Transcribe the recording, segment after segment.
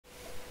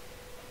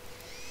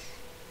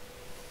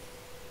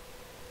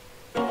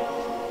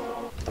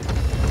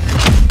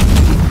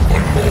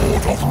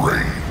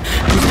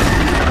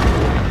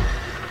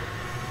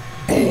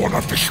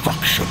of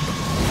destruction,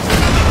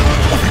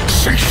 of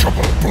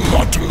insatiable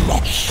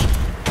bloodlust.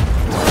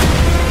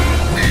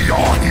 We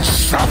are his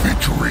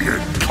savagery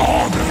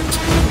incarnate,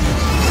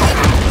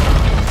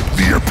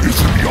 the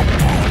epitome of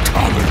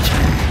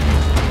brutality.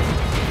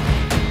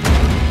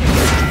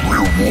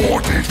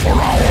 Rewarded for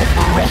our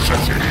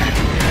ferocity.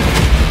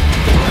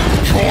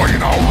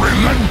 Join our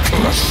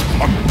relentless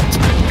hunt.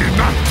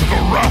 Enact the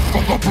wrath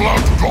of the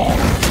Blood God.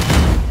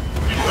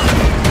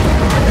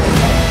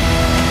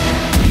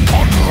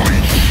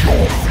 Unleash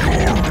your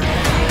fury.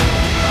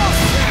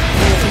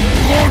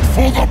 Blood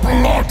for the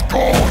Blood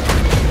God.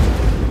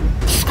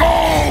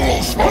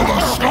 Skulls for the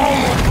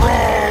Skull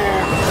Throne.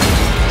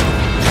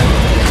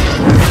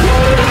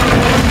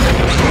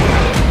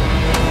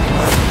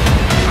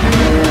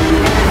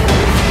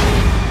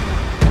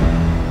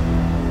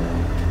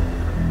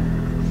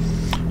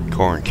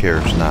 Khorne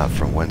cares not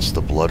from whence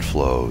the blood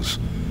flows,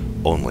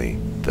 only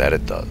that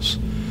it does.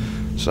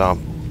 So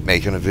I'm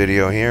making a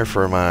video here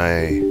for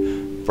my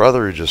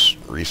brother who just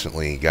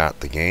recently got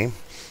the game,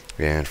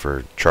 and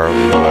for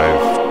Charlie, who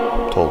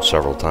I've told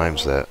several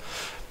times that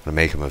I'm going to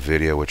make him a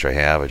video, which I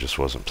have. I just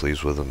wasn't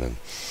pleased with him and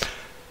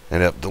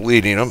ended up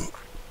deleting him.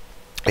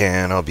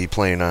 And I'll be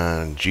playing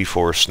on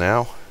GeForce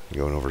Now,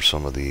 going over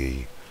some of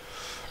the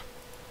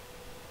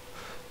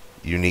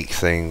unique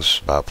things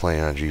about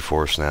playing on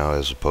GeForce Now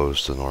as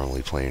opposed to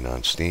normally playing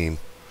on Steam.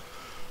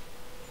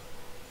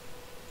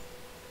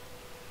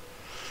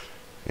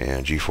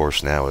 And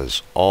GeForce Now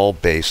is all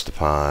based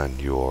upon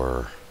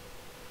your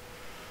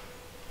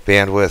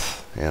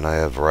bandwidth, and I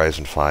have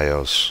Verizon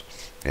Fios,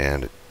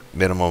 and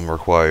minimum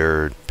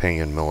required ping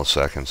in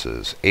milliseconds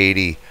is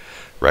 80,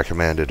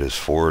 recommended is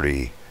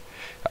 40.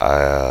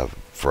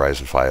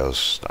 Verizon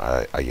Fios,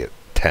 I get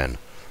 10,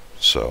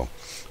 so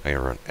I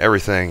can run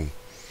everything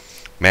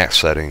max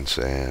settings,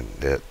 and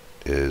it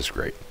is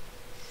great.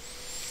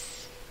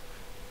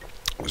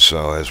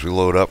 So as we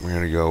load up, we're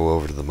going to go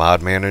over to the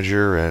mod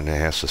manager, and it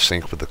has to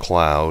sync with the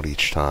cloud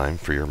each time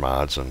for your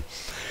mods. And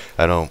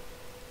I don't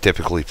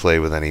typically play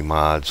with any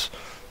mods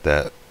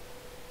that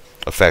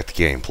affect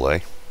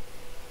gameplay.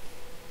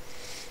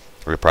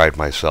 I pride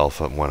myself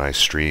when I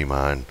stream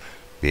on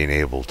being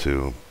able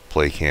to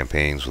play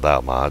campaigns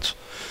without mods.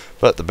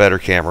 But the better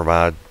camera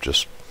mod,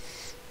 just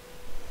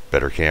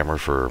better camera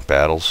for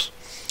battles.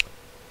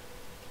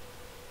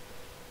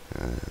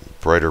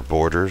 Brighter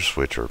borders,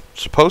 which are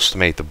supposed to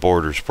make the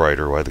borders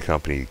brighter. Why the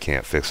company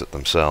can't fix it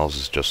themselves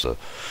is just a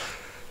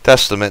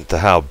testament to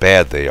how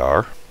bad they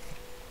are.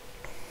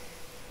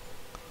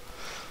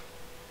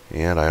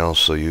 And I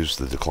also use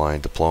the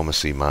Decline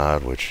Diplomacy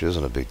mod, which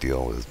isn't a big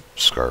deal with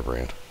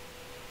Skarbrand.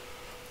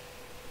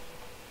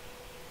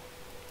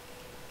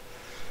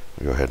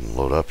 Go ahead and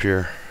load up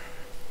here.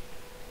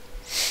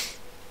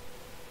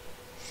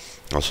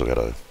 Also got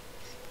a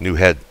new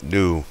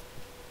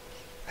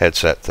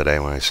headset today.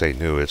 When I say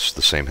new, it's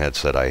the same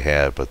headset I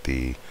had, but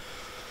the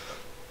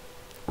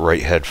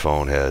right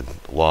headphone had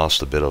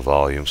lost a bit of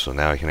volume, so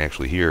now I can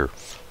actually hear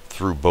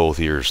through both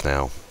ears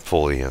now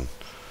fully, and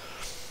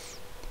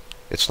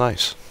it's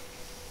nice.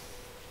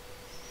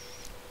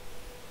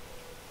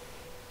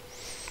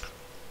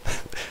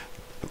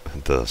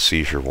 The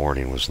seizure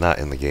warning was not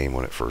in the game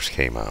when it first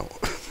came out.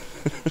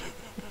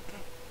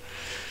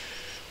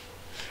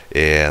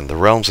 And the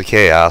Realms of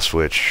Chaos,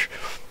 which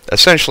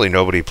essentially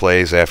nobody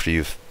plays after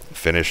you've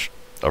finished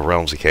a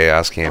Realms of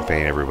Chaos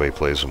campaign. Everybody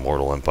plays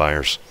Immortal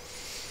Empires.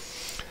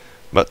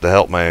 But to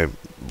help my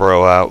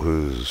bro out,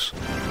 who's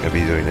going to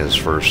be doing his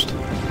first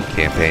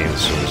campaign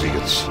as soon as he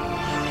gets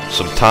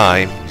some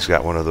time, he's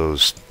got one of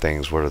those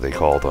things, what are they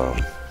called?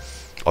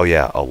 Oh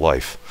yeah, a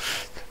life.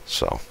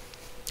 So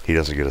he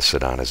doesn't get to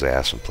sit on his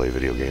ass and play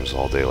video games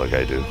all day like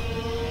I do.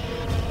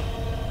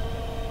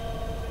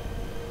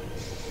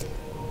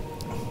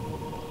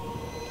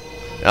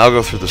 I'll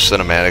go through the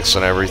cinematics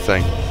and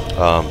everything.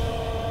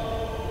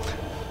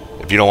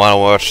 If you don't want to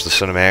watch the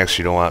cinematics,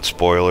 you don't want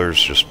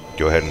spoilers, just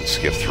go ahead and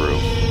skip through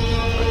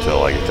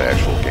until I get to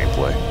actual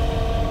gameplay.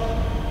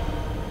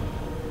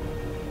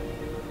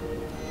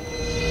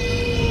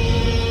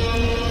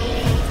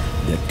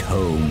 The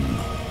Tome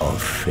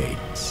of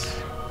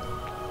Fates.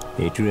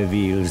 It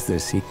reveals the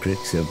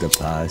secrets of the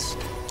past,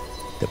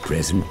 the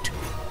present,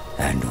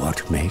 and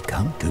what may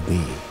come to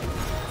be.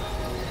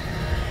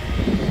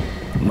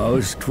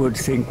 Most would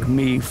think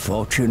me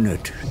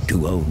fortunate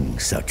to own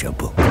such a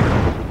book,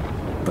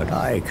 but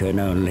I can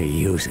only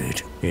use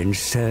it in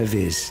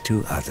service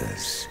to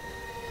others.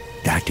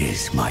 That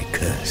is my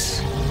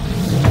curse.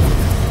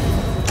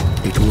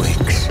 It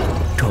wakes,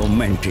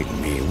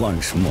 tormenting me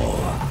once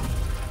more,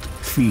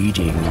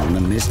 feeding on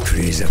the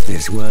mysteries of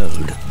this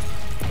world,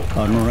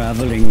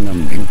 unraveling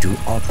them into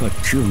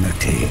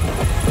opportunity.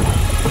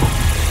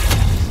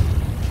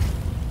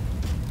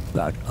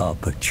 But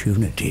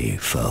opportunity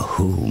for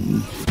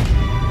whom?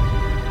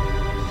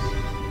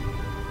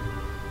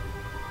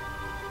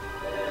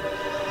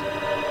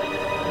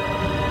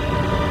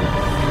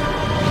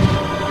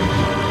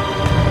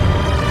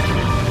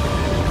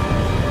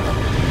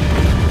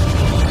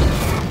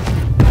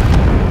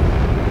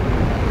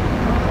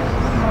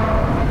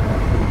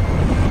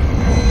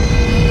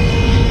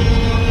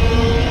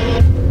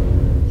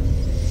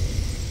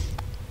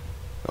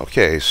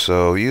 Okay,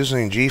 so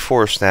using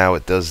GeForce Now,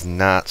 it does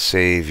not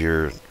save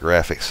your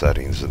graphic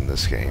settings in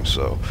this game.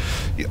 So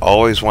you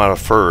always want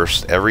to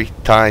first, every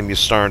time you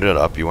start it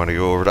up, you want to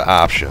go over to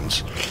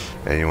Options,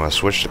 and you want to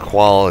switch the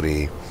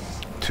quality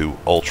to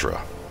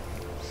Ultra.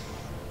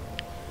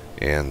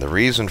 And the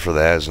reason for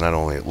that is not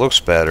only it looks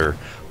better,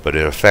 but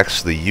it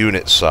affects the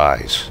unit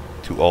size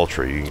to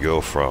Ultra. You can go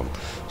from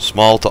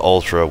small to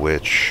Ultra,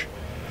 which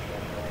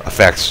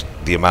affects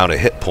the amount of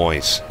hit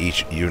points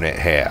each unit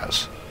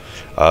has.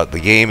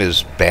 The game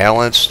is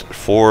balanced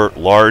for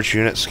large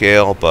unit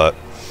scale, but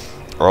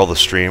all the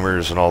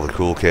streamers and all the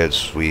cool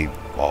kids, we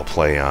all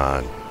play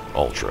on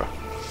Ultra.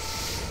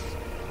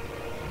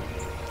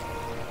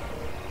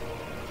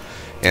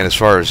 And as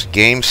far as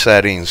game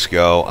settings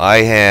go,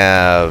 I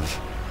have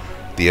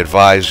the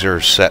advisor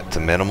set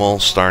to minimal.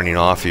 Starting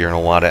off, you're going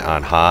to want it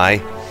on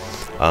high.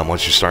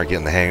 Once you start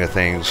getting the hang of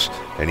things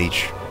and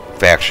each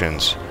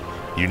faction's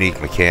unique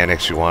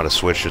mechanics, you want to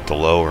switch it to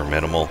low or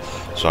minimal.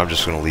 So I'm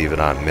just going to leave it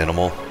on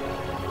minimal.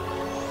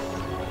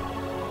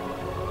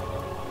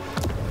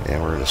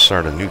 And we're going to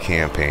start a new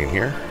campaign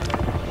here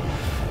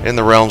in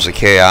the Realms of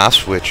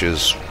Chaos, which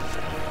is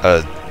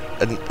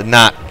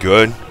not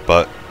good,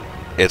 but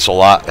it's a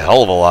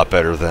hell of a lot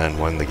better than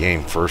when the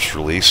game first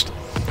released.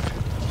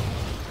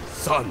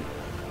 Son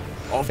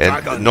of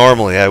And Dragon.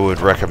 normally I would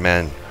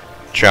recommend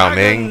Chow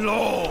Ming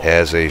Lord.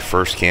 as a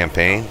first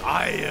campaign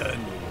Iron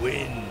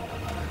Wind.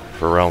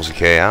 for Realms of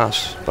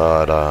Chaos,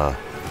 but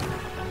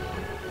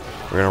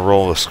we're gonna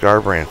roll with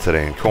Skarbrand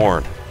today in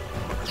Khorne,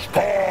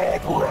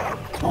 Skarbrand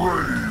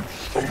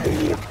craves the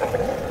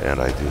Lord. and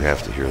I do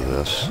have to hear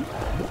this.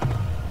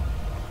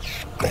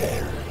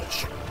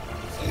 Skulls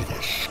for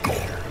the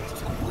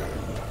Skulls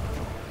Realm.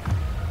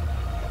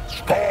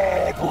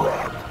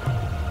 Skarbrand.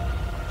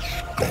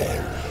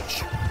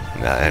 Skulls.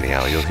 Now,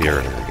 anyhow, you'll hear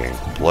it in the game.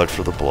 Blood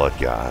for the Blood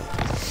God.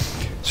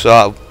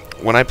 So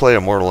when I play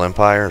Immortal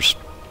Empires,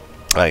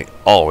 I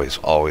always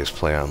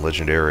play on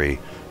Legendary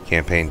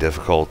Campaign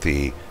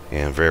difficulty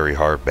and very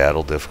hard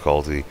battle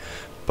difficulty,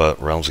 but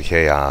Realms of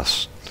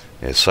Chaos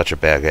is such a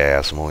bag of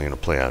ass, I'm only going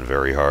to play on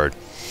very hard.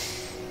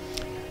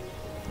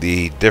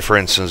 The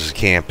differences in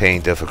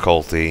campaign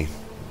difficulty,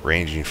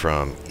 ranging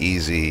from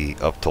easy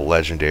up to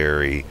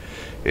legendary,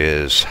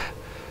 is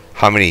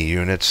how many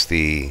units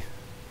the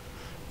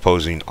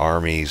opposing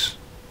armies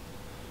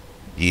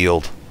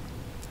yield,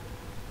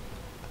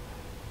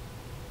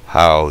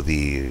 how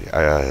the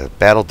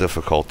battle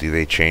difficulty,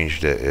 they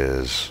changed it,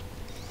 is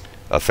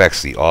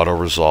affects the auto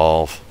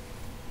resolve,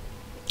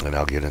 and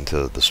I'll get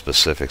into the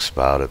specifics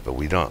about it, but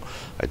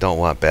I don't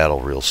want battle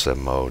real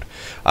sim mode.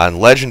 On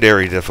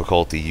legendary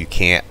difficulty, you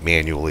can't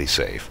manually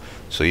save,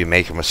 so you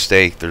make a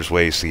mistake, there's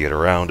ways to get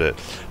around it,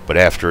 but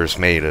after it's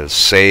made a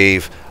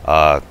save,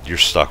 you're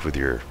stuck with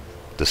your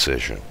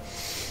decision.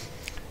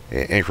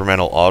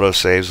 Incremental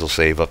autosaves will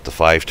save up to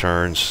 5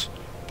 turns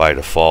by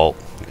default.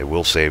 It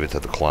will save it to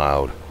the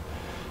cloud.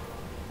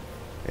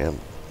 And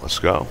let's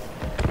go.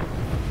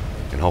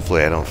 And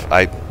hopefully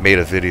I made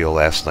a video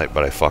last night,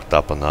 but I fucked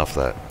up enough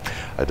that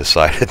I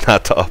decided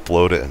not to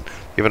upload it and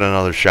give it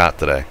another shot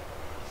today.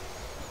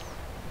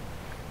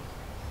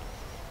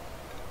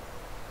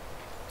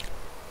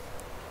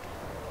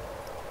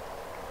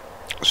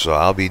 So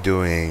I'll be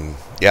doing,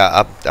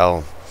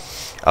 I'll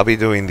be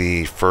doing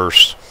the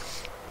first.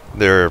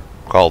 They're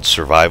called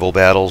survival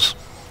battles,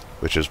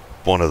 which is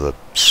one of the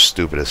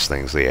stupidest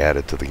things they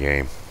added to the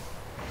game,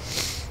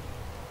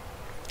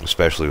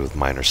 especially with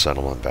minor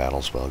settlement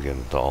battles, but I'll get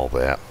into all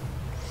that.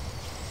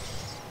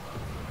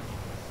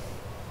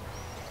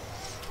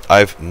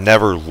 I've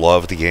never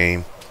loved a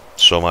game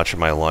so much in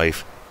my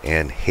life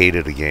and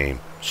hated a game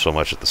so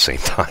much at the same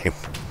time.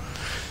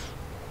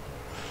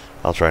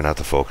 I'll try not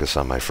to focus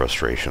on my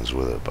frustrations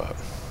with it, but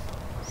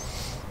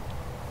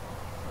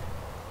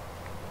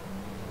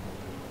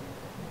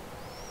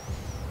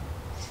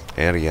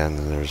and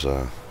again, there's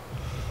a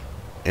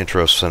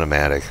intro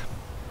cinematic.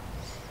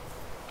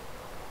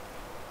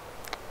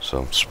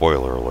 So,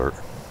 spoiler alert.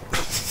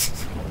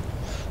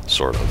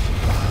 Sort of.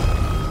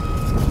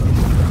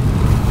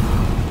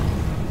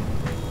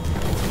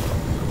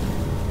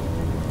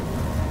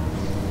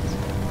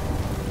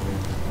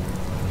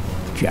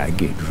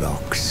 Jagged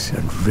rocks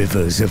and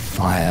rivers of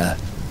fire.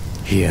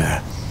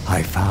 Here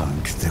I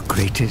found the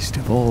greatest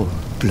of all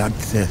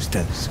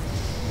bloodthirsters.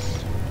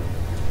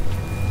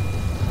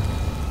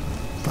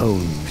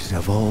 Bones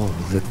of all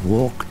that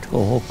walked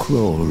or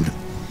crawled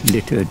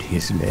littered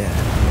his lair.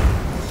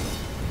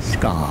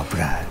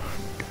 Skarbrand,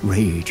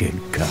 rage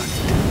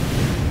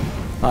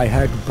incarnate. I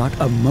had but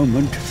a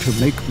moment to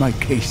make my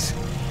case.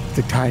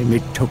 The time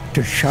it took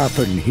to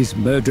sharpen his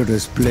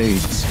murderous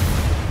blades.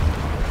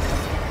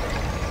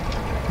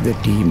 The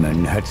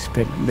demon had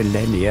spent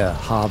millennia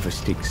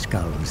harvesting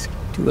skulls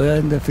to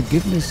earn the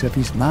forgiveness of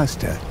his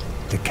master,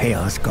 the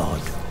Chaos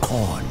God,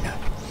 Khorne.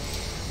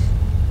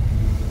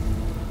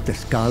 The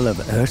skull of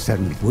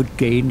Ursun would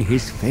gain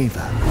his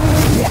favor.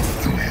 What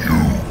do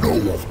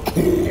you know of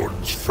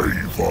Khorne's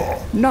favor?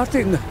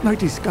 Nothing,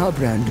 mighty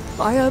Skarbrand.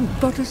 I am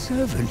but a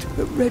servant,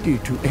 ready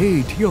to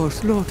aid your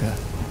slaughter.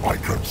 I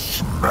can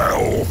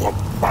smell the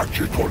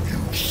magic on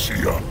you,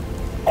 Seer.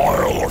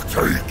 I'll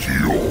take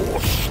your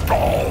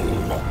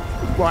skull.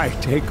 Why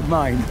take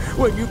mine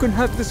when you can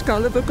have the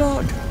skull of a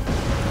god?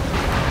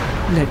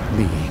 Let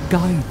me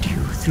guide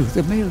you through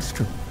the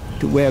maelstrom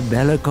to where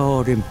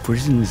Be'lakor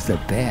imprisons the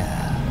bear.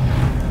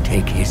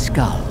 Take his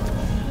skull.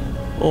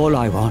 All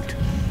I want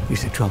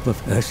is a drop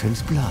of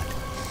Ursun's blood.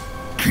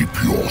 Keep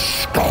your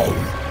skull.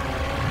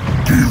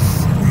 Give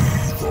me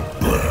the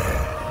bear.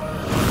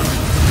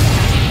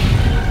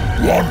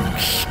 One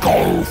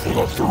skull for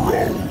the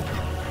throne.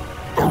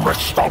 The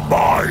rest are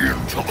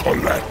mine to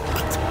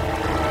collect.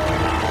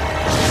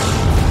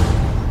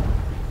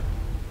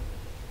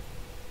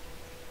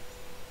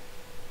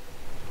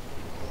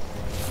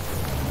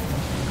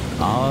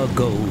 Our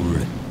goal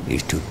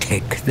is to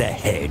take the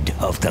head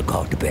of the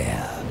god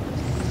bear.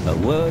 A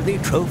worthy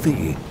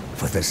trophy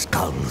for the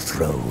Skull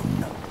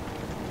Throne.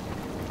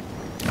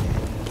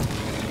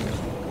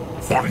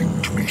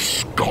 Find me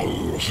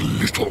skulls,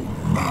 little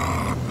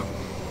man.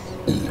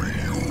 All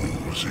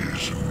yours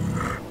is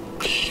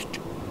next.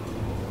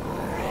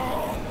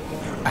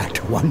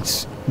 At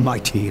once,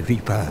 mighty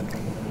Reaper.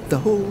 The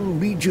whole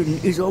region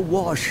is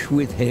awash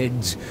with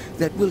heads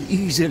that will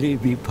easily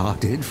be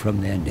parted from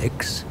their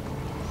necks.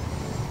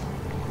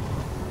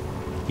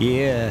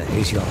 Here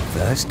is your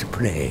first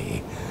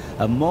prey,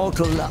 a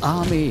mortal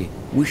army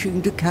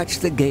wishing to catch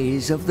the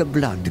gaze of the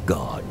blood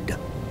god.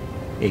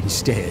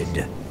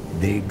 Instead,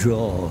 they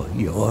draw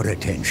your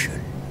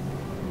attention.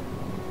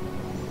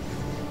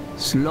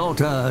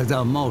 Slaughter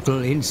the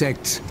mortal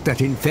insects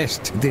that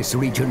infest this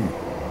region,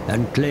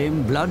 and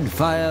claim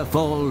Bloodfire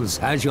Falls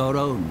as your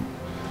own.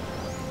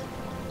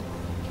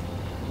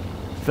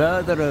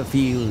 Further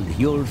afield,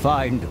 you'll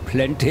find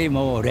plenty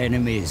more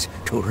enemies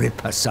to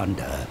rip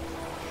asunder.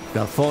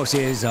 The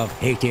forces of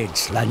hated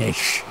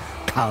Slaanesh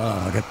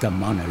cower at the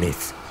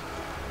monolith.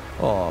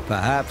 Or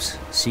perhaps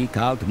seek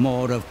out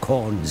more of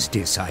Khorne's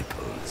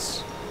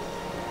disciples.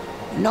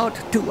 Not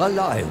to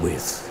ally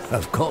with,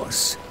 of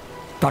course,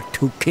 but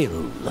to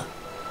kill.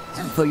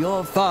 For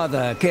your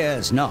father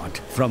cares not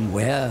from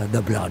where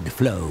the blood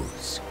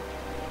flows.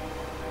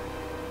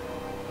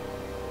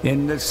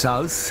 In the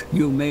south,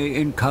 you may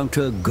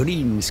encounter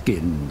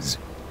greenskins.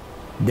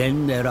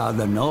 Then there are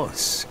the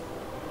Norse.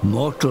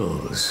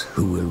 Mortals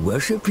who will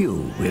worship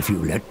you if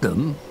you let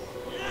them,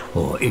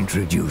 or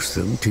introduce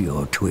them to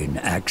your twin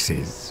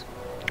axes.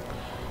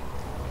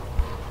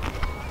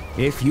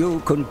 If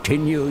you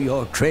continue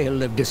your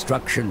trail of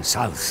destruction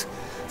south,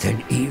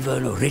 then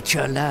even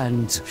richer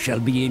lands shall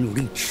be in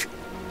reach.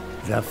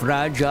 The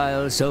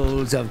fragile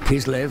souls of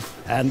Kislev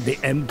and the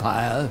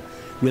Empire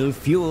will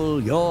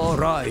fuel your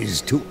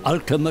rise to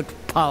ultimate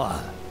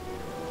power.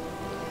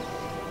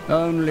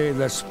 Only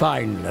the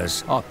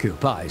spineless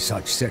occupy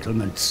such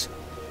settlements.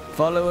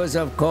 Followers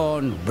of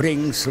Khorne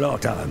bring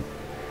slaughter,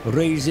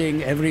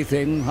 razing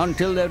everything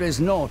until there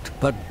is naught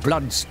but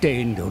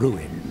blood-stained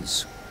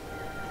ruins.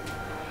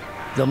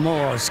 The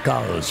more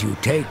skulls you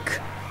take,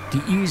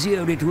 the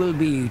easier it will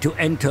be to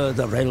enter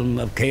the realm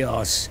of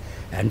chaos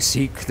and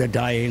seek the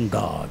dying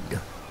god.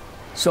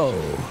 So,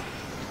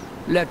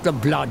 let the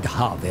blood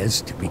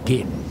harvest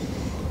begin.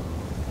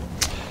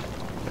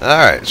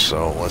 Alright,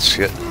 so let's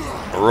get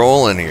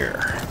rolling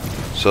here.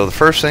 So the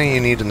first thing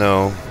you need to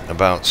know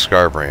about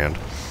Skarbrand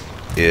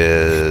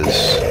is,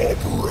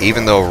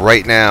 even though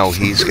right now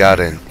he's got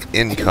an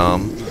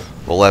income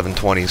of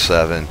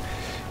 1127,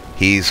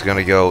 he's going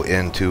to go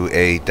into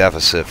a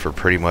deficit for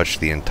pretty much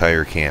the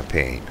entire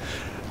campaign.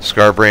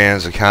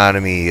 Skarbrand's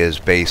economy is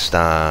based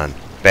on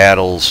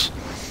battles,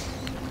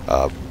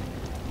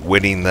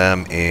 winning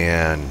them,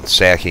 and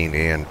sacking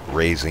and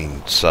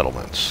raising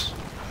settlements.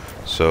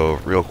 So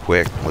real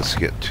quick, let's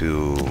get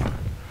to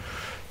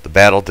the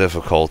battle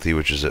difficulty,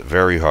 which is at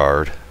very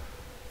hard,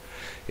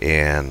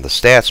 and the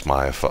stats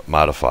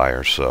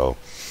modifier. So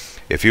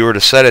if you were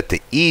to set it to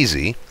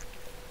easy,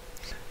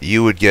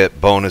 you would get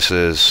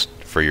bonuses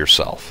for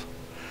yourself.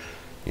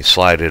 You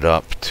slide it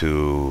up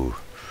to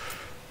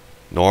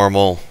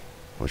normal,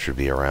 which would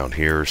be around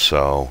here,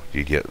 so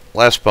you get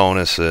less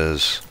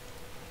bonuses.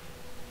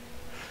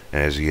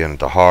 And as you get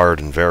into hard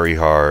and very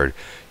hard,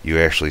 you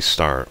actually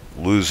start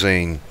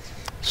losing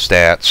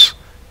stats,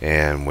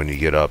 and when you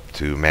get up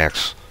to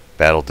max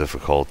battle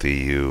difficulty,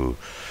 you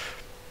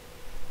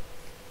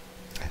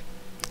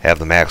have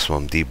the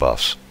maximum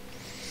debuffs.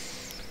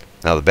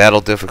 Now the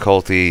battle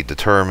difficulty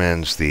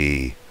determines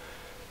the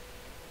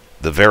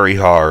very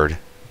hard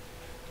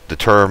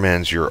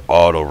determines your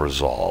auto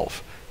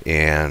resolve,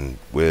 and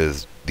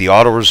with the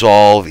auto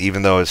resolve,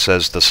 even though it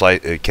says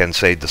it can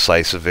say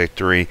decisive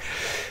victory,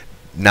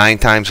 9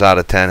 times out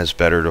of 10 it's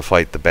better to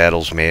fight the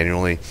battles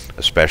manually,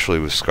 especially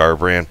with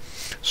Skarbrand,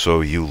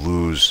 so you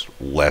lose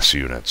less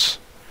units.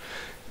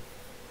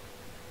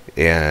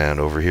 And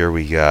over here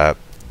we got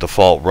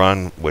default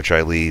run, which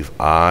I leave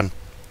on.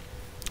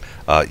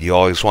 You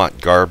always want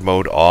guard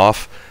mode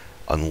off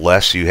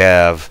unless you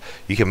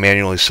can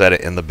manually set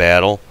it in the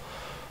battle,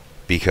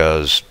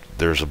 because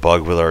there's a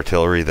bug with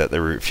artillery that they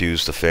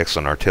refuse to fix,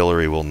 and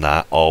artillery will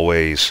not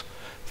always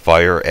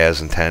fire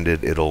as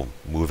intended, it'll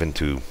move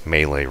into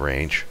melee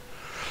range.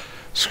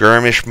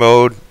 Skirmish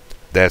mode,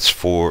 that's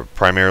for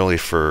primarily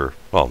for,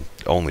 well,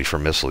 only for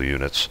missile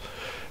units,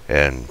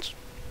 and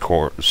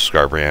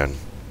Skarbrand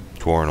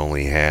Khorne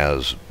only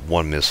has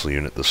one missile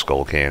unit, the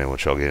Skull Cannon,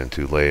 which I'll get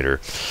into later.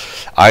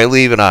 I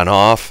leave it on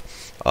off.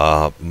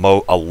 A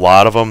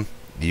lot of them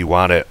you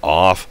want it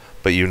off,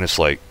 but units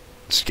like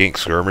Skink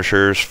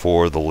Skirmishers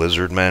for the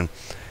Lizardmen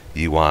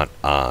you want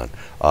on.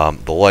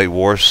 The Light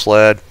War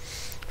Sled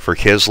for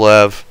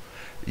Kislev,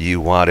 you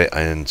want it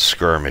in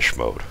skirmish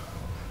mode.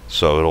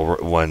 So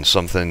it'll, when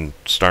something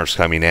starts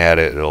coming at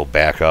it, it'll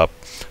back up,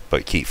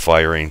 but keep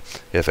firing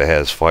if it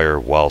has fire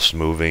whilst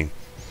moving.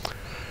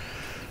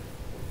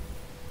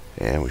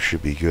 And we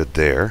should be good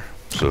there.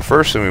 So the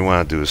first thing we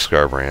want to do with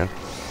Skarbrand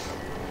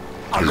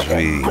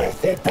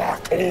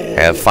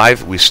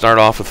is we start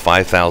off with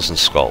 5,000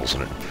 skulls,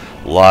 and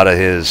a lot of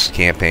his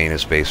campaign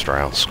is based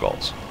around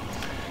skulls.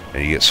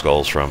 And you get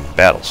skulls from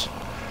battles.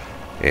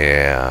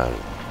 And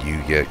you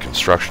get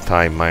construction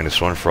time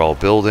 -1 for all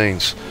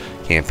buildings.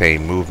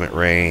 Campaign movement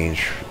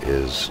range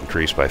is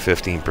increased by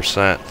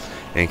 15%.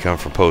 Income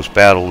from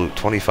post-battle loot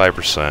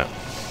 25%.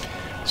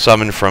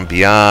 Summon from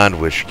beyond,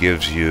 which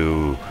gives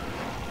you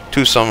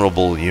 2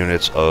 summonable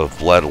units of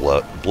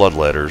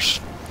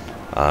bloodletters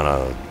on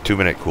a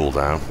 2-minute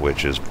cooldown,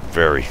 which is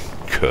very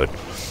good.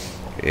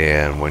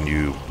 And when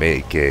you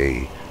make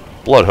a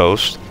blood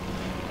host,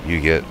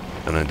 you get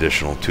an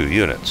additional 2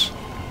 units.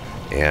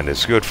 And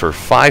it's good for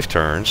 5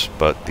 turns,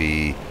 but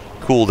the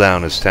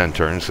cooldown is 10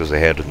 turns because they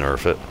had to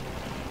nerf it.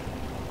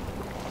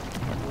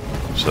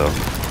 So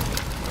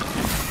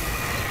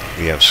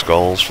we have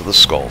skulls for the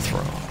Skull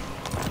Throne.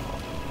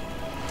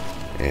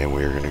 And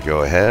we're going to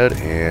go ahead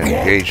and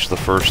engage the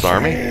first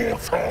army.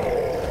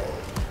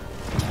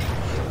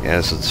 And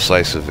it's a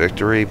decisive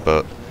victory,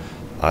 but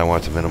I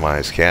want to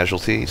minimize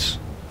casualties.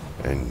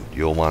 And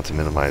you'll want to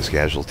minimize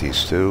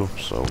casualties too,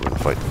 so we're going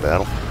to fight the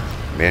battle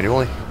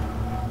manually.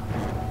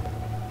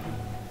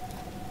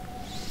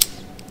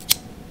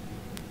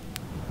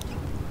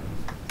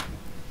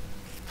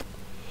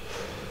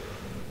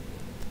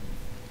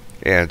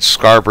 And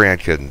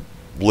Skarbrand can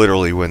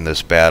literally win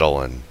this battle,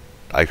 and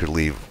I could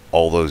leave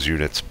all those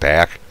units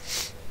back.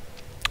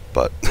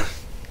 But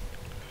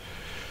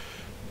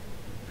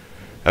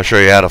I'll show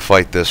you how to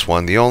fight this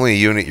one. The only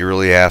unit you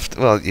really have to,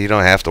 well, you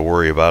don't have to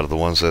worry about it. The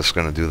ones that's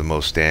going to do the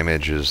most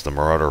damage is the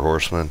Marauder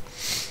Horsemen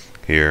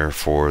here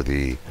for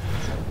the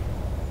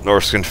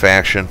Norscan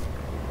faction.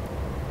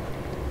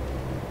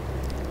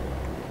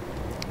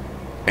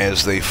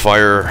 As they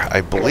fire, I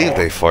believe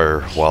they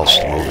fire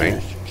whilst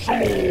moving.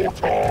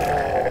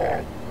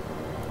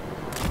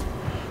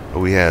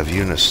 We have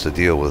units to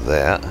deal with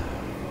that.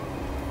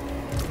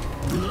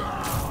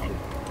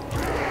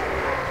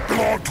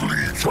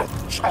 So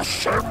I'll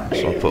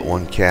put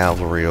 1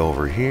 cavalry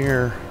over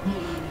here,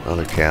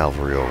 another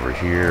cavalry over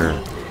here.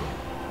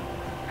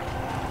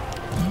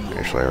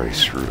 Actually, I already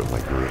screwed up my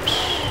groups.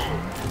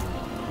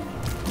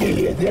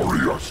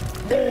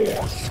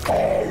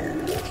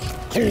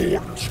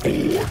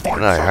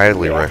 And I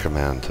highly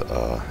recommend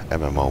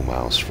MMO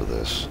mouse for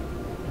this.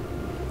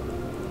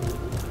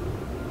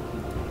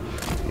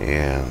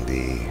 And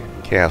the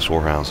Chaos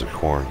Warhounds of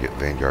Khorne get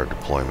Vanguard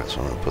deployment, so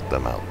I'm going to put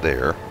them out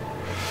there.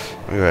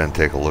 Let me go ahead and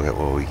take a look at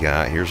what we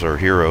got. Here's our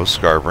hero,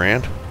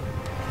 Skarbrand,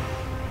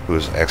 who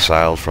is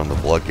exiled from the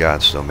Blood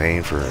God's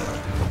domain for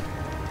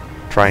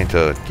trying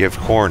to give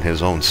Khorne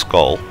his own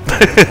skull.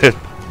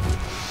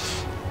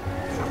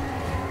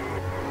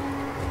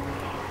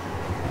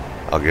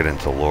 I'll get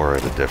into lore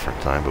at a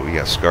different time, but we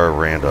got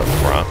Skarbrand up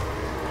front.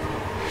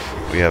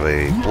 We have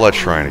a Blood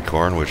Shrine of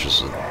Khorne, which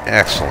is an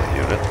excellent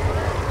unit.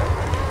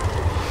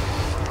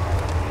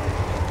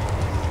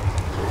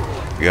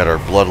 We got our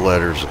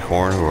Bloodletters of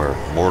Khorne, who are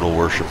mortal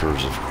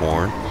worshippers of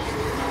Khorne,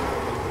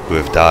 who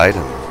have died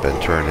and been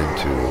turned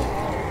into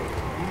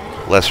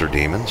lesser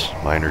demons,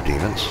 minor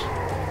demons.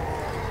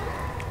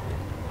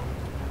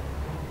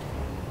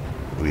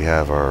 We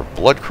have our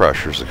Blood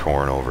Crushers of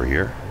Khorne over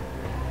here.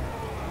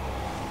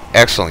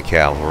 Excellent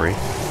cavalry.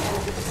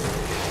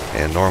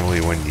 And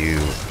normally when you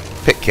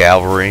pick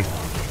cavalry,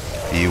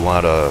 you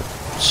want a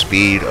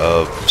speed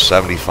of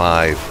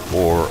 75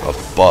 or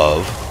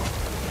above.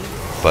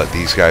 But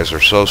these guys are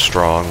so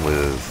strong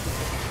with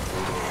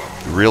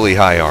really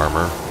high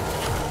armor,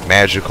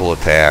 magical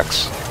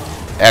attacks,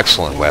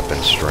 excellent weapon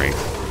strength,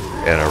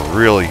 and a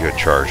really good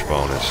charge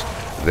bonus.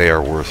 They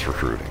are worth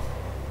recruiting.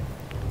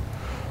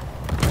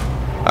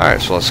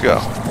 Alright, so let's go.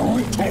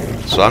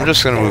 So I'm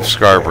just going to move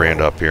Skarbrand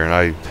up here,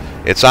 and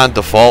it's on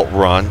default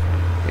run,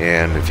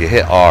 and if you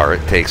hit R,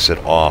 it takes it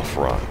off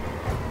run.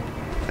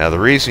 Now the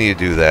reason you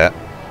do that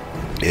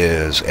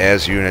is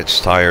as units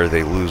tire,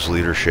 they lose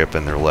leadership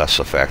and they're less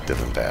effective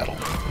in battle.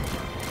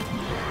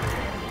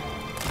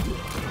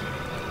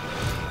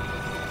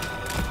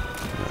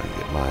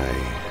 Get my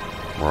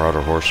Marauder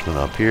Horsemen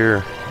up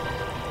here.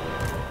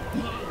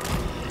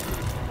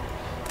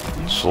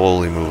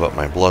 Slowly move up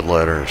my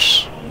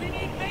Bloodletters.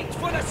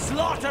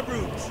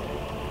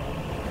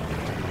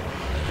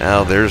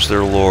 Now there's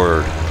their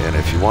lord, and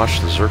if you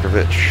watch the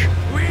Zurkovich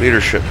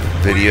leadership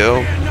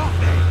video,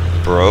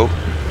 bro,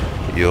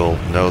 you'll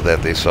know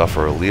that they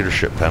suffer a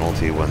leadership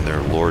penalty when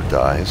their lord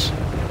dies.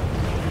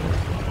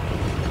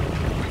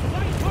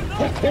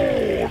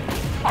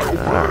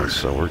 Alright,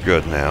 so we're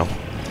good now.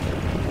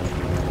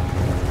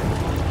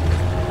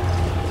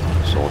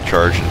 So we'll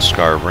charge in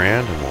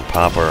Skarbrand, and we'll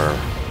pop our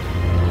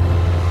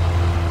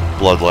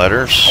blood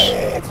letters.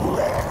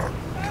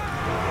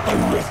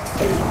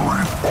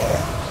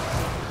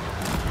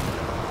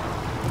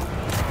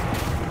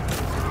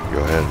 Go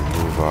ahead and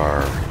move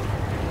our...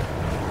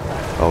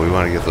 Oh, we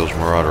want to get those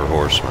Marauder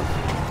Horsemen.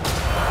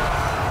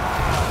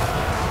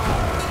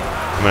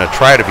 I'm going to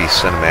try to be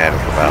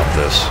cinematic about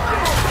this.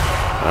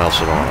 I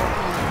also don't want to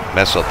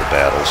mess up the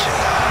battles.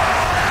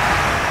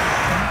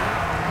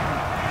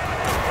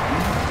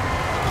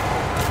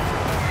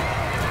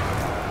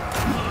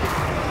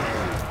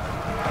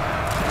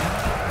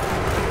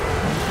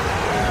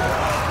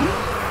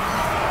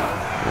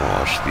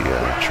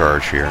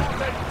 Charge here.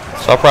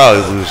 So I'll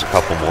probably lose a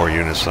couple more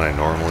units than I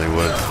normally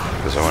would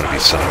because I want to be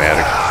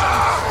cinematic.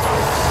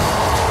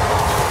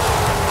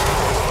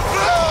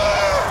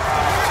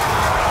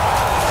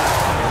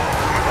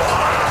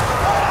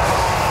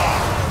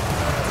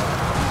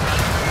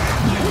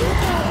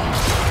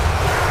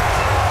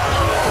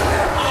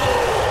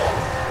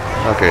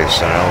 Okay,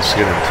 so now let's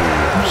get into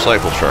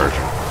cycle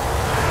charging.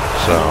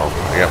 So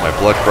I got my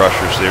Blood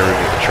Crushers there to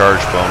get the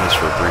charge bonus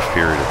for a brief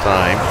period of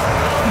time.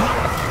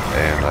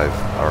 And I've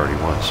already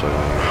won, so I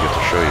don't even get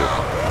to show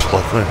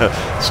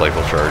you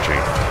cycle charging.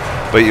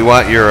 But you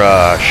want your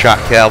shot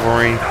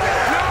cavalry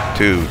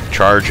to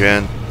charge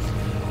in.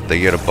 They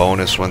get a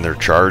bonus when they're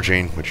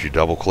charging, which you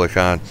double click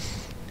on.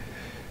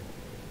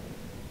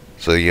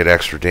 So you get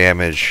extra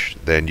damage.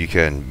 Then you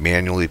can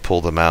manually pull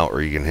them out,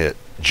 or you can hit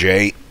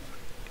J,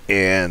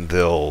 and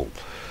they'll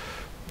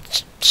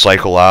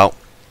cycle out.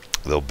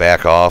 They'll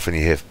back off, and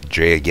you hit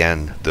J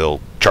again, they'll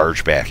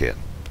charge back in,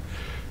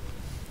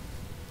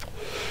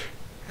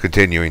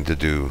 continuing to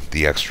do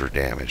the extra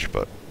damage.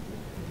 But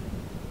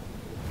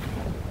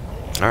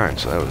alright,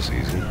 so that was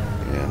easy.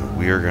 And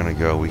we are going to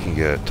go, we can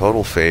get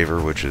total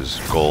favor, which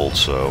is gold.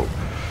 So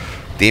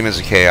Demons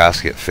of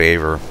Chaos get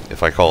favor.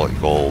 If I call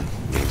it gold,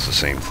 it means the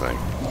same thing.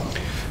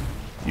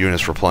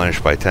 Units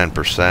replenished by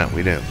 10%.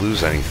 We didn't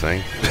lose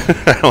anything.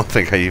 I don't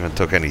think I even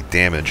took any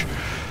damage,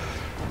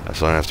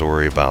 so I don't have to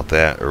worry about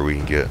that. Or we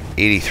can get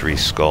 83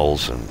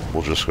 skulls, and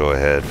we'll just go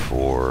ahead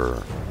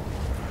for...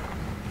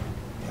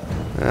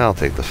 I'll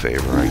take the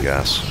favor, I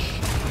guess.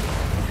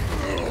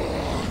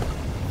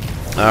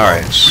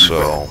 Alright,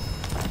 so...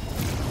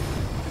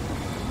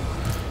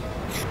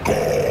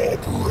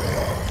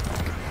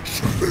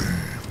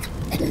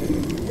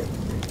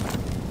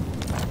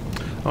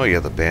 Oh, you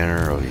got the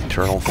Banner of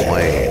Eternal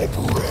Flame.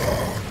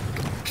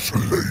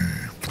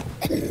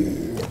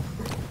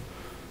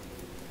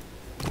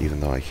 Even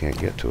though I can't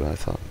get to it, I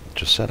thought it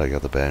just said I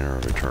got the Banner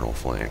of Eternal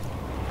Flame.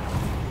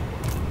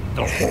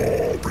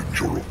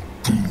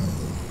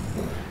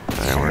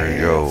 And we're going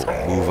to go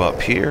move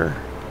up here.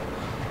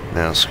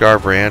 Now,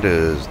 Skarbrand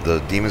is, the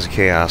Demons of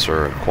Chaos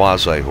are a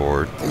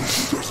quasi-horde,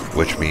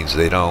 which means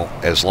they don't,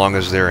 as long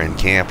as they're in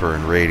camp or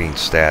in raiding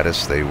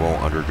status, they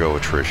won't undergo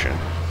attrition.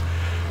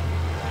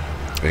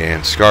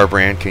 And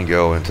Skarbrand can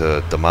go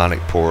into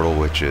Demonic Portal,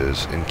 which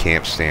is in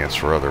camp stance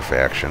for other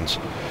factions,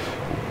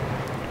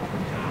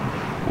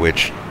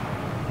 which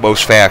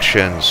most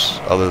factions,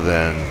 other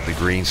than the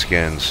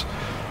Greenskins,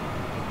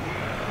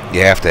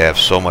 you have to have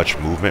so much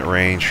movement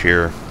range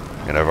here,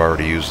 and I've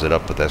already used it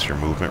up, but that's your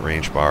movement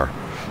range bar.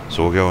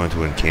 So we'll go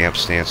into encamp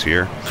stance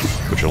here,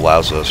 which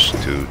allows us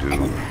to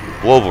do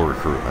global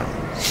recruitment.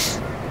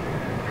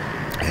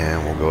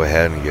 And we'll go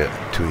ahead and get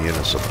 2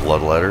 units of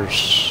blood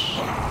letters.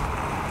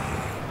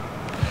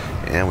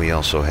 And we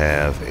also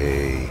have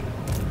a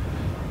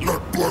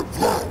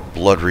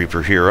Blood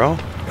Reaper hero.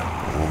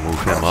 We'll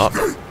move him up.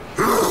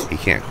 He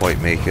can't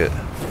quite make it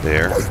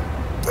there.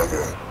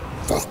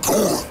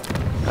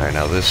 Alright,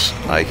 now this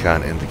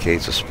icon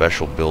indicates a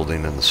special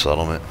building in the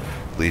settlement.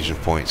 Legion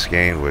points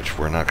gained, which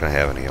we're not going to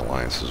have any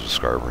alliances with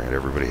Skarbrand.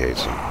 Everybody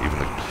hates him. Even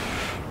the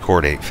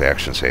Coordinate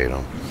factions hate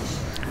him.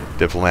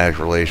 Diplomatic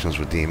relations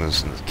with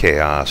Demons and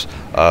Chaos.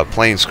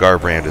 Playing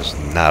Skarbrand is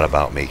not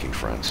about making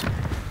friends.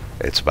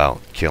 It's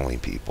about killing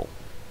people.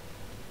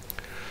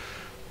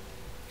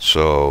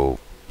 So,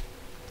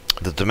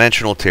 the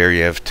Dimensional Tear,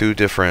 you have 2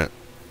 different...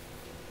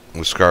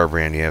 With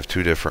Skarbrand, you have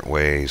 2 different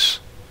ways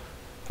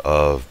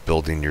of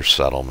building your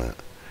settlement.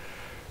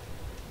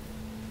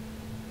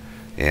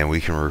 And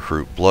we can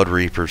recruit Blood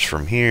Reapers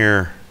from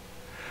here,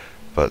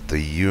 but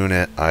the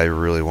unit I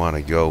really want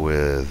to go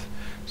with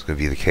is going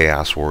to be the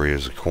Chaos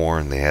Warriors of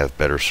Khorne. They have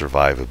better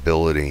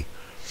survivability.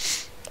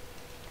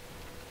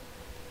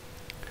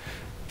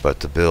 But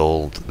to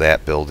build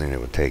that building, it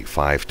would take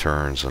 5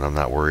 turns, and I'm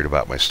not worried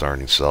about my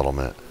starting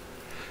settlement.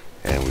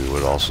 And we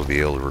would also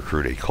be able to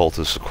recruit a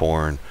Cultist of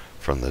Khorne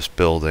from this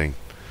building.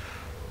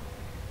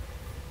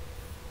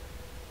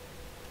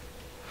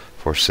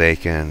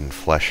 Forsaken,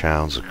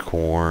 Fleshhounds of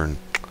Khorne.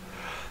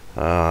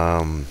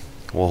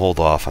 We'll hold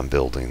off on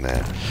building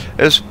that.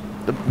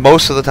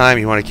 Most of the time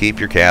you want to keep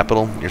your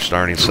capital, your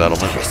starting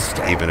settlement,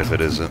 even if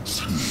it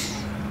isn't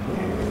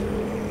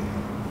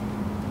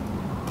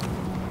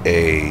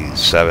a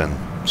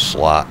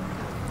 7-slot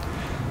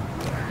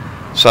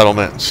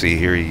settlement. See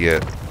here, you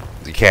get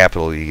the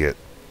capital, you get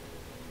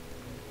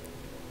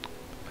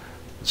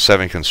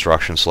 7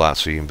 construction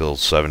slots, so you can build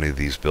 70 of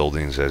these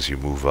buildings as you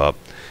move up.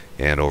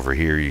 And over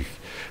here,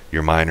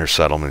 your minor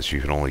settlements, you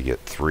can only get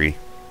 3.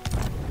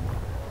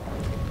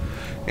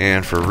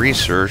 And for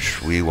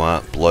research, we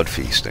want blood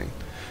feasting,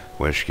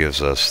 which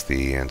gives us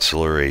the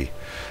ancillary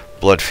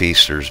Blood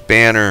Feaster's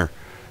banner,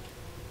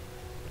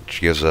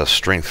 which gives us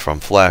strength from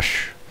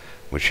flesh,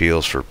 which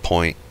heals for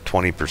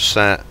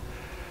 20%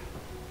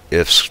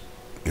 if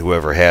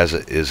whoever has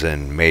it is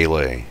in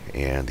melee,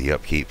 and the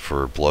upkeep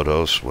for Blood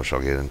Oaths, which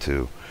I'll get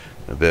into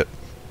in a bit,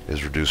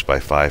 is reduced by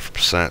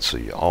 5%, so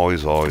you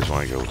always want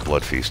to go with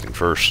Blood Feasting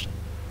first.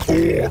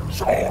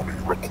 Khorne's army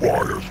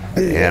requires more.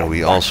 And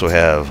we also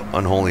have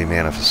Unholy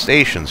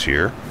Manifestations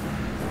here,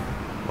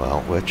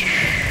 well, which,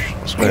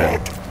 let's go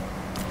ahead.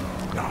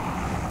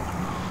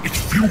 It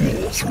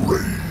fuels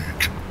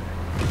rage.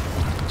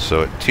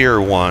 So at tier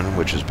 1,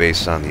 which is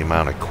based on the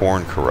amount of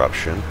Khorne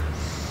corruption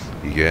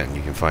you get, and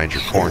you can find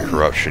your Khorne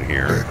corruption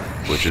here,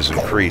 which is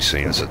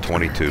increasing. It's at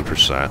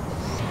 22%.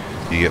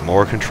 You get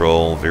more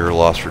control, vigor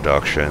loss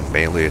reduction,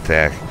 melee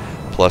attack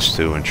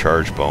 +2, and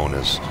charge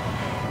bonus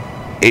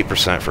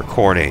 8% for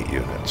Khornate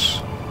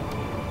units.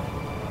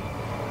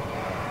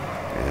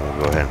 And we'll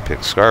go ahead and pick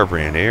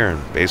Skarbrand here,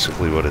 and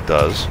basically what it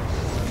does,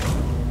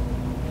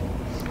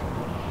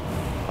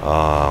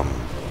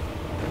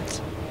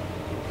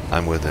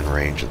 I'm within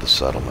range of the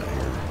settlement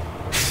here.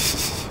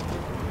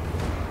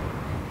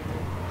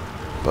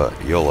 But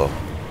YOLO.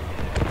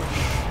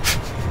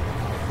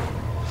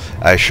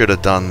 I should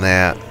have done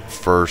that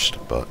first,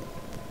 but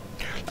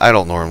I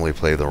don't normally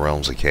play the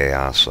Realms of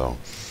Chaos, so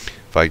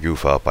if I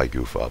goof up, I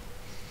goof up.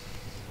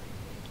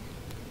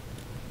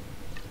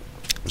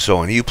 So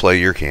when you play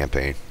your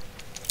campaign,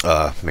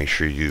 make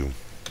sure you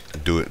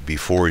do it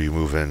before you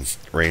move in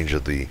range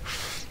of the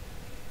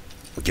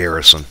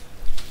garrison.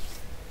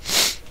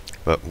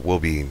 But we'll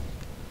be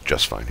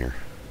just fine here,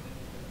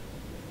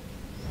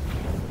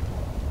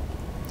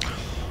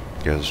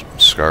 because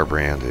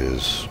Skarbrand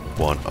is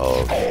one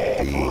of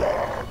the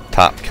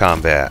top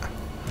combat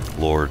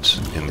lords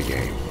in the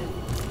game.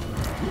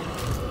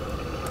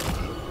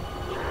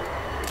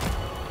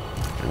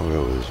 And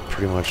we'll go with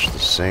pretty much the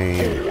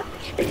same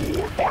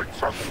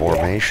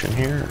formation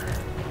here.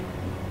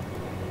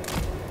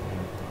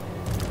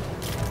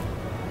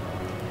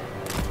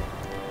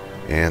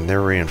 And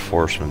their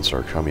reinforcements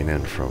are coming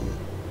in from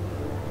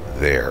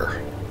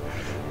there.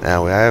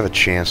 Now I have a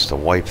chance to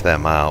wipe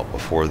them out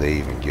before they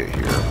even get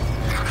here.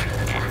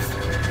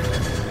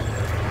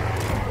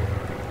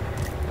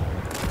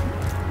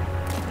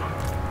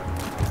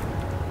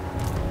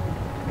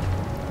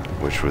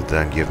 Which would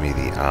then give me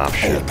the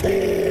option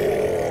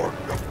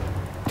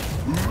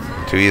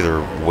to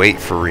either wait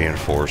for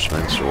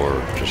reinforcements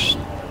or just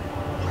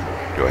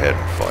go ahead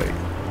and fight.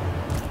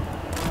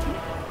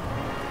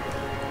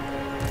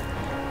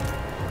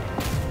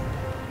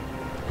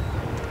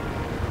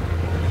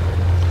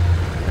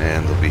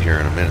 And they'll be here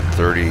in a minute and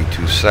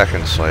 32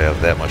 seconds, so I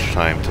have that much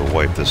time to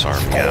wipe this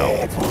army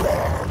out.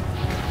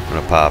 I'm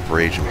going to pop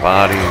Raging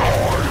Body,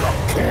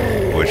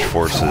 which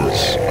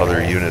forces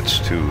other units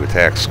to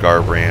attack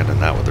Skarbrand and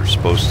not what they're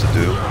supposed to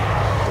do.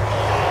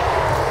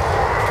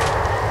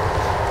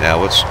 Now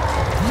what's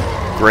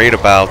great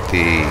about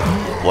the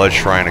Blood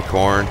Shrine of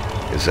Khorne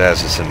is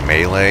as it's in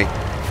melee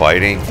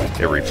fighting,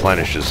 it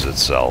replenishes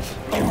itself.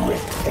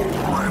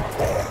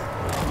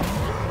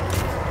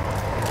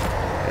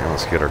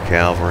 Let's get our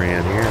cavalry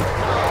in here.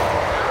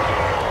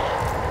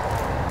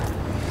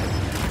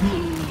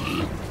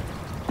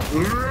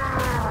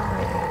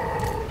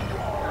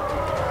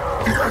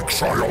 The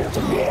exiled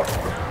one.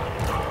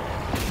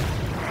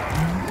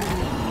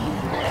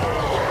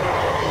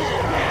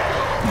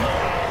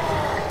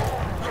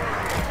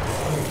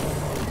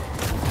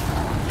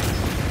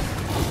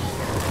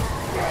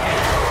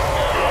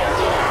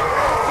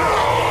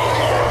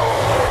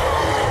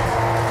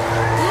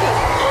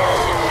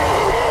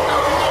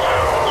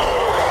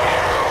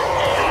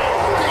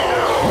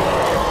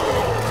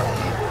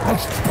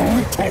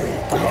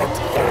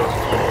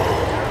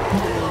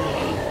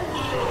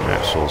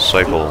 Alright, so we'll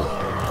cycle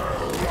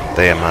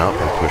them out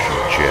by pushing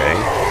J.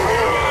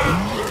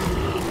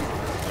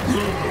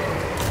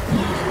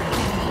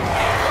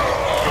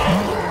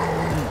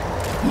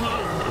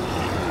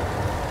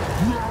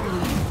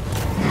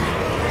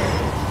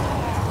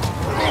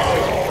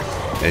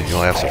 And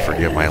you'll have to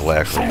forgive my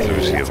lack of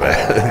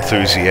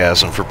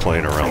enthusiasm for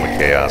playing around the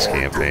Chaos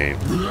campaign.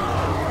 And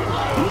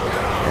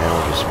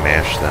we'll just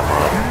mash them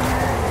up.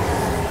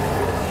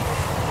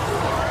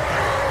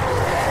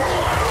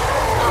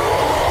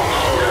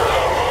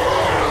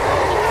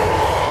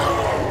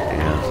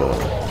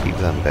 Keep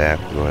them back.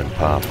 Go ahead and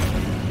pop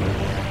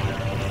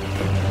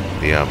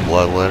Beyond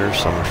Bloodletter,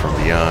 summon from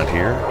beyond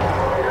here.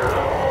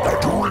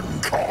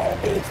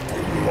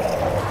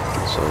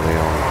 So they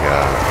only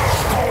got...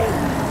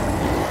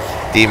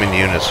 Demon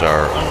units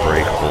are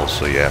unbreakable,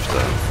 so you have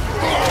to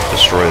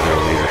destroy their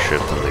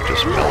leadership, then they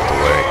just melt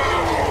away.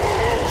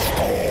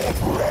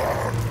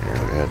 Here,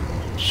 go ahead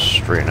and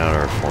straighten out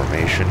our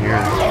formation here.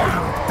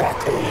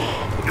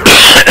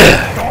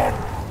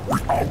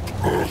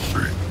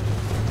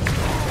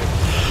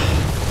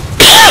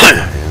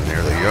 And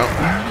there they go.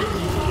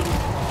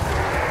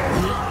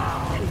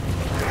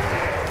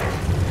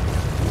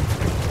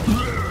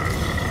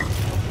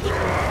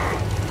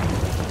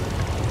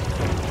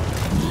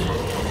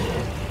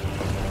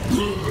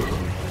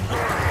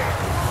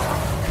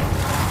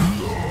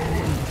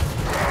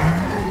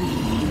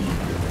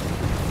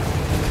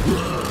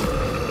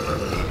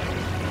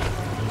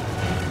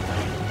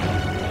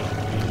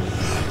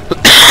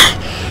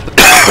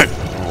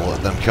 We'll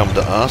let them come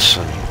to us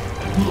and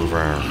move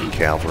our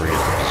cavalry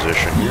into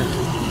position here.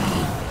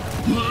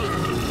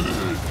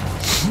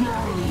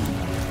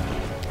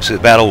 See, the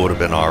battle would have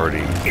been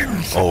already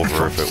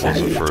over if it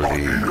wasn't for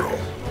the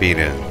being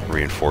in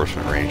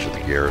reinforcement range of the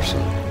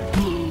garrison.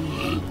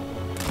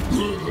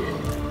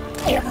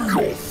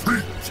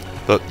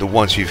 But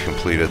once you've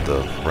completed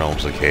the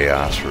Realms of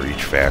Chaos for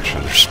each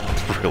faction, there's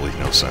really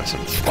no sense in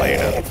playing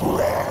it.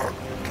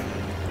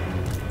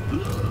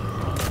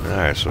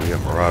 Alright, so we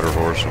got Marauder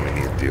Horsemen we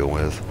need to deal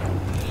with.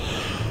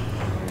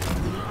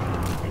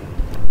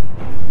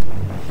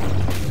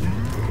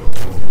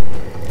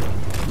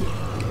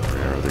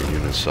 There are other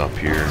units up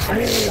here.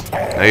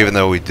 Now, even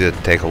though we did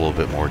take a little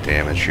bit more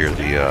damage here,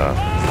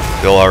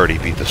 they'll already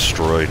be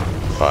destroyed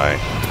by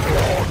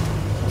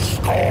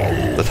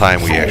the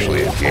time we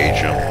actually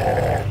engage them.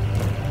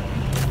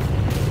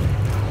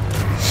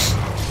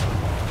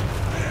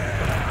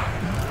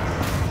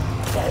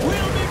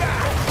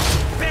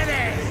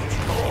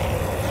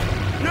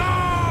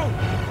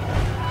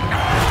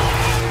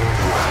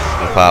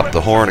 Pop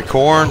the Horn of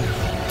Corn,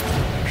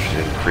 which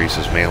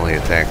increases melee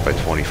attack by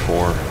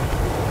 24.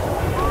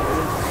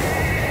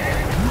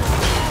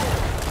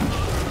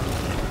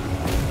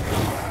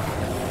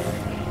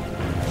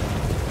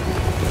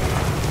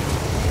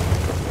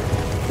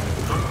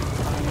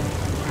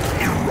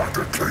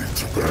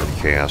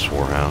 Chaos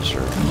Warhouse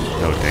are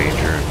no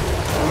danger.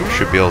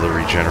 Should be able to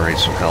regenerate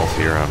some health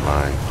here on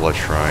my Blood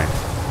Shrine.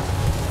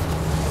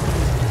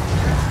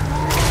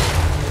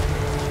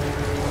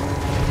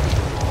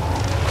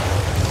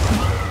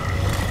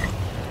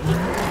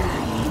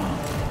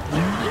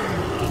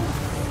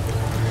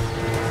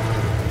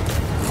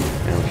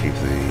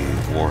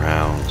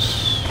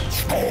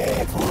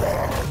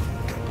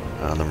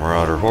 On the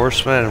Marauder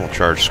Horsemen, we'll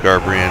charge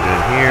Skarbrand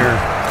in here.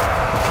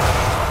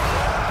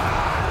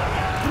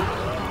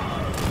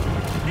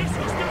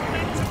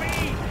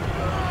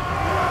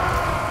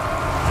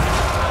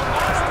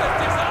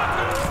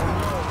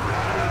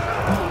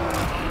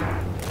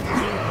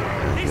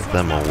 And get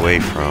them away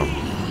from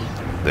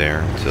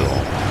there until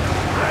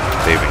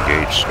they've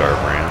engaged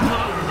Skarbrand.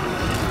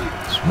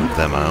 Let's move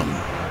them out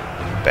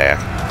back.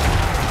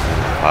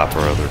 Pop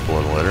our other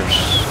Bloodletters.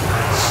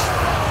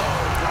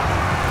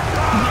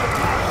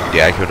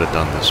 Yeah, I could have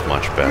done this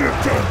much better.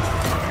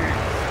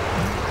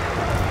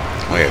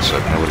 Like I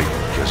said, nobody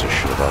gives a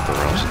shit about the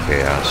Realms of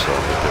Chaos, so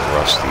I'm a bit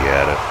rusty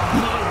at it.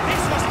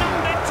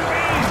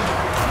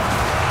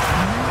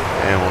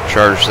 And we'll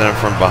charge them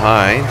from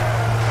behind.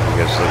 I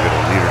guess they'll get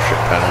a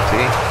leadership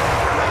penalty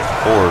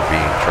for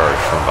being charged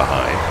from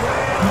behind.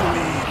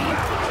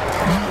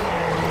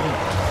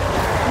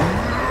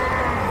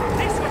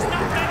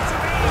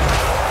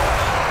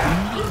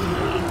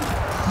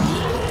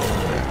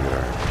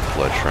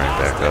 Blood Shrine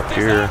back up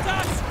here.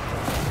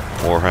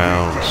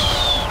 Warhounds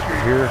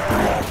here.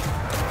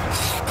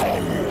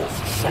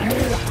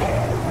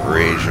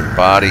 Rage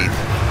embodied.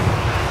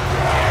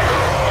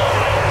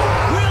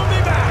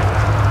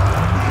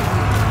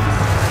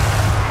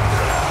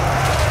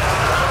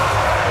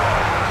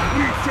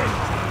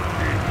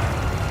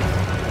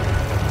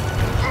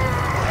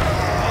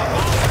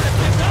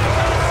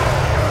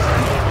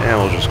 And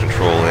we'll just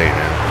control A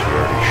now because we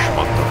already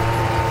schmucked them.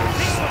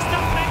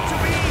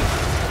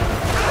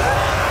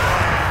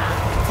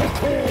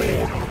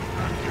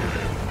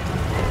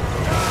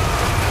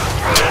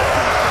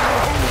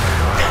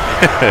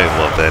 I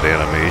love that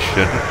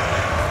animation.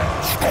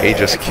 He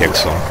just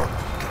kicks him.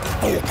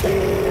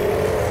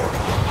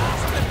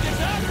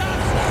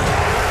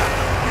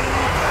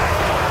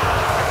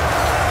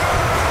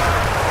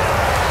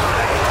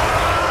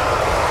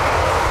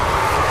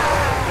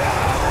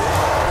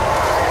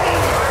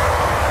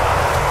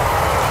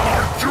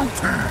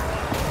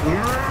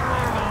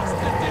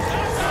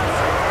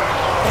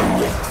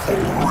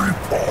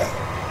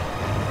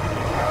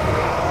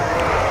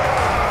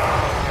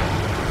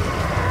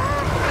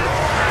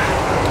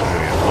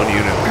 One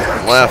unit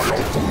left.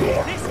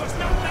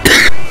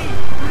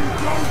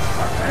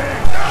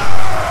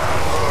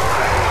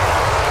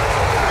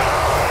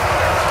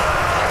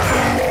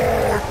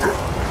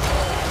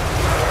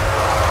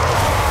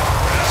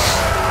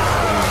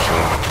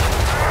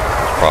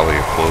 Probably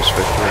a close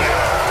victory.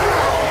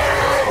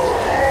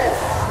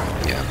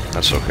 Yeah,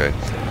 That's okay.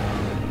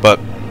 But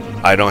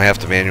I don't have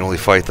to manually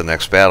fight the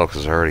next battle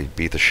because I already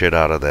beat the shit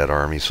out of that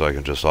army, so I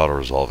can just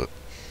auto-resolve it.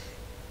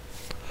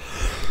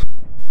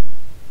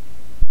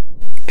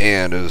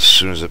 And as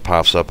soon as it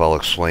pops up, I'll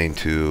explain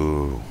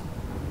to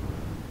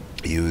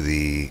you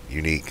the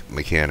unique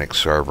mechanic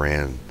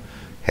Skarbrand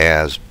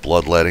has,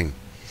 bloodletting.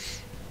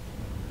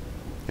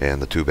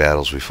 And the 2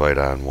 battles we fight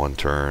on 1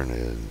 turn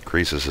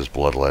increases his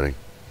bloodletting.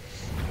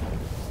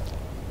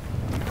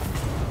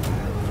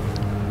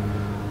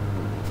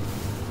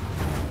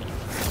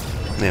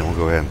 And we'll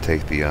go ahead and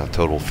take the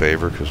total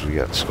favor because we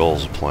got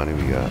skulls aplenty.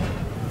 We got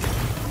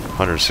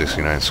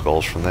 169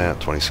 skulls from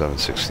that,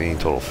 2716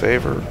 total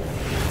favor,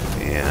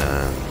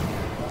 and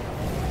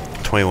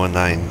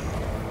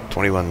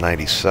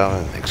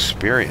 2197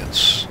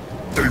 experience.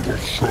 They will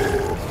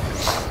serve.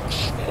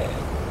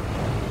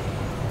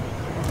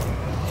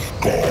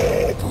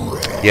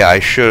 Yeah, I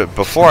should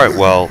before I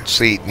well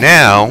see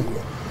now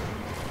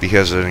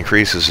because it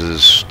increases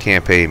his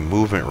campaign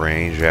movement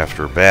range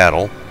after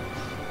battle.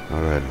 I'll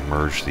go ahead and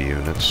merge the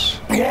units.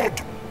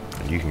 Blood.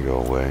 And you can go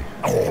away.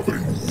 Are they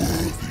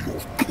worthy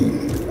of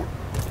Khorne?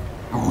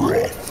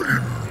 Wrath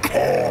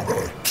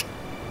incarnate.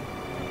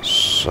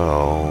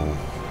 So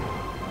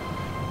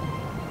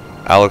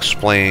I'll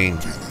explain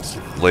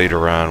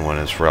later on when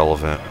it's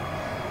relevant.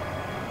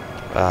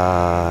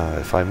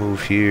 If I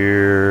move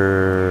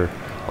here,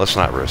 let's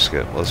not risk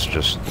it. Let's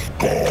just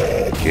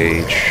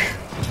engage.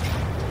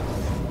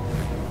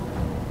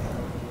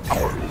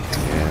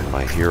 And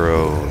my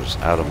hero's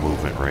out of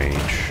movement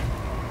range.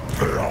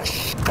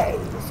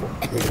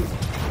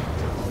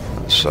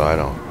 So I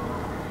don't...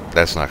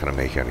 That's not going to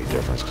make any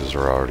difference because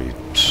they're already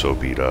so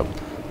beat up.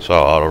 So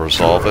I'll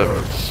auto-resolve it.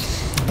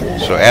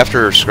 So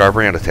after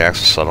Skarbrand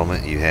attacks a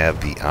settlement, you have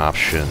the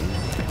option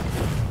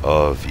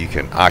of you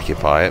can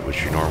occupy it,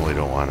 which you normally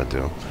don't want to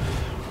do.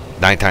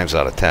 9 times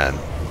out of 10,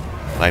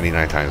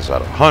 99 times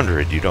out of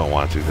 100, you don't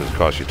want to because it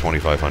costs you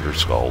 2,500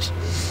 skulls.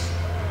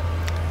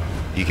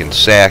 You can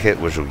sack it,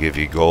 which will give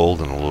you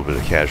gold and a little bit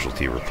of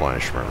casualty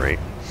replenishment rate.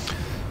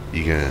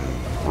 You can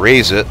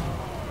raise it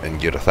and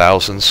get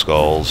 1,000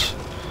 skulls,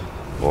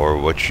 or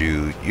what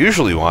you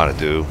usually want to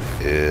do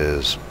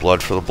is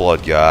Blood for the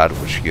Blood God,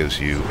 which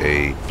gives you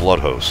a Blood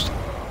Host.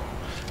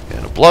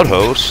 And a Blood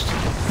Host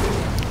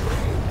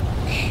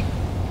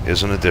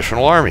is an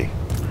additional army.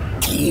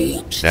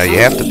 Now you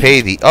have to pay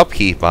the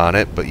upkeep on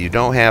it, but you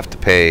don't have to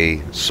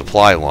pay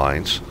supply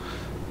lines,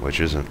 which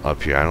isn't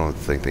up here. I don't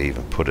think they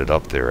even put it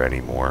up there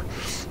anymore.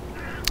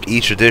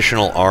 Each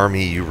additional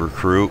army you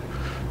recruit,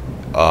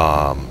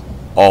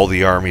 all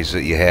the armies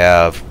that you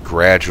have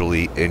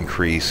gradually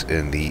increase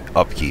in the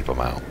upkeep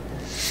amount.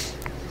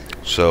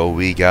 So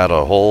we got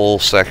a whole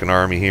second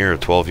army here of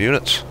 12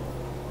 units,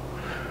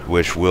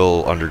 which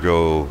will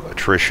undergo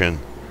attrition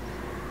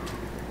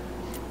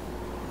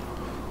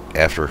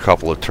after a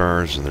couple of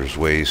turns, and there's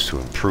ways to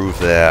improve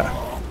that.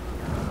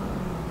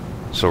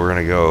 So we're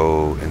going to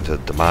go into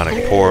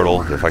Demonic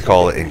Portal. If I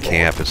call it in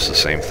camp, it's the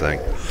same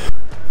thing.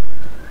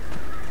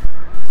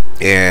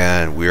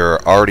 And we are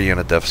already in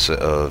a deficit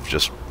of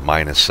just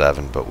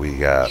 -7, but we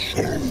got...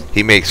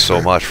 He makes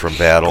so much from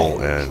battle,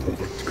 and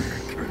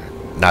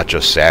not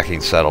just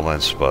sacking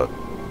settlements, but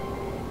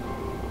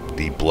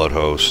the Blood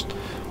Host.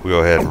 We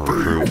go ahead and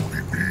recruit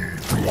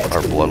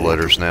our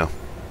Bloodletters now.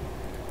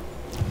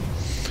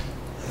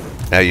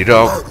 Now you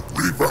don't...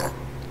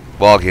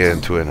 Well, I'll get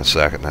into it in a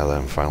second now that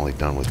I'm finally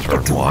done with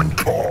turn 1.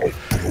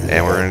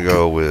 And we're going to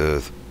go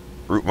with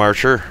Root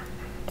Marcher.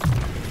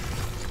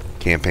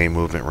 Campaign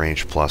movement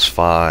range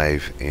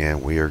 +5.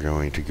 And we are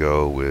going to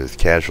go with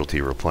casualty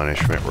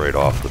replenishment right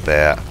off the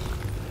bat.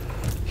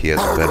 He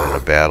hasn't been in a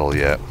battle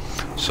yet.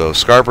 So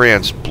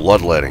Skarbrand's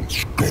bloodletting.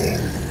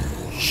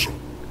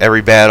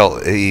 Every battle,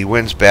 he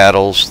wins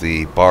battles,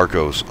 the bar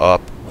goes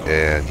up.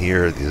 And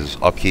here his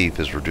upkeep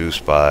is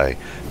reduced by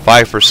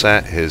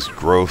 5%. His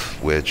growth,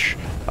 which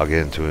I'll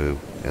get into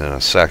in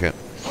a second,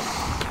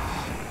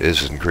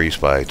 is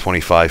increased by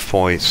 25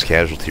 points.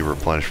 Casualty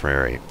replenishment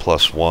rate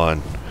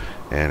 +1.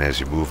 And as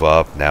you move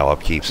up, now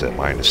upkeep's at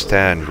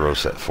 -10,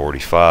 growth at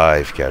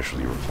 45,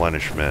 casualty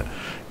replenishment,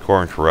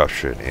 Khorne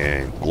corruption,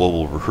 and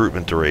global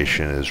recruitment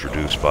duration is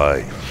reduced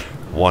by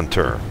 1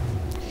 turn.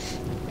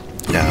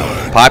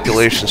 Now,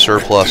 population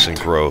surplus and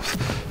growth.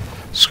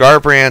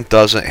 Skarbrand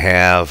doesn't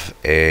have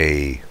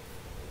a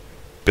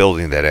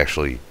building that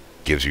actually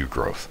gives you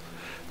growth.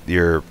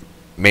 Your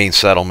main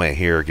settlement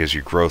here gives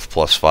you growth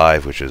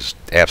 +5, which is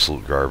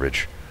absolute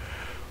garbage.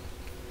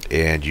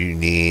 And you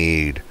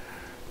need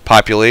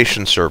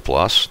population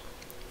surplus,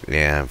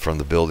 and from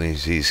the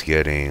buildings he's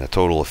getting a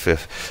total of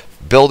 5.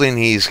 Building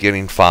he's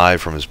getting 5,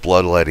 from his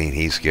bloodletting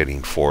he's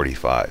getting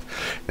 45.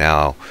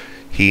 Now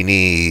he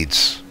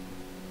needs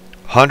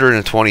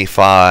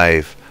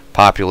 125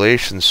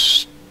 population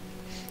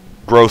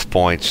growth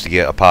points to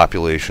get a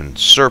population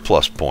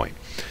surplus point,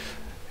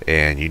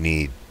 and you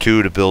need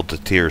 2 to build to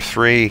tier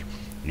 3.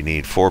 You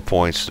need 4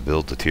 points to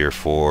build to tier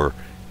 4,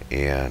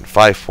 and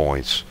 5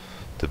 points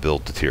to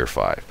build to tier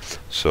 5.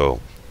 So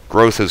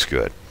growth is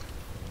good.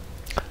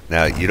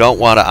 Now, you don't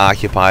want to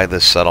occupy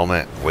this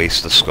settlement,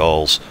 waste the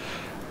skulls.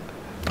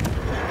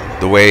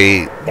 The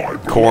way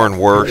Khorne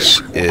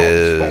works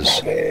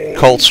is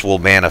cults will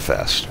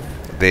manifest.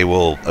 They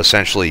will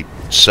essentially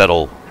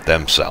settle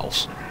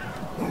themselves.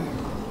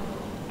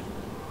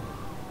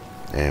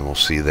 And we'll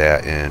see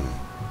that in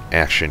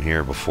action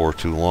here before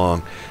too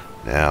long.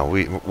 Now,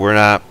 we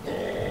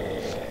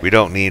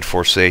don't need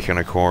Forsaken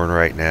of Khorne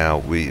right now.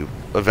 We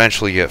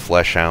eventually get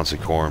Fleshhounds of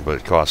Khorne, but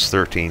it costs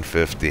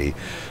 $13.50.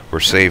 We're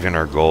saving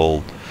our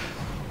gold.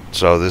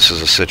 So this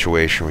is a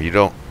situation where you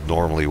don't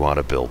normally want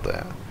to build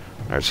that.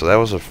 Alright, so that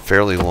was a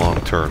fairly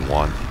long turn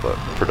one, but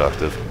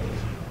productive.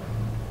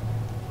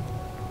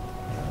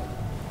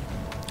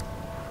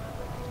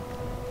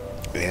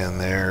 And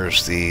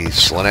there's the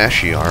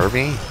Slaaneshi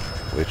army,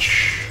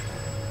 which,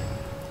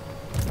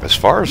 as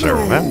far as I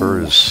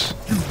remember, is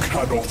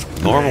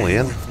normally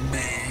in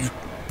the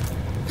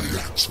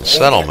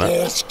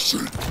settlement.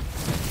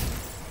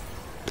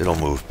 It'll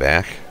move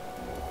back.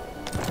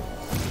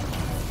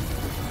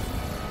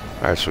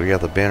 Alright, so we got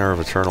the Banner of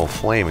Eternal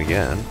Flame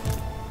again.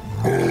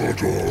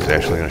 It's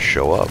actually going to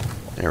show up.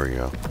 There we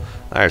go.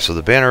 Alright, so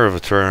the Banner of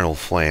Eternal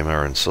Flame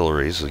are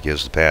ancillaries. It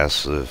gives the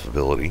passive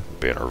ability,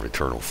 Banner of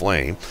Eternal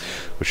Flame,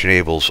 which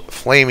enables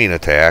flaming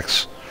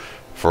attacks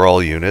for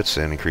all units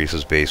and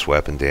increases base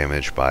weapon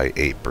damage by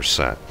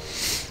 8%.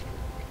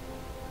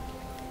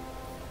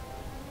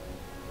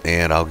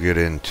 And I'll get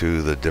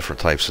into the different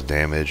types of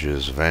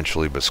damages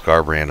eventually, but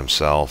Skarbrand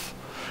himself,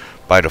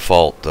 by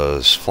default,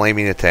 does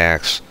flaming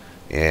attacks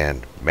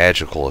and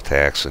magical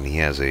attacks, and he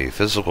has a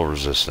physical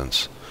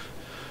resistance,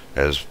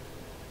 as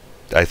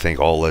I think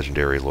all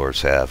legendary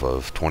lords have,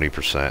 of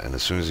 20%, and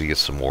as soon as he gets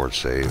some ward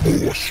save,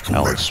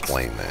 I'll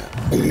explain that.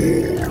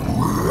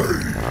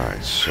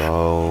 Alright,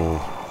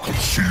 so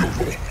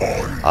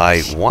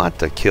I want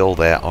to kill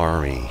that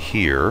army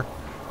here,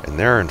 and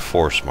they're in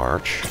force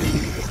march,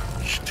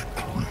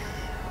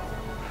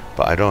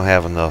 but I don't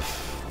have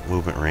enough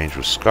movement range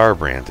with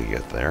Skarbrand to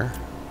get there.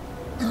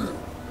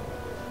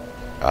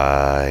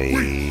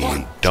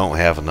 I don't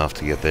have enough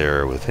to get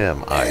there with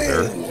him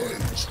either.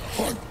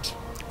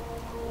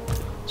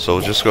 So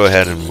we'll just go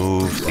ahead and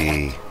move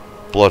the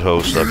Blood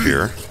Host up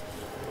here.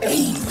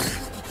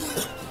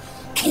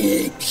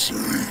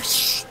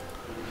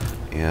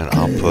 And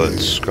I'll put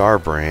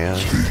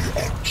Skarbrand.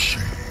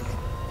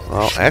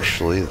 Well,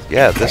 actually,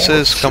 yeah, this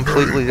is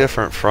completely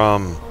different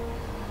from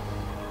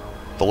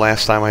the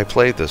last time I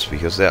played this,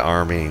 because that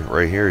army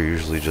right here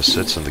usually just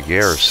sits in the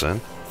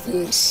garrison.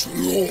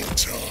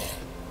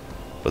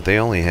 But they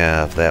only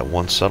have that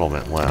one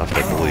settlement left,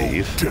 I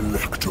believe.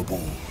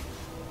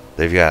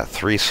 They've got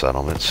 3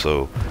 settlements,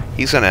 so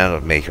he's going to end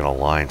up making a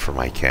line for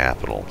my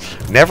capital.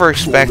 Never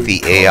expect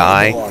the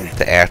AI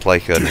to act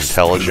like an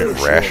intelligent,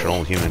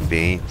 rational human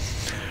being.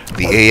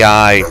 The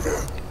AI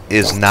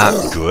is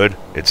not good.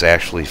 It's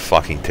actually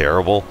fucking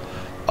terrible.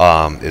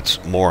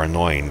 It's more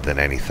annoying than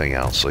anything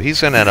else. So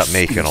he's going to end up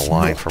making a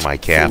line for my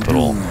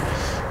capital.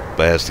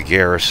 But as the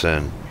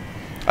garrison,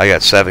 I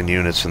got 7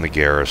 units in the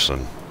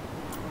garrison.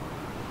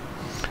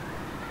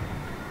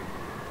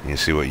 You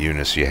see what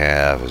units you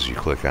have as you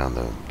click on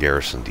the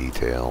garrison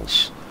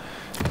details.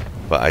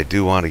 But I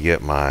do want to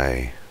get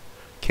my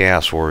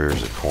Chaos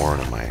Warriors at Khorne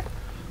and my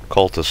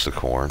Cultists at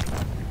Khorne.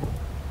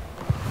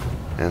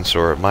 And so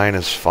we're at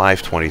minus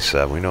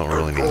 527. We don't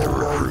really need to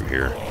recruit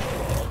here.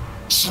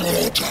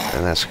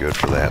 And that's good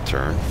for that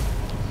turn.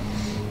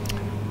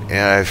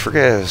 And I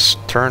forget, it's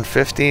turn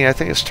 50? I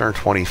think it's turn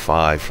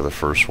 25 for the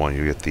first one.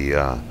 You get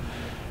the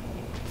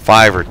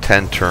 5 or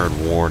 10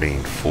 turn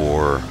warning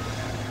for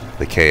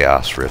the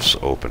Chaos Rifts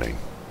opening.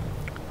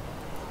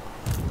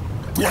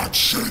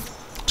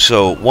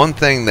 So one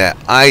thing that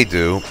I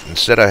do,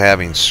 instead of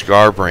having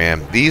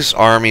Skarbrand, these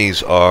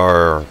armies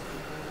are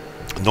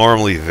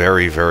normally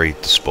very, very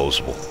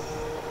disposable.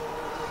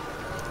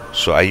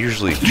 So I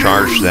usually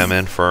charge them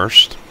in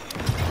first.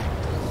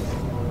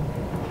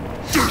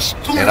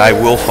 And I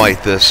will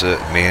fight this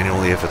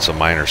manually if it's a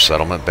minor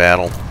settlement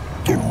battle.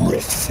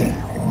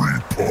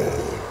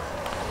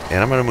 And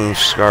I'm going to move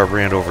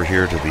Skarbrand over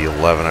here to the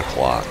 11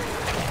 o'clock.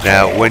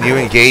 Now, when you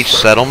engage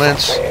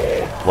settlements,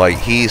 like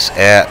he's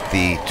at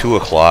the 2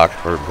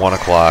 o'clock or 1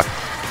 o'clock,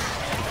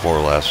 more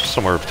or less,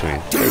 somewhere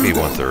between, maybe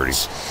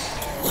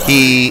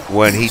 1:30.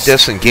 When he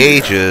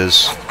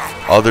disengages,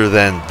 other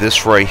than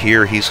this right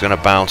here, he's going to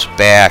bounce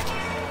back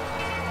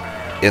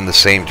in the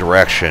same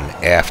direction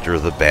after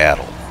the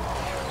battle.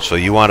 So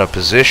you want to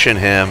position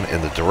him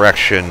in the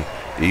direction,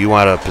 you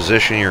want to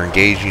position your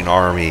engaging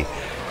army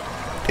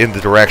in the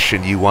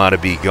direction you want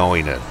to be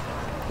going in.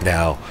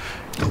 Now,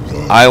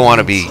 I want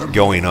to be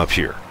going up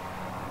here.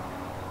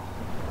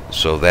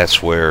 So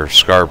that's where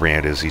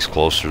Skarbrand is. He's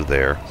closer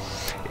there.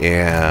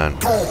 And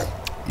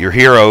your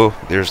hero,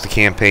 there's the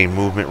campaign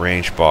movement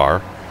range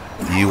bar.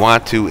 You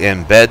want to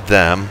embed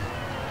them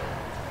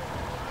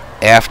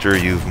after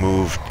you've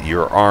moved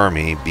your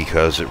army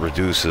because it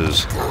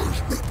reduces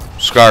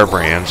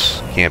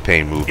Skarbrand's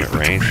campaign movement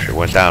range. It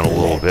went down a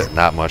little bit,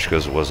 not much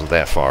because it wasn't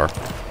that far,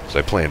 so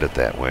I planned it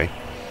that way.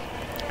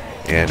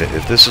 And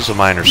if this is a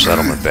minor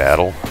settlement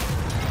battle,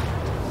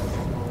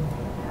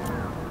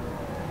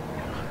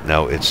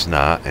 no, it's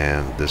not,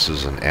 and this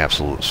is an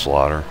absolute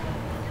slaughter,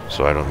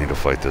 so I don't need to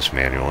fight this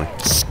manually.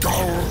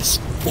 Skulls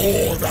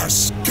for the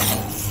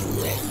skull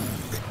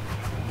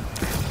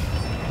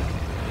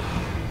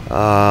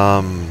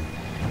throne.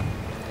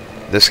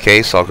 This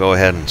case, I'll go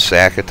ahead and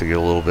sack it to get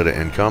a little bit of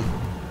income.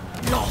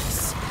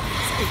 Loss is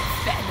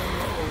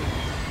ephemeral.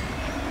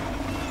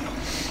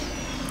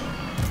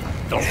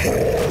 The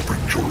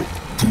harbinger of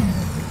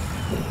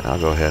doom. I'll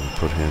go ahead and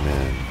put him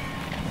in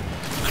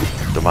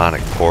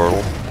demonic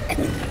portal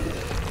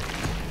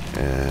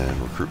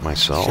and recruit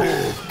myself.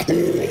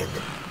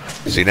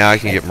 See, now I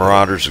can get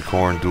Marauders of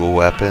Khorne dual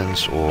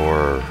weapons,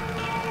 or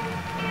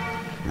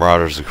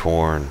Marauders of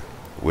Khorne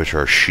which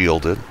are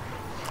shielded,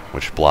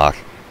 which block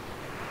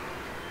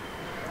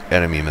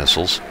enemy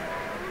missiles.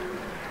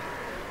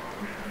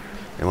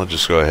 And we'll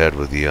just go ahead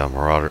with the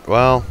Marauder.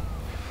 Well,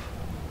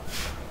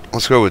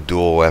 let's go with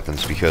dual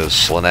weapons because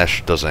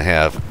Slaanesh doesn't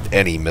have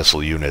any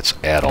missile units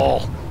at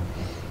all.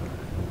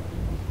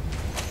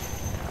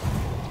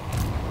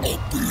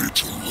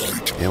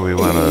 And we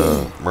want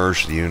to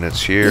merge the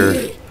units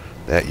here.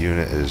 That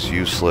unit is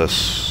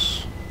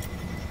useless.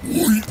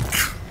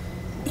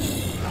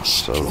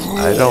 So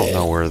I don't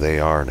know where they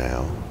are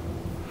now,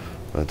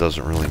 but it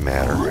doesn't really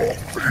matter.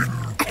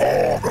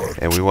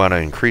 And we want to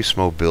increase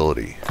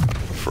mobility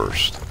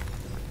first.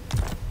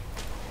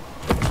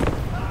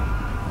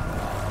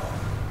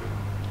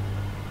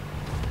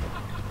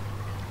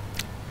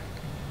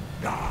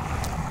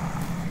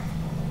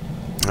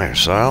 Alright,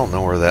 so I don't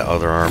know where that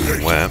other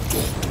army went.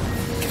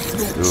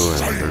 Ooh,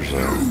 and there's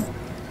a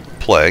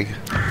plague,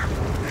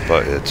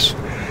 but it's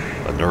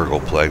a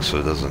Nurgle plague, so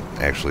it doesn't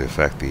actually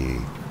affect the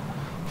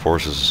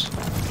forces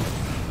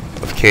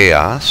of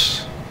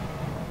chaos.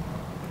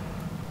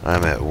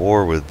 I'm at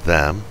war with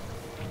them,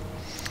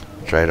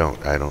 which I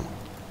don't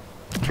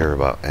care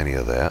about any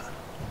of that.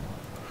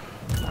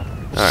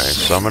 Alright,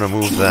 so I'm gonna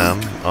move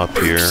them up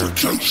here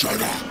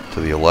to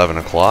the 11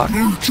 o'clock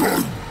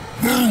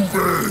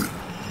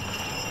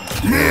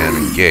and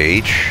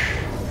engage.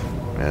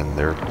 And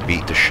they're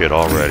beat to shit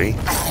already.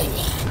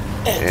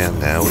 And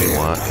now we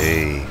want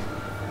a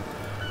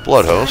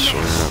blood host. So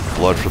we're gonna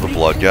blood for the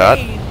blood god.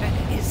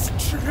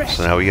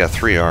 So now we got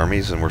 3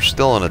 armies, and we're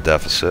still in a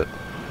deficit.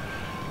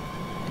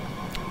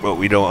 But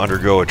we don't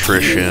undergo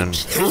attrition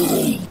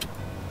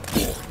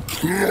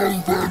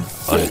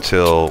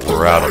until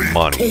we're out of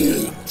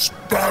money.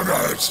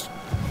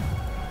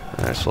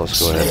 Alright, so let's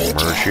go ahead and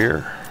merge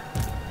here.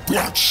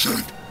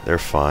 They're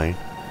fine.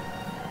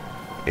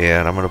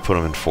 And I'm going to put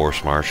them in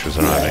force march because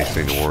I don't have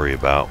anything to worry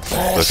about.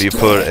 But if you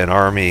put an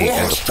army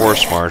into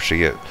force march, you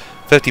get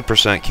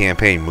 50%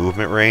 campaign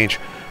movement range,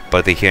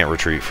 but they can't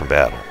retreat from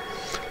battle.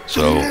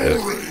 So if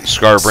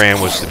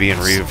Skarbrand was to be in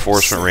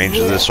reinforcement range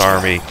of this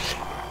army,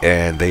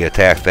 and they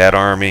attacked that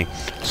army,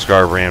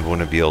 Skarbrand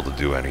wouldn't be able to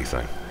do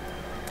anything.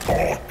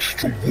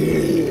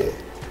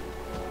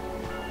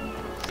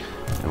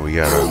 And we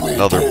got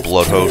another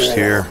blood host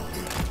here,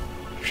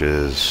 which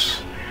is...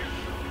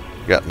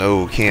 got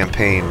no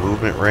campaign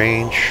movement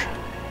range.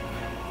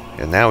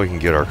 And now we can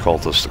get our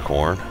cultist to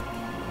Khorne.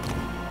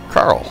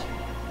 Carl.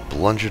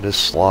 Bludgeonous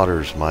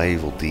slaughters my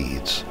evil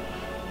deeds.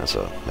 That's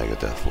a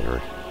Megadeth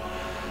lyric.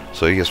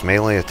 So he gets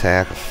melee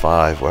attack of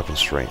 5, weapon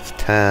strength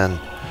 10,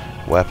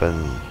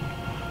 weapon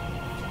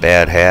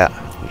Bad Hat,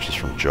 which is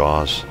from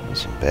Jaws.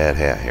 That's some Bad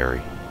Hat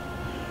Harry.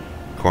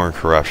 Khorne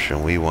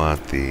corruption. We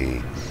want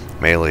the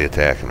melee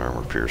attack and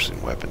armor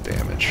piercing weapon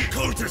damage.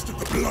 Cultist of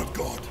the Blood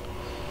God.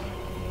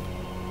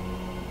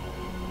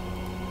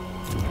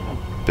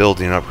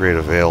 Building upgrade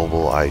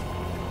available. I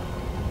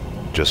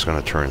just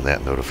going to turn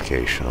that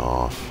notification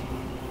off.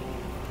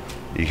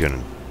 You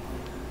can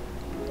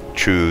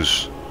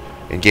choose.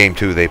 In game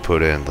 2 they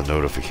put in the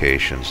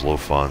notifications, low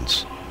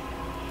funds.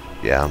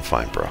 Yeah, I'm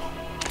fine, bro.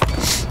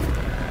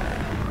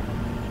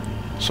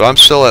 So I'm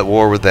still at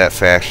war with that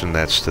faction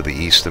that's to the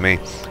east of me,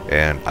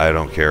 and I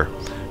don't care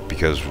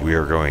because we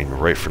are going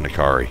right for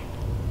Nikari.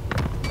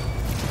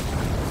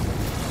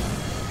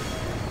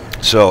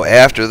 So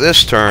after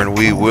this turn,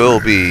 we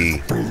will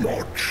be,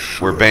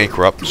 we're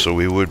bankrupt, so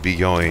we would be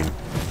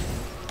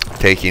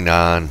taking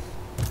on,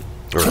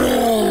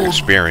 or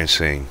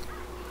experiencing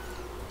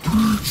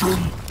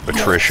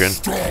attrition.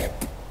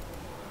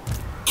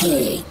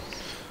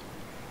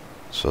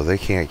 So they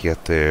can't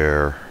get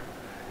there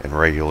in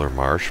regular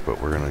march,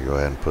 but we're going to go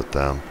ahead and put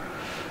them.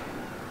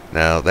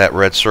 Now that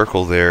red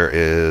circle there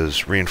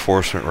is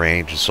reinforcement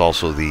range. It's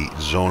also the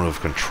zone of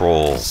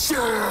control.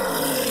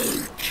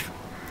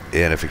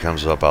 And if it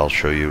comes up, I'll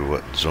show you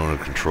what zone of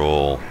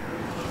control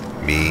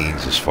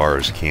means as far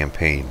as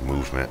campaign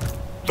movement.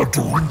 The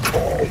drink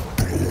of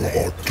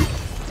blood.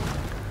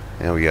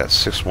 And we got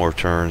 6 more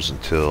turns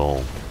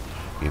until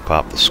you can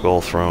pop the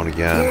Skull Throne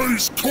again.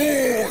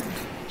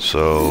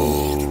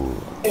 So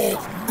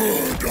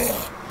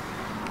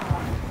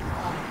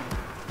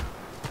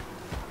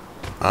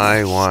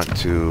I want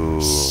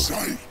to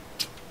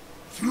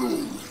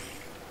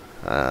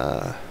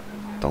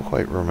don't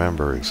quite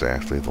remember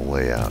exactly the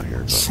layout here,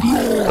 but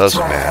it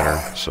doesn't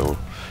matter. So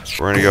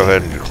we're going to go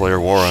ahead and declare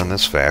war on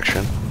this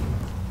faction.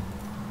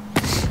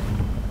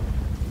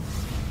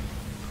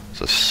 It's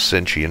a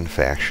Tzeentchian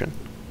faction.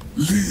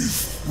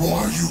 Leave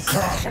while you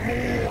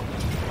can.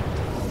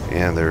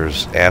 And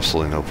there's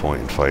absolutely no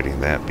point in fighting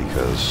that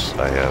because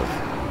I have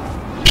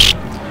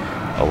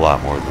a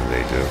lot more than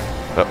they do.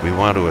 But we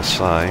want to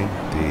assign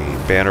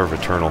the Banner of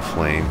Eternal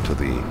Flame to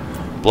the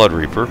Blood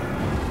Reaper.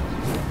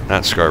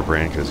 Not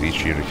Skarbrand, because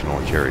each unit can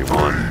only carry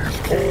one.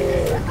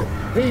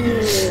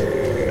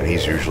 And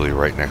he's usually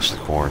right next to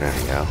Khorne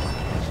anyhow.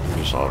 So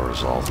just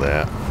auto-resolve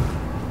that.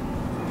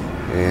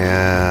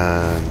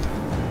 And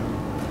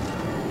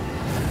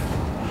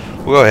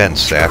we'll go ahead and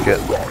sack it.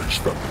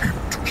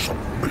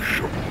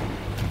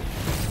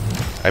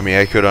 I mean,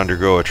 I could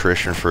undergo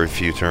attrition for a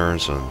few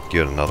turns and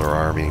get another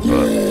army,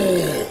 but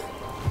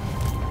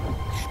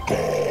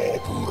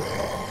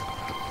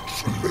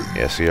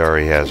yes, he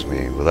already has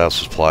me without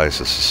supplies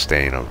to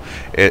sustain him.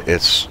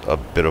 It's a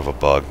bit of a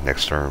bug.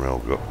 Next turn it'll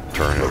go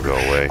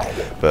away.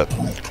 But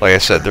like I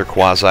said, they're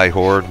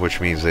quasi-horde,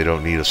 which means they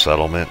don't need a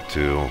settlement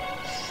to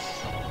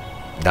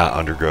not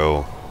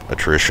undergo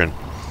attrition.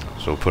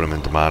 So put them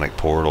in Demonic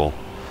Portal.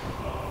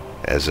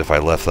 As if I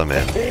left them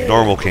in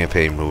normal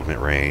campaign movement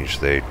range,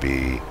 they'd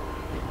be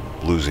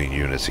losing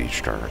units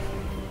each turn.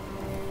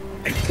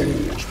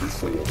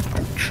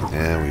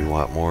 And we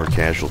want more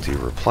casualty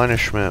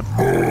replenishment.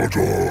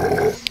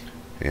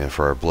 And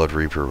for our Blood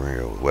Reaper, we're going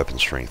to go with weapon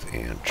strength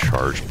and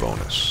charge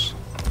bonus.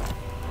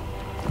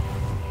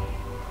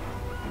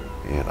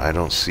 And I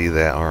don't see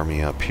that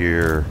army up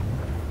here.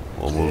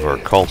 We'll move our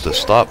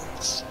cultist up.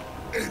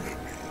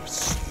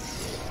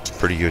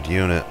 Pretty good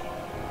unit.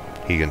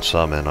 He can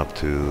summon up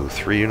to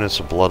 3 units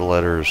of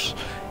Bloodletters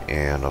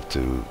and up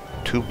to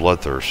 2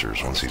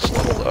 Bloodthirsters once he's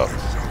leveled up.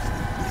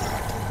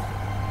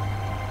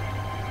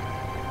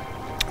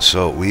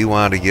 So we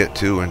want to get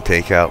to and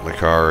take out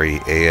Makari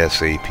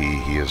ASAP.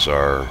 He is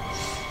our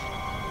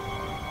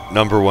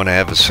 #1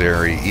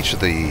 adversary. Each of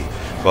the,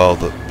 well,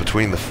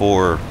 between the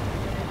 4.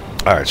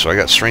 Alright, so I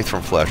got strength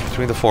from flesh.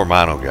 Between the 4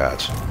 mono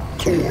gods,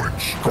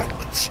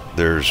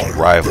 there's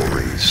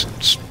rivalries.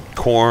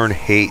 Khorne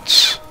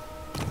hates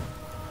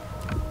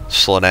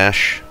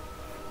Slaanesh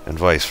and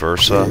vice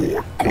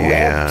versa,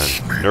 and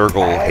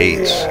Nurgle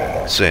hates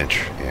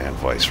Tzeentch and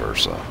vice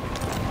versa.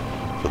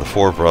 For the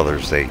 4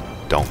 brothers, they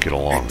don't get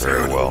along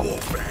very well.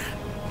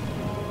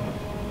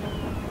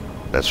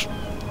 That's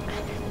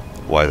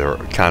why they're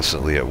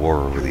constantly at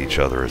war with each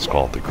other. It's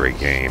called the Great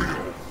Game.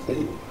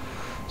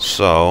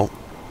 So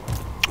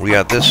we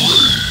got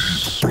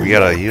this. We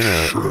got a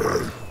unit,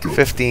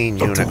 15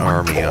 unit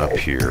army up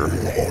here.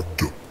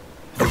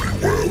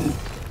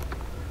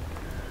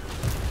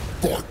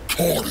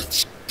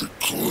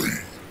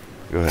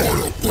 Go ahead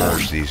and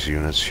merge these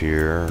units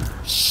here.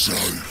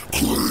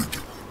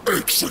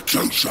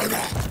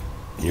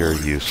 You're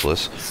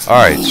useless.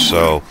 Alright,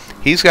 so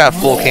he's got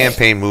full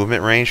campaign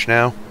movement range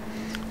now.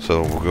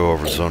 So we'll go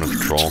over zone of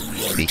control.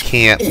 He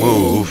can't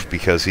move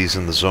because he's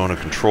in the zone of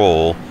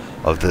control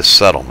of this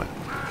settlement.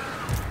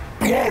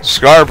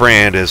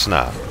 Skarbrand is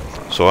not.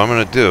 So what I'm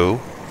going to do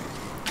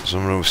is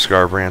I'm going to move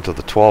Skarbrand to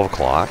the 12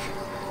 o'clock.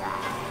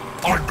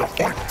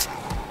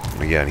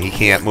 Again, he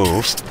can't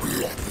move.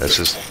 That's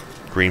his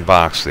green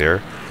box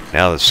there.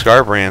 Now that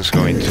Skarbrand's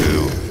going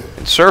to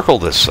encircle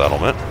this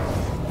settlement.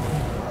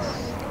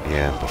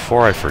 And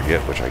before I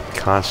forget, which I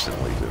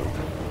constantly do,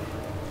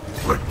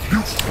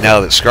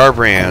 now that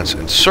Skarbrand's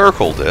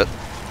encircled it,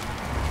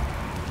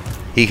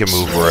 he can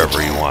move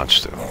wherever he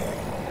wants to.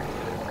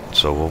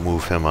 So we'll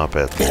move him up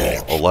at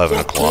the 11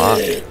 o'clock.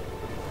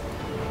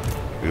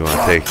 We want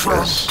to take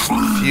as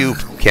few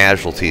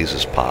casualties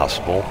as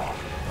possible.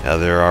 Now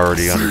they're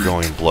already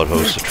undergoing Blood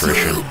Host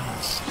attrition.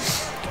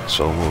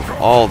 So we'll move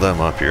all of them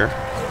up here.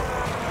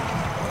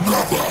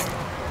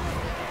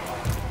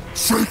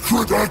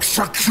 Sacred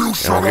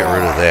execution. And we'll get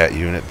rid of that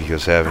unit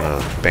because having a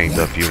banged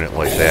up unit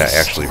like that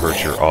actually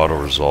hurts your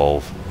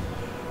auto-resolve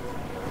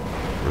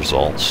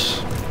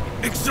results.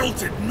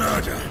 Exalted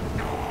murder.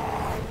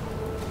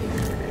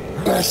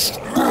 Best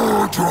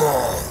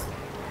murder.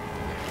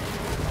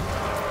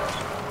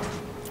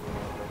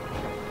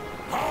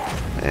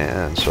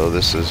 And so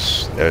this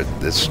is,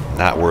 it's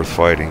not worth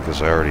fighting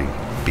because I already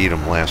beat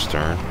him last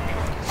turn.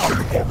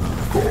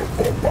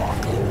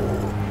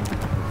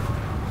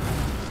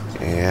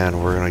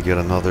 And we're going to get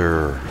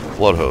another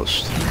Blood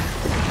Host,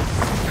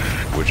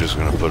 which is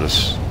going to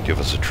give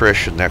us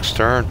attrition next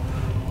turn.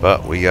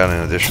 But we got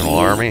an additional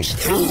army.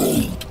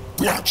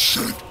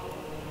 Bloodshed.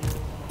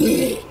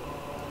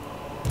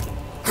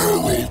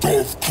 Herald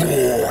of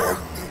Khorne.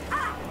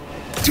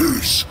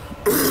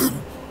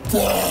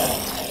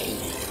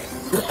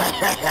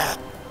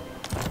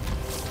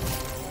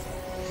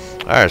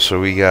 Alright, so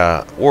we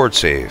got Ward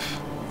Save.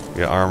 We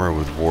got armor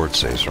with Ward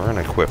Save. So we're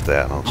going to equip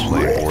that and I'll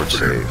explain Ward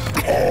Save.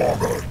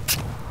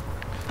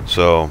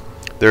 So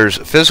there's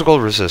Physical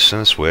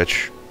Resistance,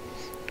 which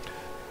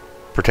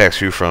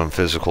protects you from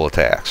physical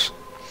attacks.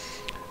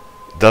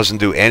 doesn't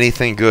do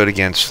anything good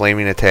against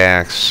flaming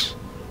attacks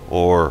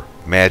or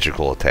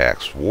magical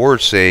attacks.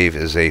 Ward save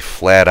is a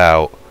flat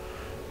out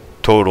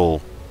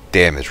total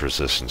damage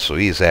resistance, so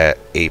he's at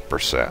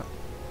 8%.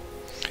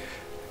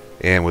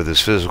 And with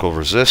his physical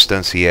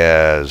resistance, he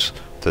has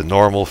the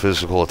normal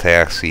physical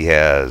attacks, he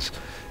has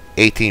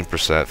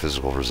 18%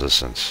 physical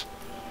resistance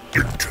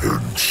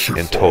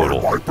in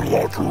total. My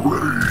blood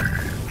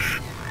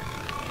rage.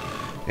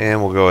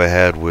 And we'll go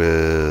ahead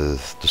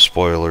with the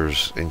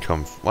spoilers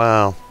income.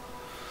 Well,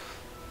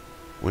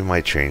 we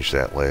might change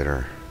that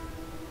later.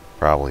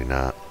 Probably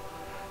not.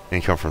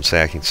 Income from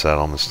sacking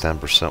settlements,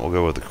 10%. We'll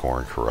go with the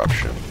Khorne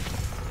corruption.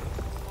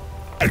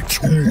 A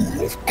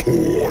tool of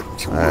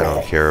Khorne's I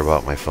don't care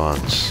about my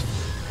funds.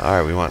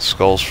 Alright, we want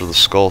skulls for the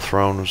Skull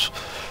Thrones,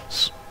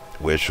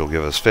 which will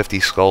give us 50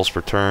 skulls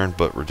per turn,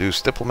 but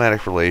reduce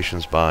diplomatic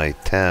relations by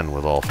 10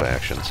 with all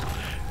factions.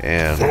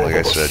 And, like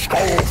I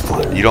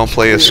said, you don't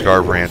play as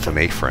Skarbrand to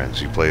make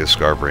friends. You play as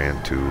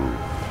Skarbrand to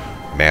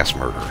mass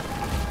murder.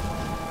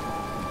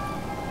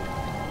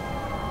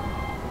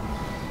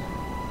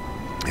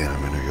 And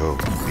I'm going to go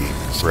be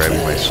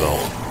grabbing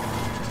myself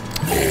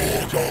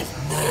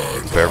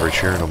a beverage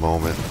here in a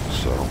moment.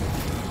 So,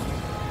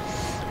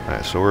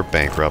 alright, so we're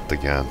bankrupt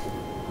again.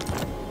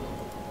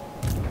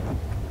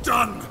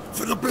 Done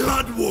for the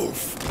Blood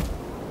Wolf.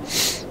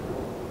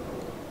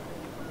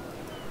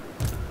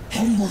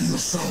 Humble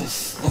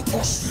yourself,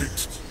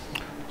 apostate.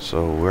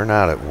 So we're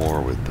not at war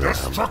with them.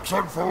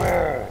 Destruction for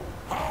all.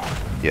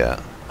 Yeah.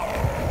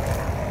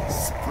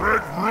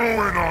 Spread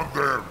ruin on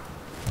them.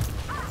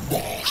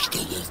 Master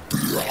of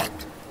blood.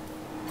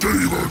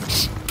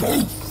 Demons,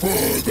 go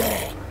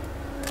further.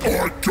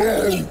 Or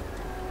go.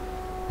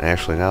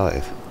 Actually, now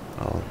that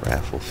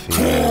Wrathful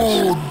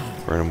Fiends,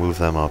 we're gonna move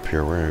them up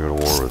here. We're gonna go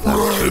to war with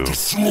them too.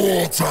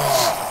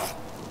 Slaughter.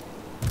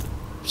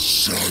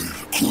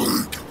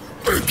 Sacred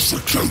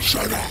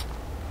executioner.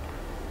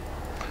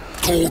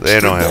 They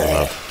don't have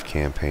enough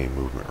campaign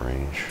movement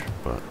range,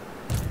 but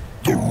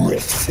The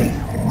Wrathful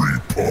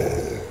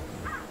Reaper.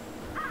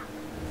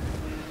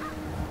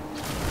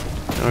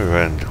 I'll go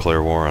ahead and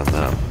declare war on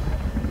them.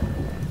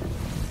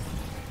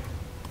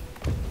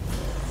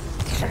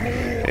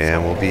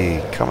 And we'll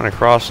be coming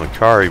across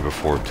Nakari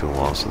before too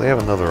long, so they have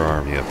another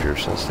army up here,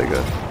 so let's take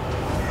a...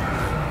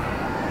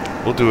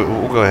 We'll do it.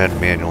 We'll go ahead and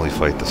manually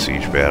fight the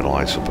siege battle,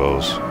 I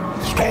suppose.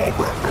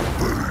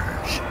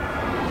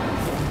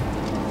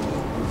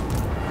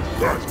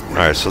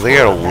 Alright, so they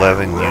got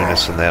 11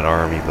 units in that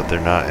army, but they're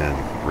not in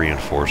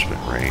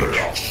reinforcement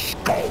range.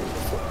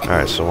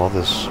 Alright, so while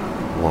this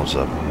blows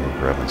up, I'm going to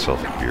grab myself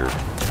a beer.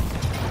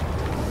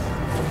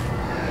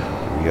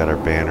 We got our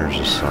banners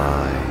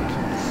assigned.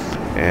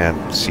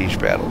 And siege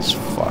battles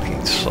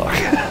fucking suck.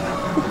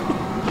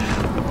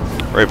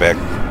 Right back.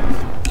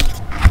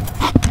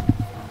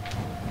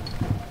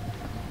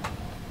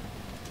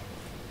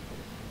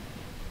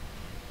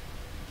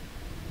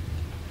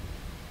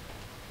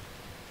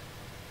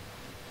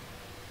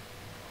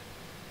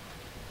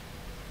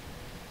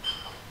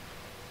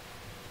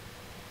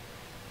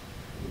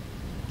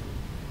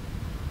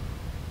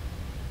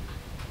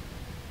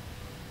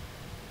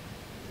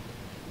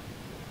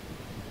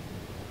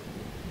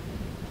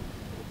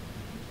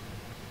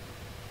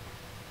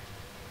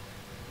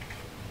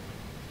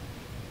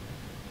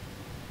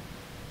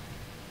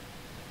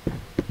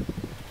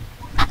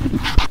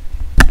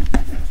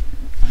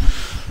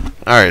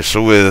 Alright,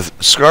 so with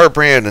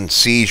Skarbrand and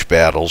siege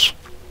battles,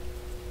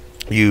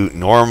 you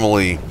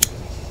normally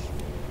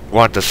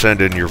want to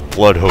send in your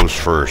blood host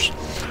first,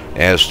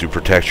 as to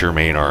protect your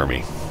main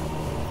army.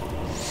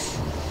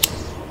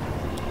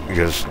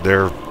 Because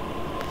they're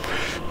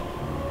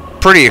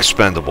pretty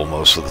expendable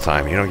most of the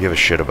time. You don't give a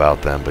shit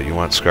about them, but you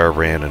want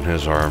Skarbrand and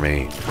his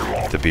army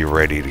to be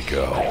ready to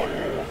go.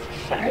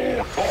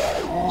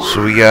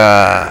 So we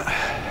got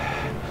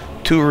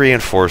 2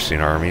 reinforcing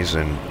armies,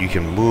 and you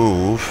can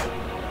move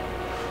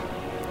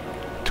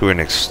to an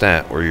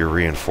extent where your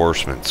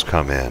reinforcements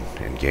come in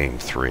game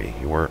 3.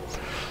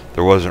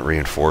 There wasn't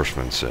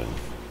reinforcements in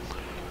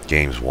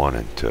games 1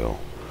 and 2.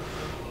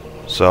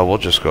 So we'll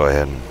just go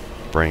ahead and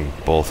bring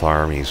both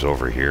armies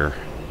over here.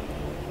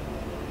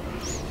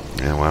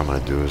 And what I'm going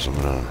to do is I'm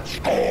going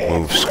to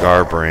move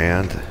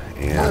Skarbrand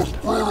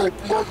and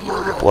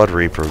Blood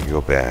Reaper. We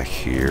go back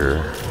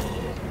here.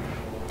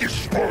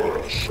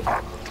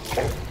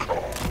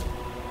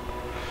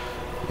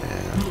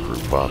 And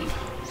group up.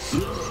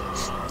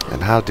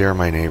 And how dare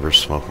my neighbors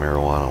smoke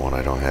marijuana when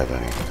I don't have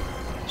any?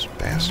 Those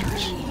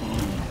bastards.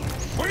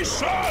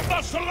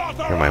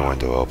 Hear my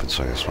window open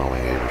so I can smell my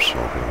neighbors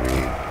smoking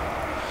weed.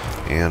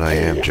 And I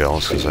am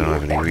jealous because I don't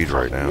have any weed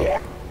right now.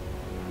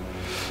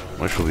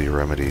 Which will be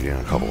remedied in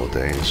a couple of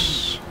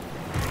days.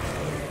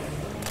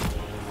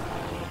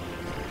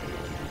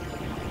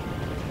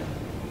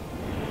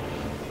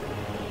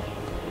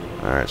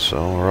 Alright,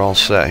 so we're all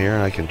set here,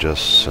 and I can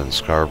just send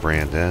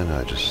Skarbrand in.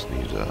 I just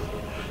need to...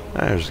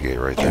 there's the gate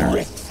right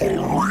there.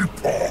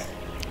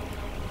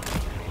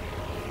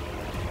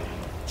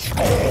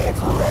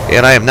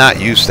 And I am not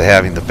used to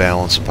having the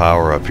balance of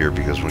power up here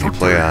because when you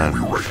play on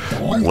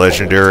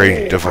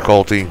legendary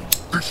difficulty,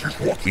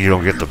 you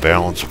don't get the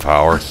balance of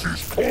power.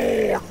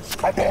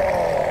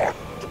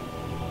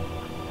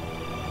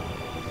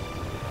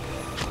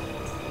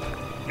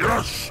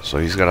 So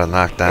he's got to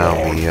knock down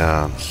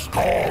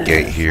the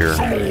gate here.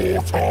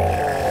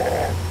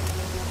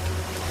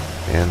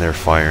 And they're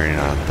firing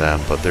on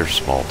them, but they're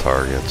small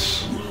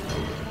targets.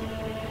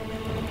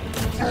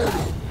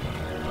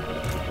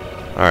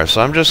 Alright,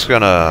 so I'm just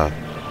gonna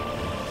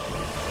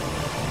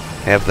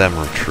have them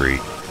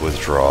retreat,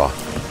 withdraw,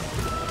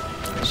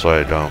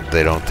 so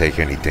they don't take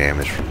any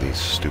damage from these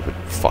stupid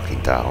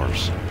fucking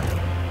towers.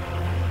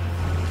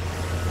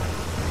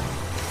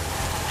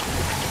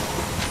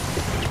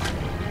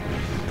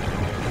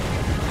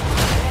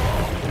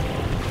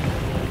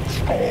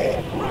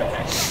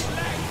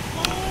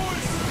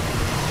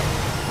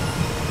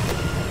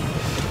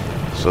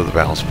 So the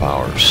balance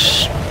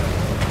powers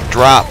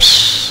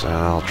drops, and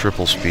I'll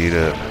triple speed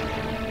it.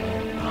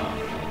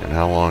 And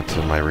how long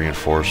to my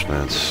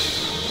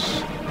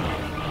reinforcements?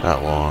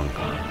 Not long.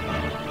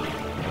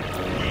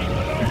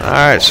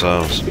 Alright, so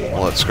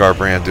I'll let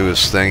Skarbrand do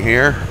his thing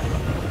here.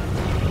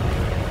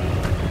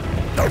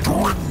 The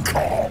drinker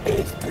of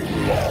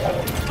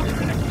blood.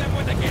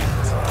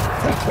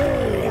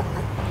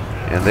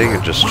 And they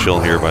can just chill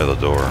here by the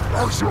door.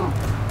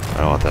 I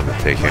don't want them to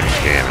take any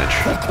damage.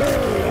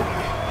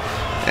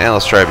 And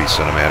let's try to be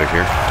cinematic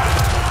here.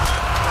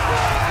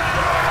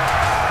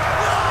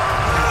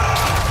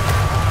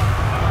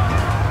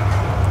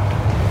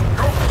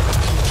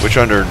 Which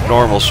under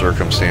normal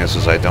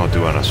circumstances I don't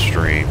do on a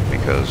stream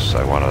because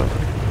I want to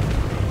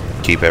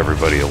keep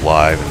everybody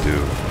alive and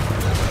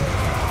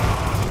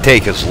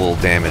take as little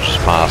damage as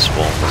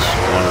possible. That's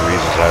one of the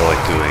reasons I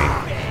like doing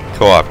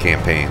co-op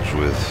campaigns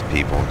with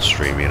people and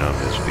streaming them,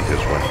 is because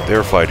when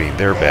they're fighting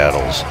their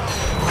battles,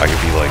 I can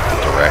be like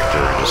the director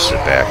and just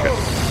sit back and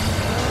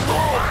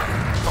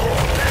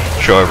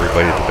show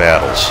everybody the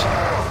battles.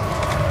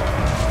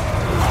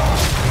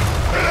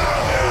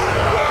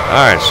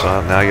 Alright,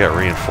 so now I got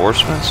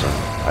reinforcements, and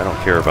I don't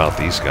care about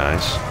these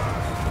guys.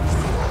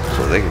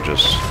 So they can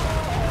just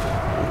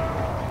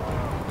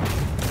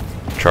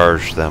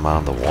charge them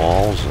on the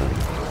walls and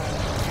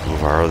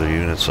move our other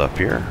units up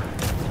here.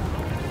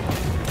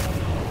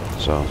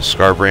 So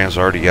Skarbrand's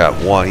already got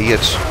one. He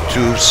gets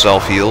 2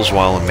 self-heals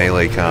while in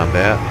melee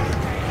combat.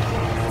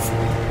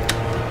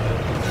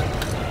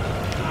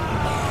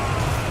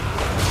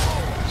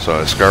 So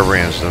as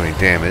Skarbrand's doing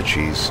damage,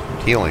 he's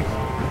healing.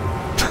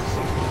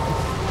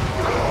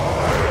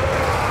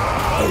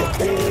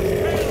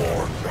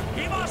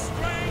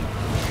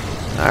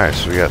 Alright,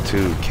 so we got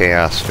 2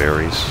 Chaos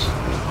Fairies.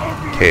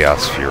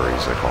 Chaos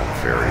Furies, I call them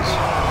fairies.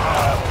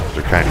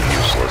 They're kind of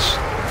useless.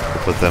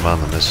 We'll put them on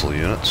the missile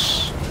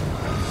units.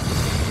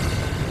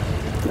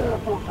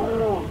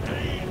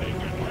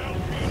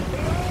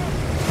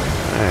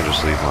 And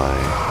just leave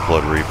my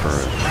Blood Reaper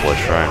and Blood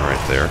Shrine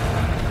right there.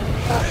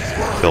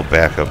 Till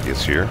backup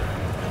gets here.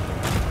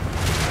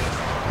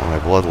 Well, my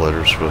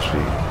Bloodletter's supposed to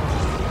be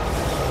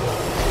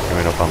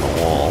coming up on the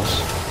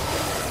walls.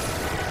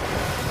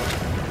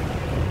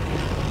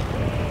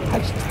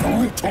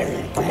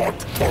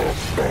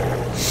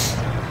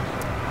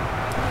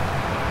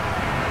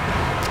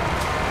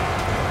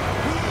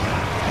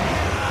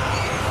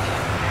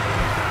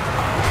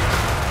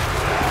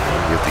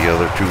 Get the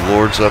other 2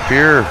 lords up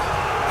here.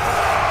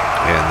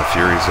 And the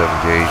Furies have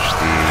engaged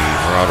the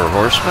Marauder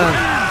Horsemen.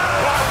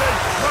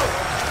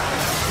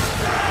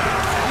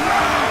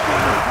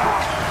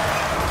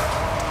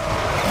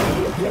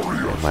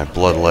 My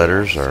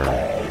Bloodletters are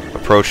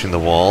approaching the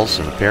walls,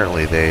 and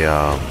apparently they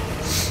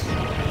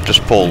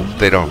just pull.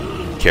 They don't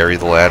carry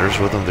the ladders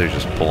with them, they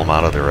just pull them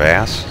out of their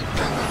ass.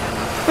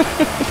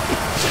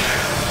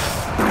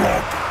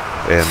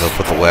 And they'll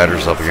put the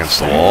ladders up against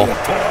the wall.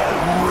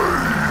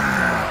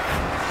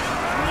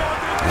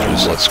 And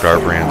just let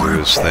Skarbrand do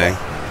his thing.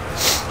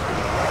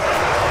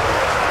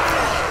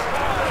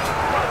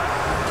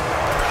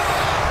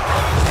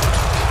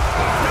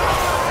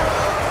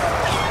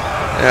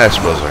 Yeah, I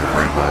suppose I can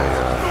bring my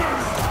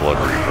Blood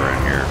Reaper in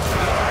here.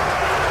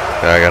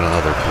 I got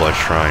another Blood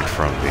Shrine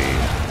from the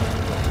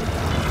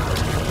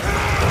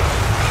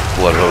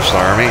Blood Host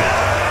Army.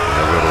 And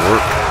they'll go to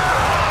work.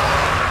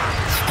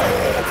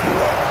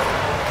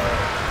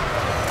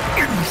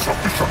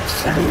 Insufficient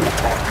slaughter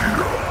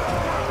here.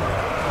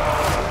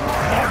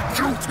 My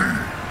duty.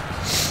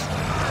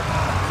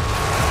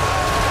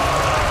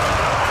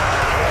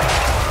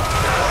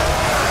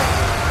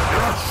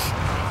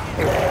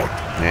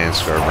 And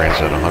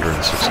Skarbrand's at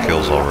 106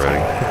 kills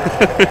already.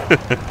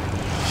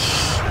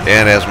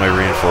 And as my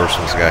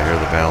reinforcements got here,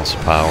 the balance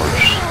of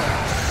powers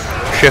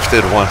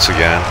shifted once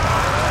again.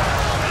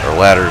 Their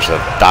ladders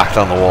have docked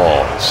on the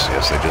walls.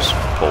 Yes, they just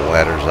pull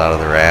ladders out of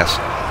their ass.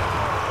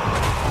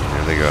 And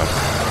there they go.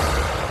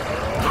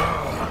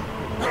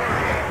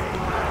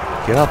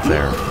 Get up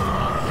there.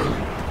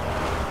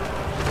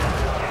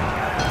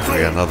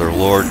 We got another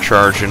Lord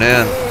charging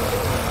in.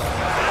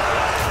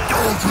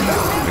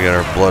 We got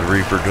our Blood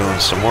Reaper doing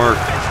some work.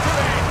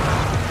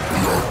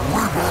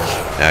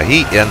 Now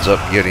he ends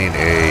up getting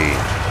a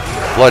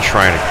Blood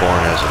Shrine of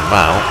Khorne as a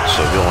mount,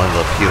 so he'll end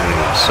up healing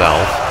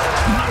himself.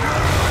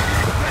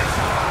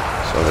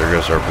 So there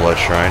goes our Blood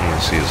Shrine. You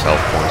can see his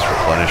health points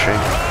replenishing.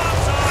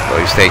 So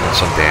he's taking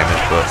some damage,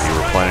 but he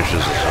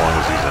replenishes as long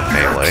as he's in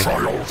melee.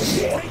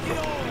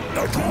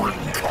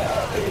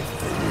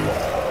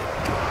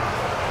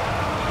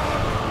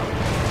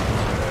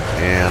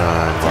 And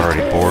I'm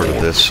already bored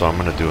of this, so I'm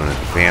going to do an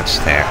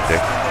advanced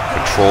tactic.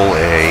 Control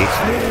A,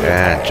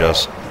 and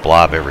just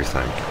blob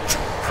everything.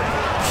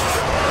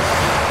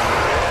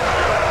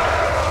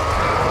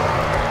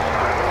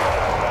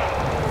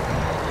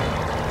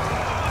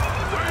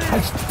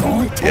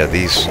 Yeah,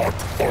 these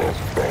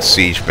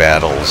siege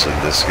battles in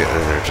this,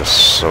 they're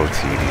just so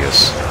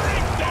tedious.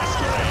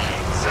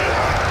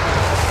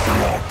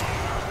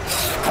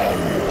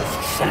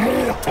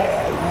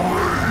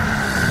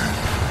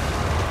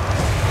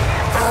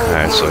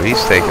 Alright, so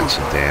he's taking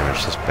some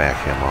damage. Let's back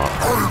him up.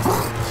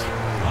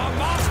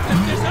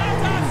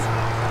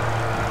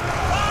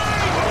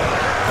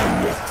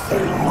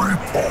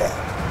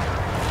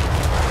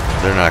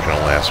 They're not going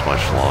to last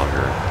much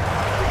longer.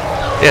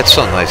 Yeah, it's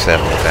so nice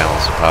having a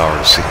balance of power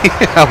to see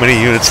how many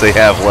units they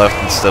have left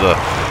instead of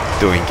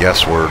doing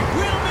guesswork.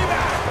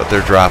 But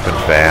they're dropping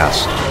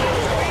fast.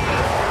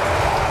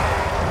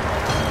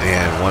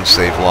 And once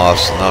they've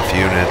lost enough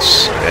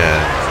units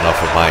and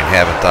enough of mine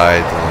haven't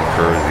died, they'll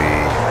incur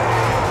the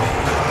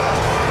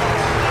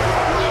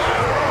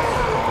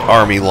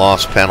army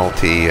loss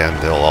penalty and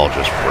they'll all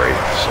just break.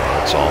 So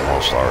it's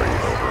almost already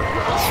over.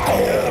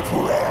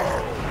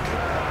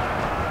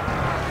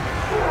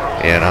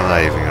 And I'm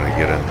not even going to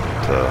get into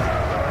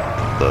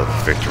the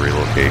victory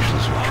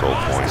locations and control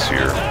points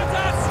here.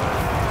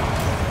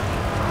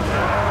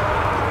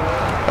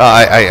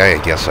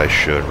 I guess I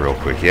should real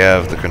quick.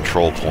 Yeah, the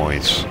control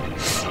points.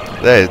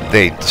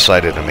 They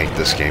decided to make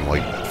this game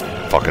like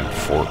fucking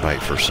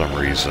Fortnite for some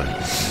reason.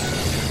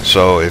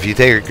 So if you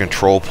take a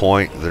control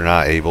point, they're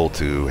not able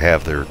to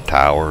have their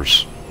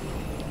towers,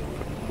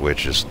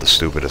 which is the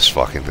stupidest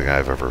fucking thing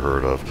I've ever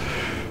heard of.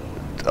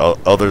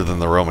 Other than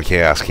the Roman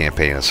Chaos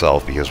campaign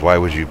itself, because why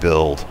would you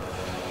build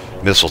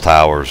missile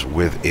towers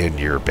within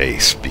your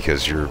base?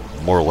 Because you're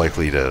more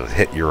likely to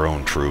hit your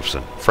own troops,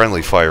 and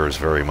friendly fire is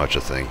very much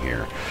a thing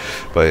here.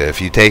 But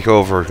if you take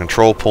over a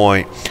control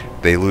point,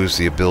 they lose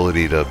the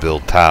ability to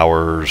build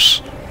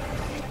towers,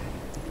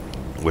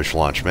 which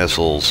launch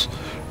missiles,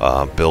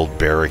 build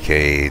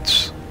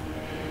barricades,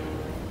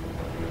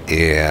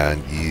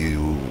 and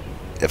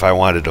if I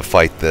wanted to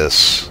fight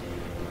this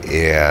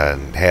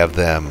and have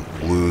them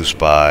lose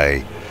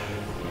by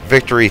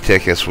victory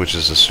tickets, which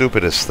is the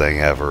stupidest thing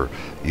ever,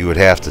 you would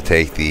have to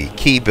take the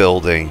key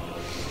building,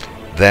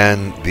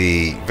 then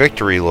the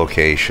victory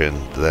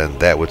location, then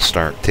that would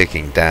start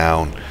ticking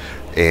down,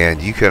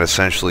 and you can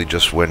essentially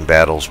just win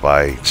battles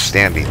by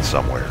standing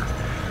somewhere.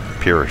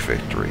 Pyrrhic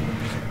victory.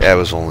 That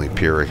was only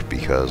Pyrrhic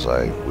because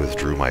I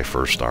withdrew my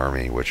first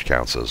army, which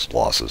counts as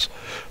losses.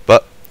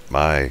 But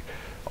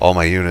all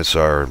my units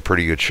are in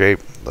pretty good shape.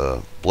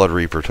 The Blood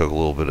Reaper took a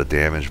little bit of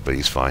damage, but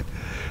he's fine.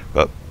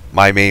 But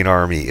my main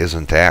army is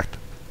intact.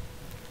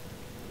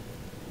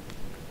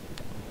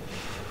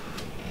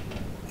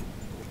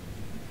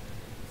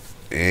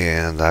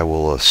 And I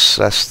will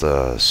assess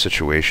the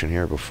situation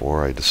here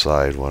before I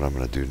decide what I'm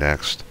going to do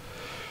next.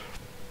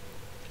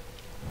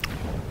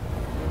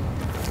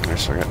 Alright,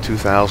 so I got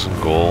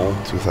 2,000 gold,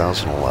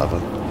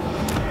 2,011.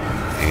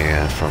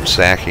 And from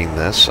sacking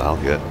this,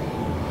 I'll get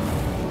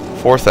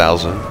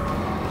 4,000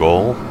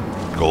 gold,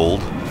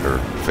 or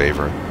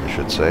favor, I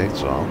should say.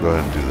 So I'll go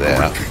ahead and do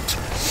that.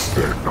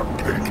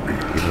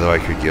 Even though I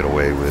could get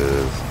away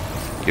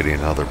with getting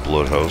another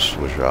Blood Host,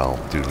 which I'll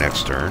do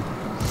next turn.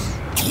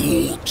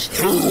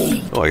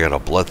 Oh, I got a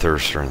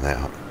Bloodthirster in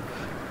that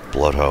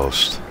Blood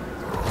Host.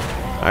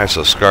 Alright,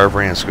 so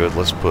Skarbrand's good.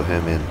 Let's put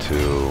him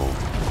into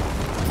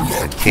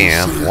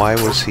camp. Why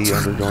was he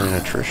undergoing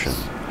attrition?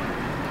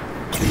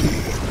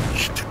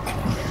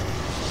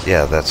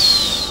 Yeah,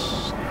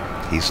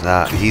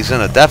 he's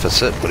in a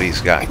deficit, but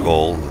he's got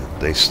gold.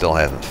 They still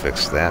haven't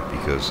fixed that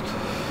because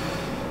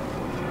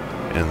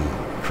in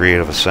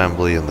Creative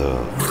Assembly, in the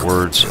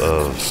words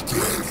of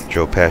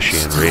Joe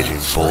Pesci in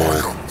Raging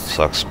Bull,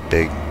 sucks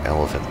big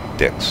elephant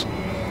dicks.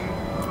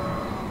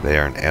 They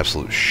are an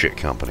absolute shit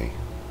company.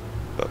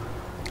 But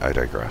I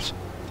digress.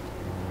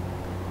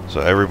 So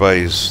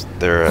everybody's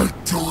there at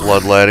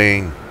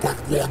Bloodletting,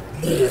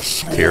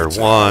 Tier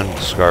 1.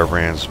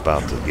 Skarbrand's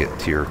about to get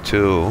Tier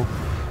 2.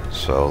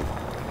 So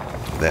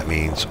that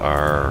means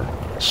our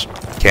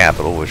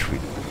capital, which we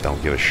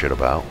don't give a shit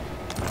about,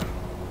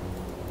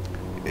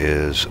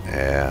 is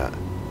at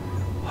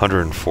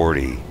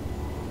 140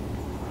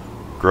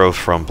 growth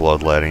from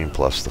Bloodletting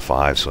plus the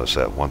 5, so it's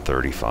at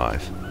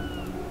 135.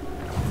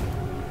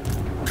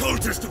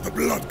 Cultist of the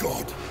Blood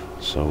God.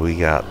 So we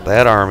got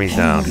that army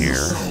down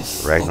here,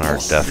 Ragnar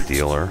Death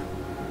Dealer,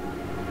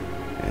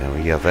 and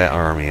we got that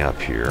army up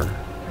here,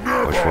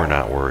 which we're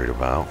not worried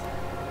about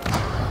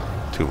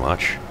too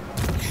much.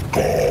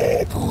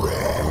 And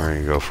we're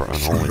going to go for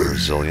Unholy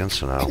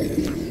Resilience now.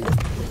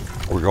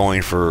 We're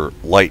going for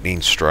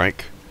Lightning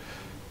Strike,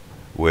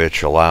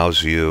 which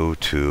allows you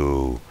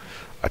to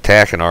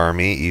attack an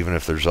army, even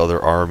if there's other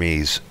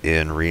armies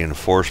in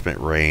reinforcement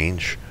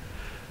range,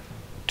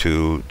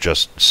 to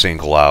just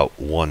single out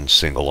one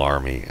single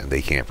army, and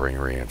they can't bring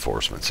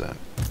reinforcements in.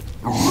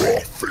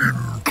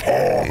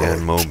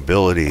 And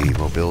mobility.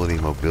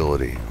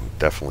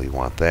 Definitely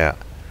want that.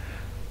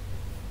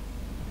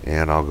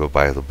 And I'll go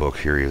by the book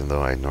here, even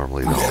though I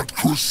normally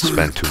don't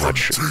spend too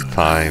much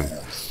time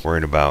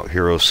worrying about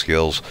hero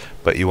skills,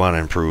 but you want to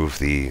improve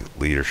the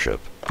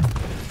leadership.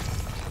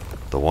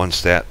 The one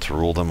stat to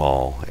rule them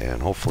all,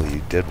 and hopefully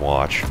you did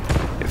watch.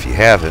 If you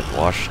haven't,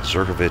 watch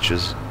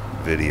Zurkovich's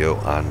video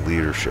on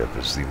leadership.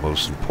 It's the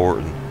most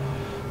important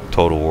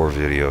Total War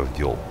video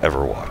you'll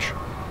ever watch.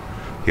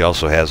 He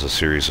also has a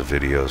series of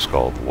videos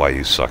called Why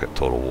You Suck at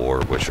Total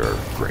War, which are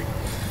great.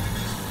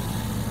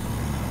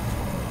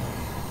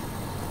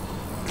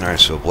 Alright,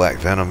 so Black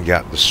Venom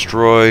got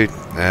destroyed.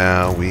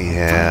 Now we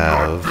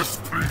have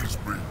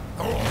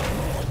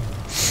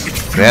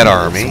that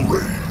army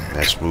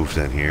that's moved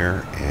in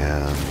here,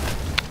 and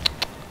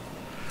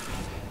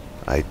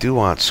I do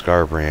want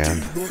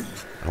Skarbrand.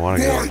 I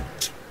want to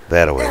get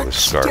that away with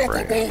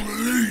Skarbrand.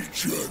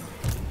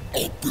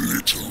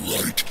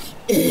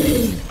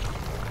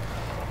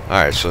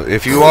 Alright, so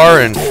if you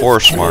are in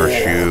Force March,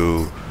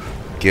 you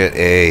get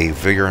a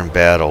Vigor in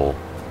Battle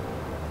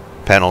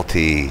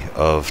penalty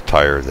of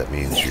tired. That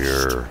means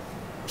your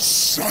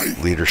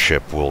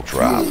leadership will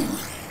drop.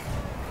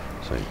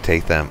 So you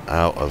take them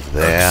out of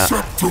that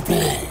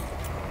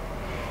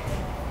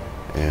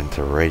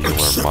into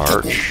regular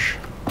march.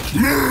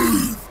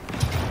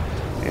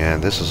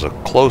 And this is a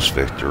close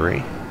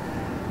victory.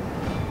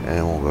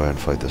 And we'll go ahead and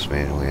fight this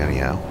manually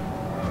anyhow.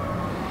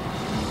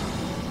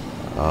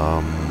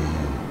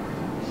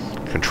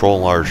 Control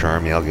large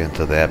army, I'll get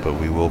into that, but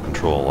we will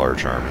control a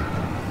large army.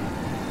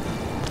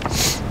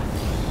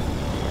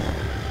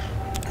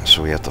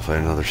 So we have to fight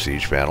another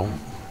siege battle.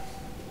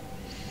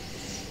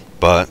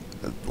 But,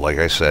 like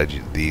I said,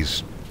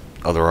 these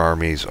other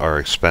armies are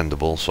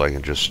expendable, so I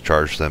can just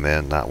charge them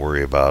in, not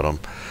worry about them.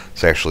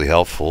 It's actually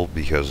helpful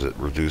because it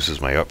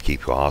reduces my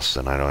upkeep costs,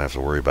 and I don't have to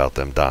worry about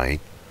them dying.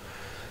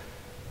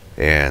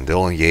 And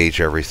they'll engage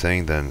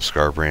everything, then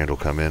Skarbrand will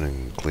come in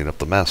and clean up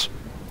the mess.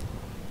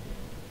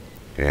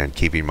 And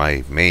keeping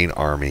my main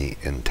army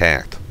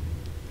intact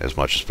as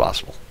much as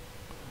possible.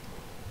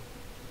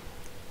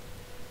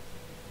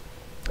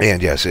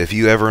 And yes, if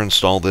you ever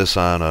install this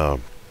on a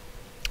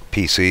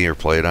PC or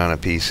play it on a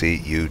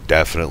PC, you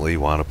definitely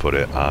want to put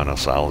it on a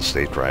solid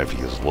state drive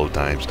because load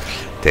times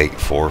take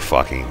for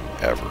fucking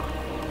ever.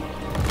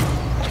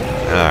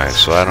 Alright,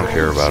 so I don't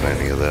care about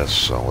any of this,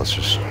 so let's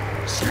just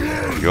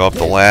go up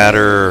the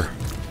ladder.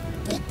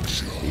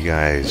 You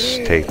guys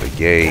take the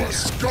gate.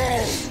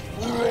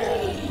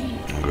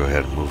 We'll go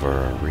ahead and move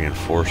our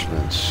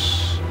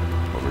reinforcements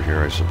over here,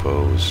 I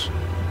suppose.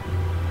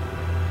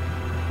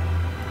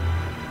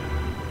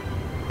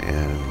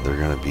 And they're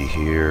going to be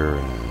here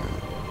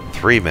in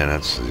 3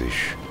 minutes.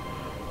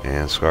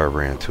 And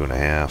Skarbrand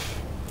 2.5.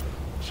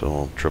 So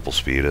we'll triple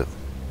speed it.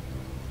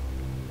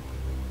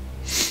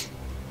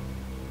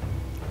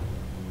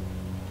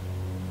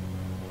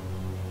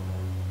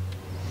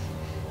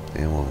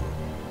 And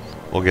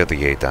we'll get the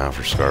gate down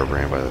for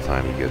Skarbrand by the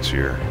time he gets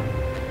here.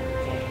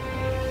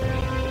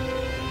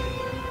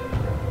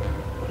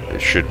 It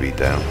should be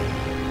down.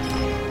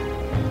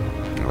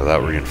 And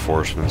without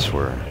reinforcements,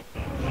 we're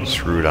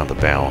screwed on the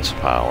balance of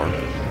power.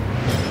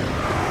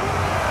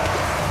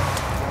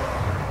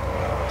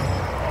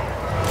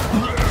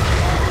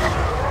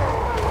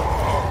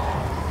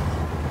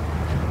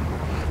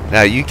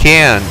 Now you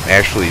can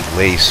actually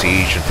lay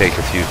siege and take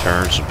a few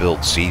turns to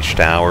build siege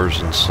towers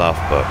and stuff,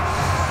 but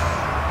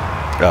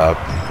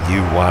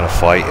you want to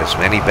fight as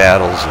many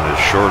battles in as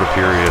short a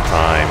period of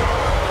time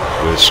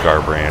with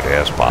Skarbrand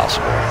as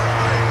possible.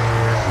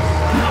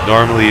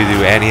 Normally you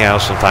do anyhow,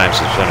 sometimes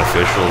it's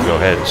beneficial to go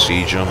ahead and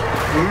siege them,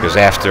 because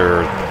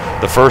after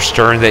the first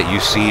turn that you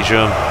siege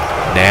them,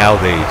 now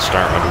they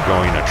start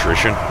undergoing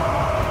attrition.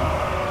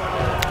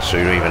 So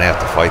you don't even have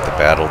to fight the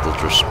battle,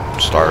 they'll just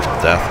starve to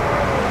death.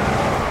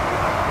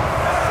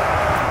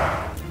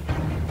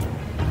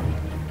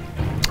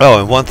 Oh,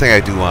 and one thing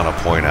I do want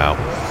to point out,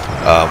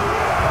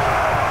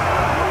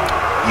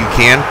 you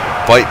can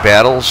fight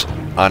battles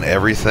on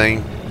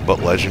everything but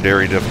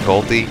legendary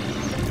difficulty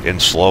in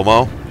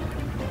slow-mo.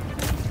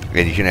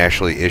 And you can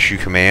actually issue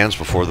commands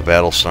before the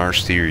battle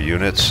starts to your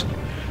units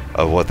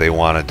of what they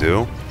want to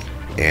do.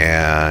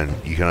 And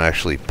you can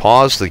actually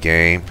pause the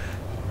game,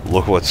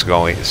 look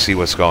see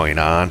what's going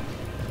on,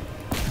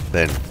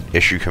 then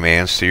issue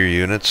commands to your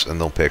units and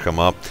they'll pick them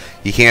up.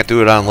 You can't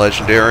do it on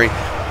legendary,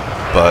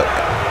 but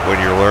when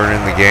you're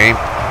learning the game,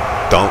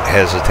 don't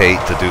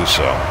hesitate to do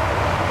so.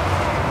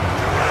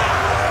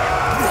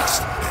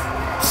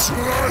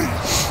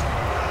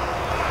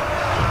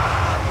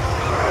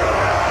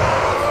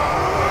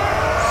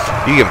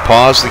 You can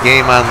pause the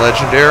game on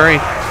legendary,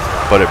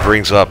 but it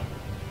brings up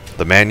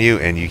the menu,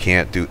 and you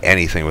can't do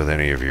anything with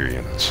any of your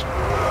units.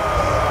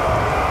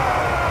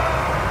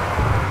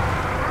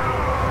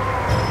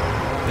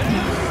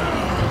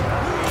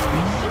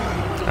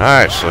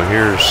 Alright, so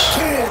here's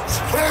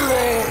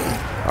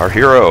our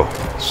hero,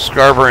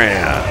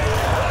 Skarbrand,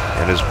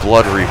 and his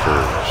Blood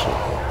Reaper. So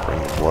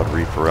bring the Blood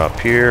Reaper up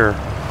here.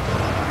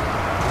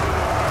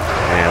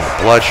 And the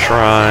Blood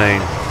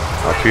Shrine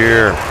up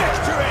here.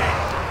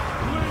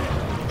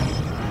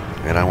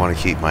 And I want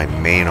to keep my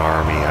main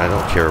army. I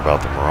don't care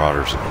about the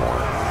Marauders anymore.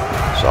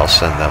 So I'll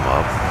send them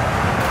up.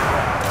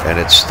 And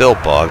it's still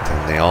bugged,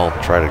 and they all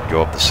try to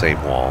go up the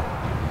same wall.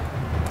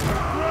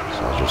 So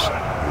I'll just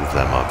move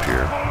them up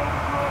here.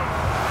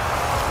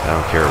 I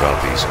don't care about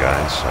these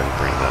guys, so I can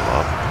bring them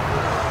up.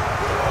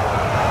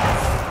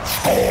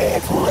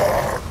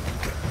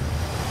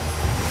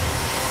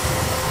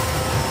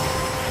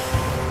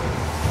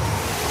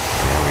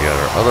 And we got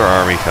our other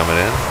army coming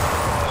in.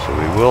 So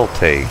we will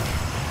take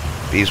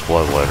these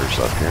Bloodletters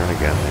up here, and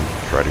again, they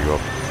try to go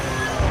up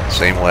the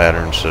same ladder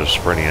instead of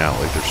sprinting out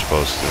like they're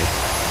supposed to.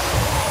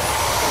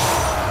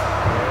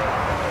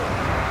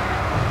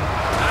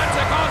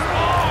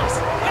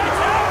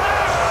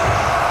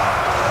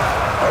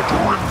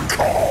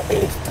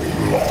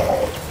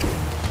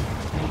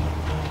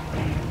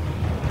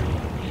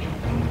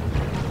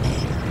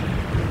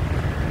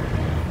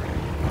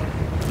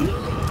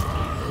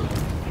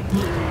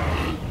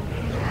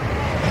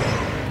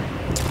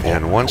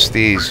 And once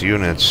these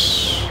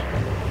units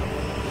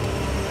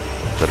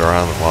that are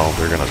on, well,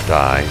 they're going to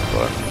die,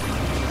 but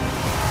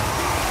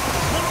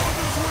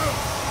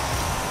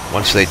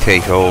once they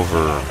take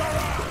over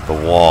the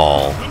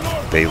wall,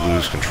 they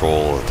lose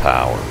control of the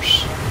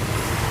towers.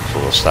 So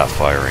they'll stop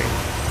firing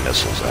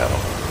missiles at them.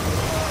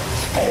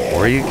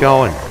 Where are you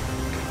going?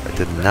 I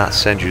did not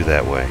send you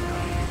that way.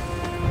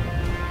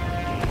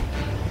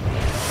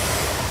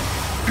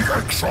 The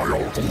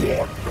exiled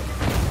one.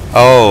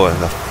 Oh, and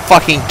the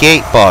fucking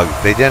gate bug.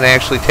 They didn't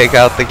actually take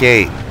out the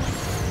gate.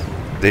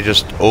 They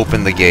just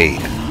opened the gate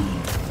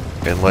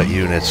and let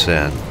units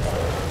in.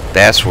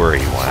 That's where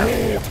he went.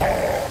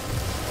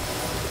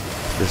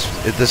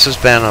 This has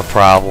been a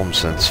problem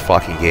since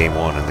fucking game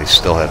 1, and they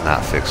still have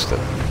not fixed it.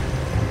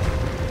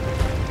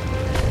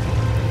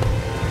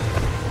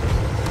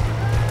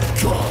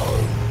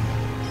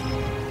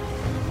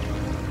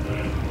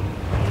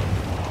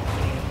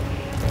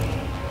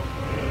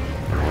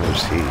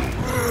 Where's he?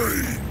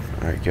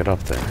 Alright, get up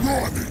there.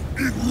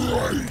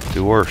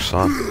 Do work,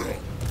 son.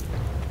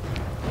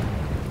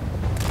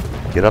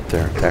 Get up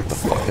there and attack the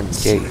fucking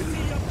gate.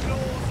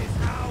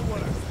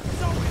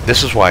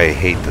 This is why I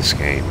hate this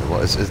game.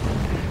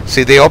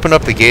 See, they opened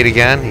up the gate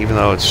again, even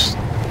though it's...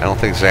 I don't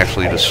think it's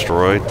actually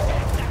destroyed.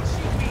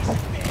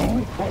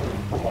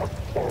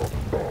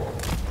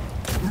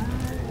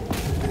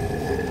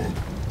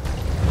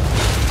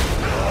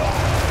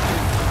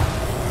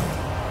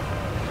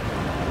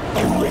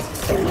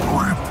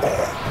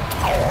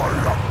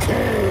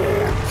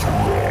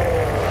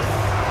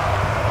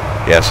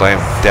 Yes, I am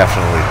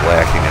definitely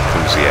lacking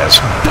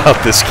enthusiasm about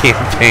this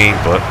campaign,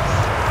 but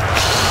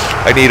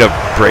I need a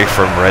break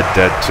from Red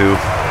Dead 2.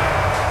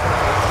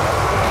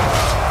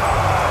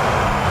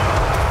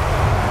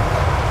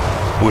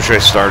 Which I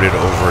started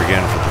over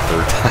again for the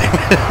 3rd time.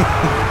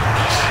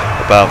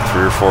 About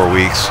 3 or 4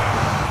 weeks.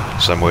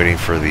 So I'm waiting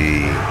for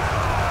the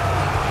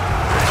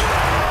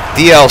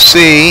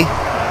DLC,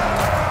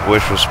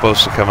 which was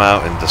supposed to come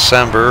out in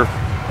December,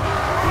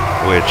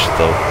 which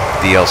the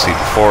DLC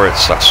before it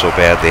sucked so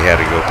bad they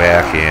had to go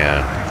back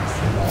and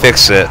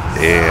fix it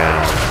and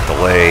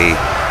delay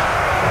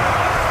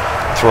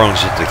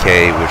Thrones of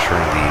Decay, which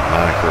earned the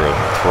moniker of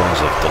Thrones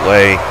of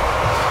Delay,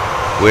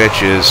 which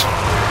is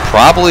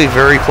probably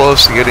very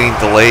close to getting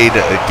delayed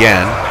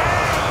again.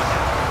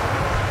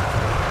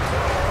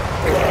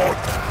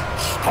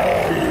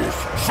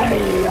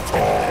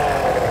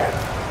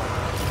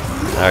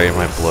 I get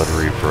my Blood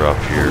Reaper up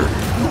here.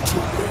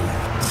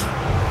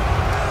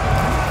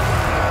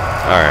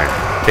 Alright,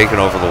 taking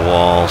over the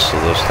walls, so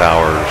those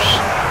towers...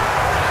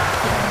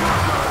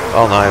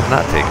 Oh no, I have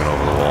not taken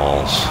over the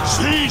walls.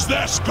 Seize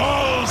their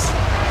skulls!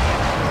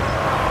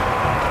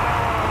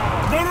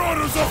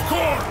 Marauders of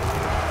Khorne!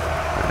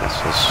 Yes,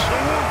 let's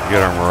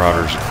get our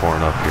Marauders of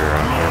Khorne up here.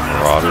 Our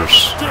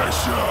Marauders.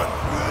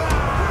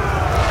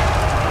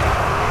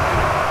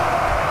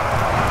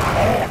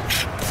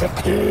 March for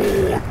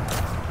Khorne!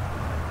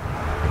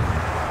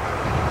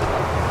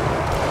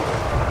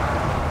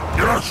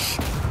 Yes!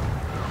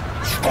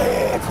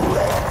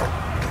 Skarbrand!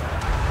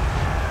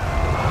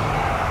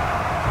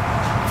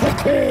 For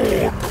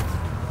Khorne!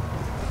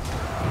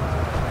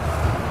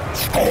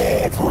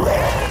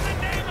 Skarbrand!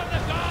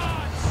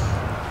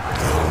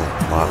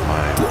 Not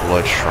my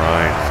Blood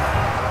Shrine,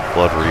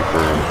 Blood Reaper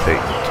will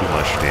take too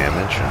much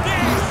damage.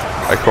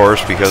 And of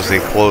course, because they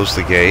closed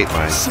the gate,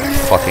 my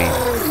fucking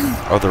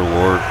other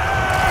lord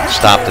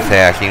stopped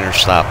attacking or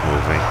stopped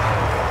moving.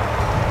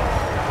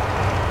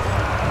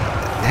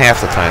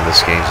 Half the time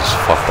this game's as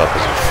fucked up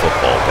as a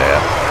football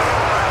bat.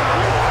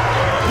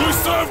 We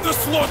serve the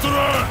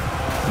slaughterer!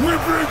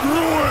 Weeping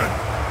ruin!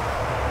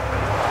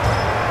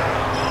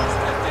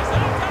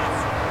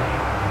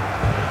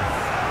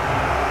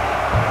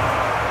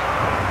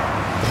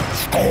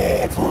 Stop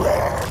that!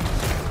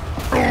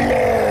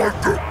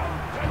 Blood!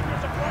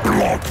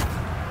 Blood!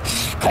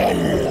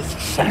 Skulls!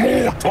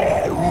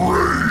 Slaughter!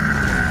 Rage!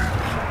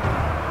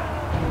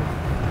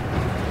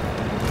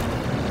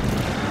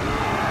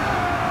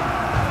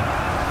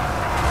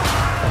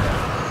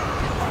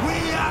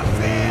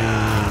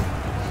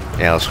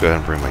 Yeah, let's go ahead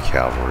and bring my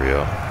cavalry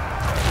up.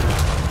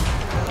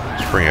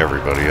 Let's bring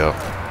everybody up.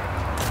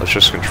 Let's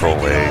just control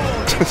A.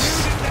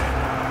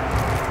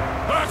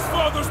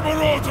 Axfather's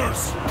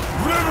marauders!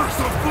 Rivers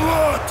of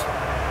blood!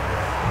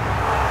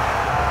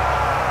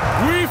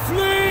 We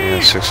flee!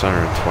 Yeah,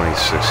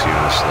 626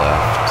 units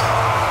left.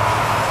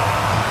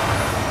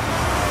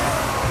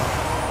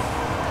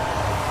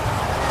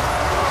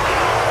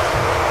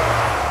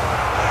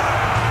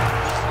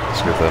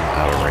 Let's get them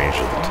out of range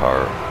of the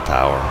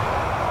tower.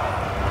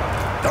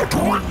 The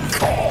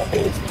drinker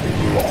of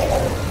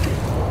blood!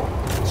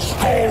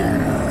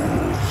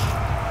 Skulls!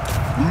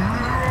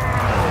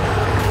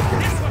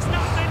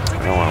 I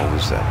don't want to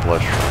lose that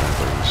blood shrine,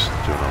 but he's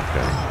doing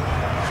okay.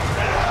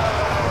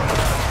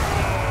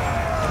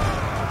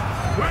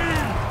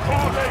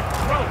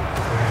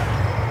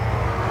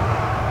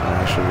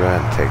 I should go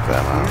ahead and take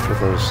that out. Put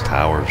those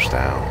towers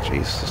down.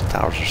 Jeez, those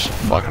towers are so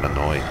fucking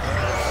annoying.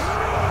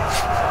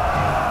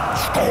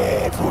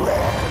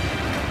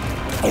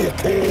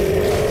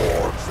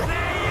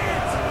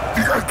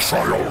 The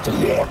exiled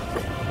one!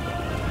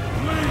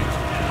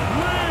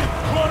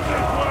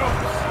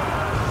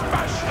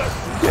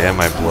 Yeah,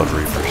 my Blood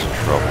Reaper's in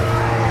trouble.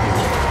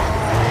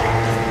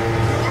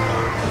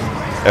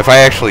 If I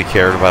actually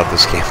cared about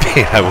this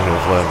campaign, I wouldn't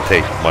have let him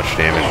take much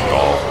damage at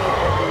all.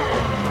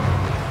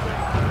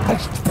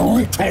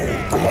 Brutal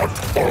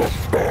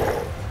bloodthirster!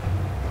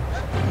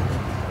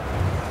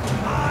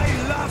 I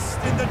lust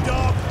in the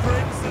Dark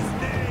Prince's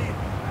name!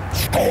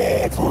 Stop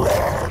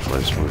that!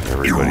 Let's move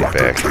everybody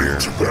back here.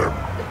 Them.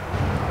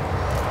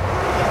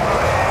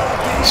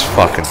 These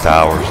fucking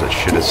towers, that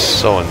shit is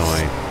so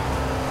annoying.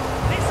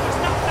 This was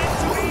not meant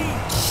to be!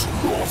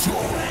 Stop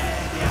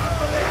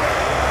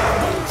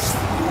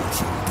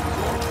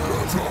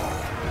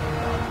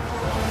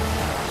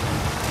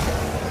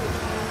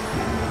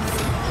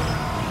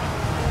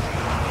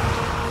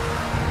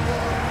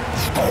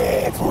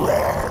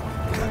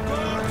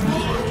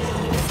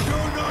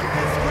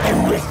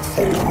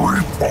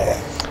that!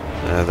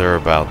 They're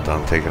about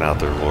done taking out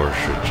their lore.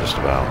 Should just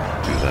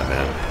about do them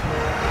in.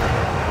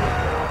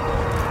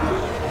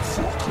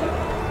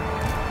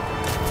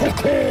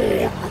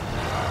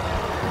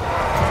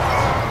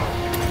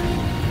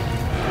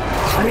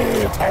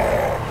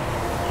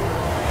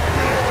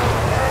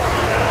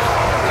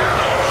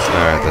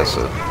 Alright, that's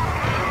it.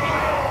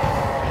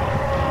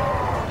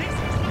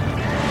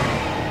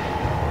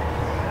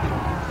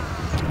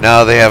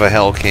 Now they have a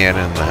Hell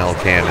Cannon. The Hell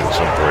Cannon's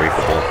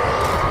unbreakable.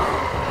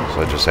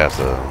 So I just have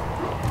to...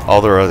 All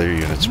their other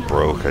units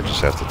broke. I just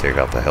have to take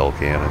out the Hell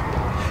Cannon.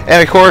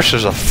 And of course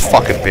there's a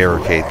fucking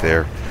barricade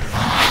there.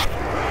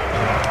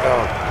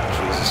 Oh,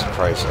 Jesus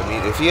Christ. I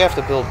mean, if you have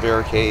to build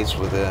barricades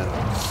within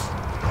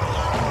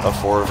a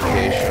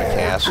fortification, a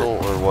castle,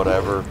 or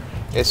whatever,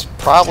 it's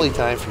probably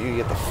time for you to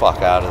get the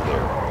fuck out of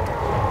there.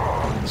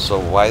 So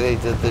why they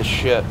did this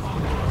shit?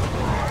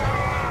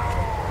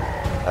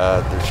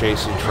 They're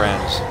chasing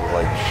trends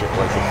like shit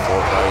like in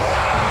Fortnite.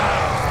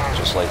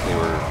 Just like they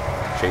were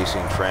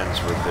chasing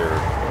trends with their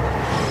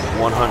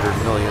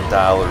 $100 million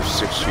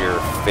 6-year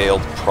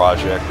failed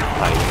project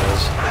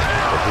Hyenas,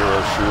 a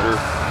hero shooter.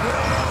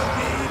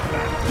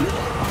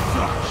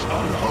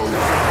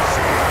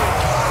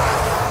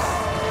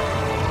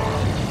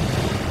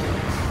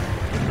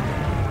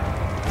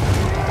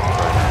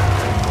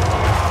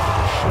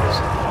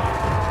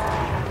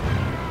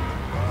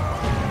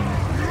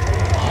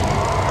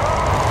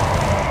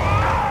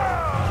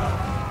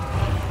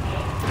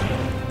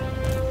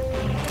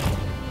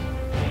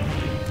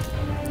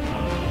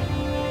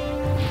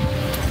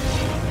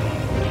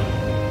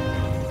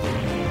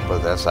 But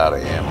that's out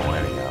of ammo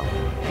anyhow.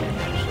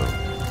 So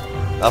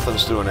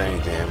nothing's doing any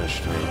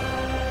damage to me.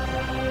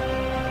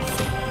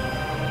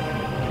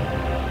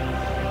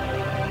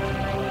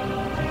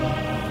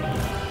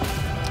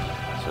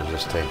 So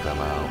just take them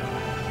out.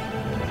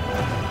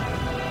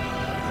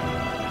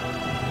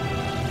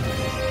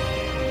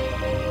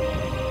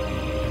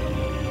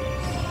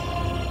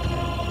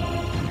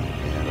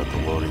 And at the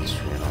loading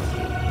screen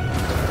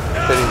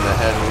hitting the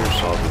head here,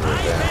 so I'll be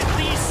right back.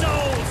 These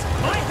souls!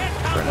 My head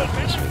Try not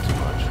can't to miss me too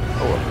much.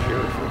 Oh, I'm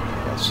here.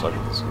 I suck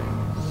at this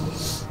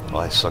game.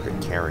 Well, I suck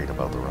at caring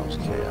about the Realms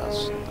of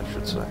Chaos, I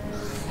should say.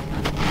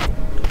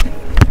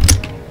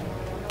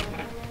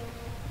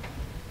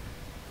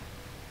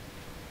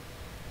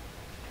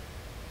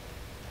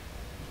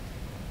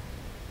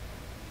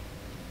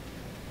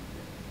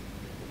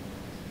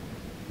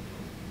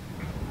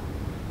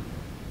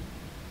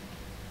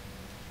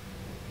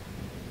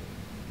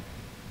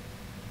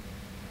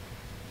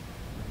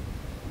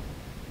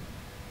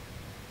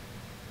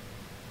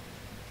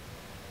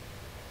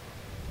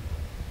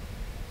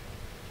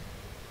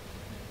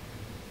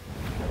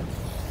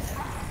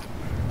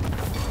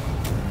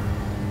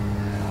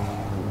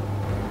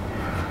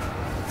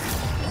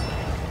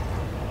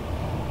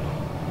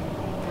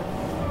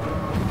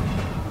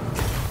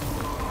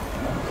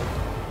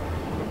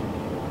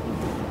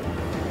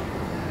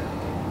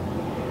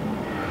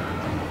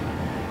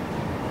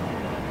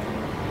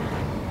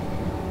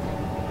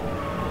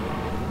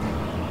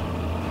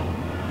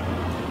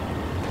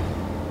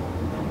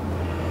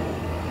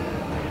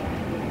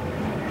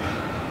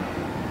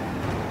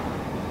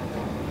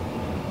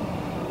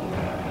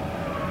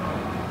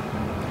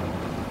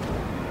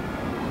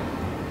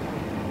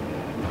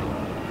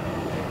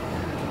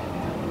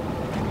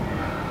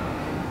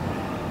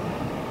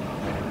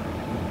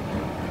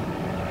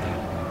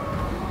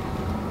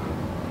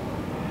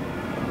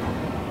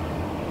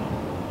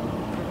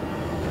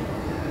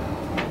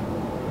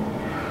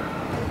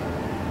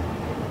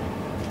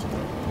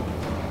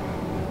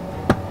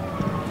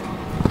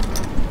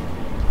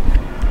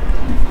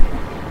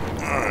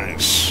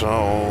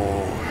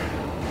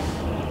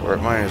 We're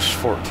at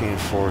minus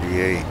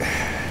 1448.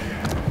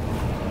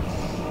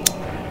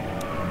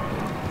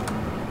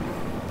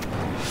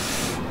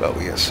 But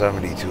we got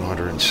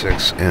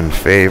 7,206 in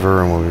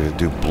favor, and we're going to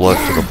do blood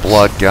for the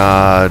blood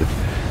god.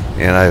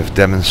 And I've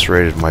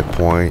demonstrated my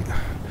point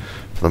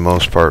for the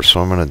most part.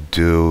 So what I'm going to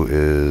do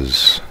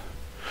is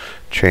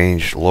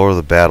lower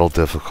the battle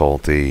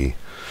difficulty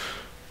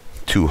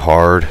to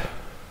hard,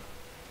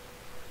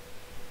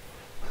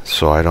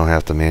 so I don't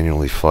have to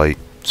manually fight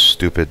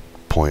stupid,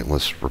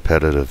 pointless,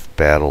 repetitive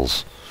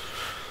battles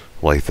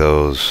like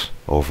those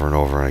over and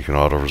over, and I can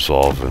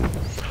auto-resolve and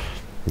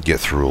get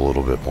through a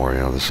little bit more. You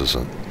know, this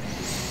isn't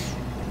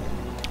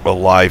a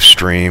live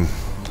stream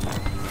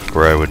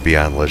where I would be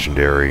on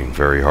legendary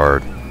very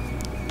hard.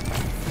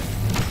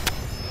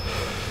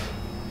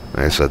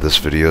 Like I said, this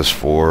video is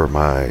for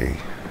my...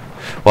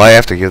 Well, I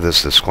have to give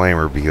this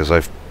disclaimer because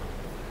I've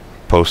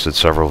posted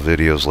several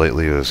videos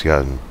lately that's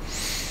gotten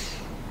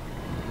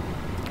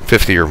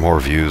 50 or more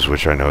views,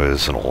 which I know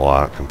isn't a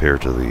lot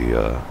compared to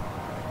the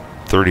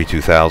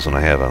 32,000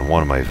 I have on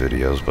one of my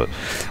videos, but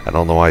I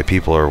don't know why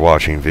people are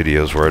watching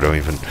videos where I don't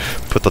even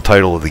put the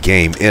title of the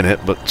game in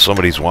it, but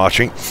somebody's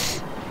watching.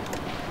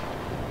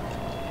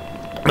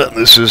 But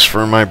this is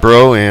for my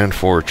bro and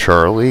for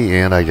Charlie,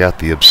 and I got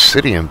the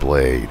Obsidian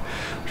Blade.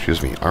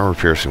 Excuse me,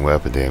 armor-piercing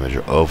weapon damage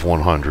of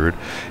 100,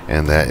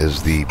 and that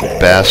is the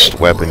best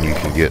weapon you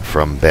can get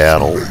from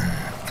battle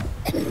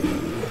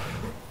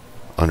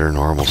under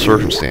normal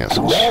circumstances.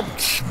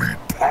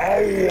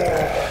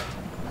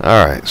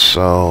 Alright,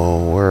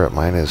 so we're at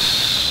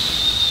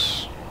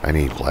minus... I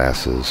need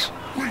glasses.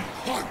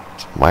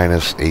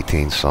 Minus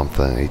 18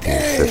 something,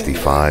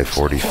 1855,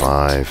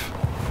 45.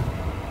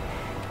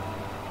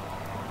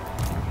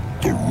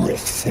 Go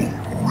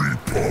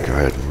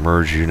ahead and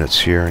merge units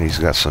here, and he's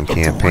got some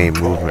campaign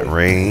movement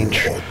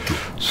range.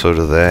 So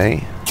do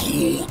they.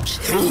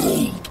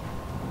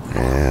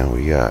 And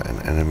we got an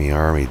enemy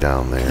army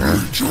down there.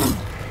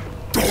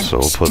 So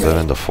we'll put them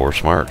into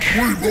force march.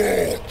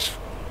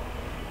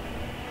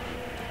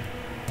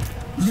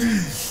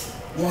 Leave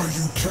while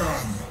you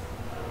can.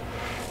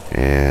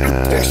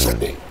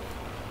 And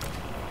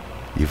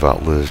you've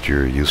outlived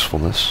your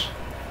usefulness,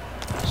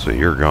 so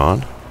you're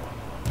gone.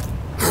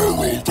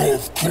 Herald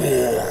of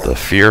Claw. The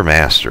Fear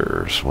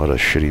Masters. What a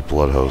shitty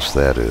blood host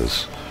that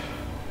is.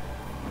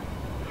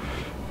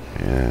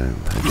 And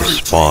I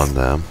just spawned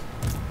them.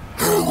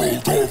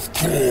 Herald of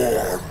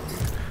Claw.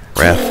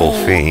 Wrathful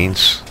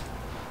Fiends.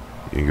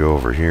 You go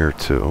over here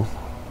too.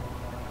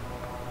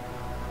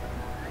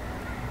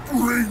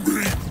 Bring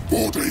me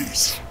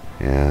bodies.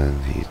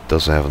 And he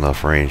doesn't have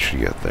enough range to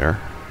get there.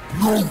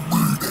 No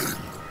meaning.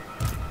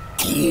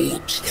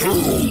 Court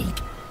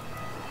Herald.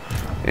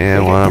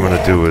 And what I'm going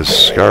to do is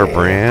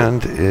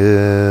Scarbrand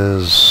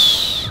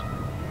is...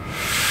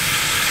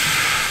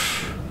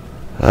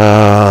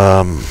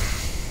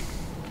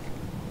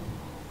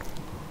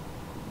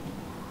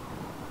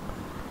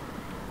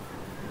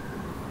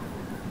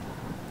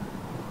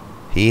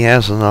 he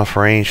has enough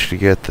range to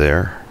get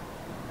there.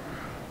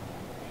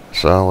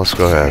 So let's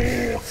go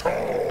ahead.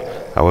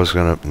 I was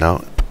going to...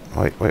 No.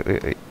 Wait.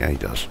 Yeah, he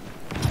does.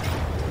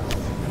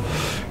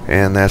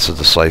 And that's a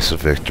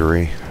decisive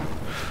victory.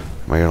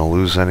 Am I going to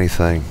lose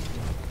anything?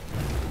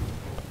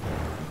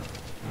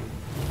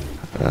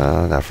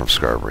 Not from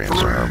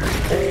Scarbrand's army.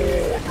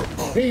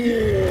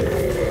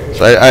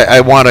 So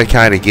I want to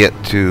kind of get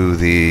to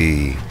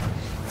the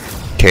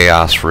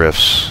Chaos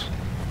Rifts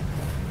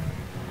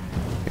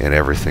and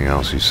everything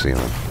else. You've seen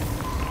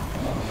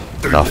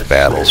enough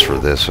battles for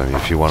this. I mean,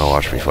 if you want to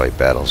watch me fight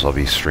battles, I'll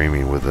be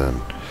streaming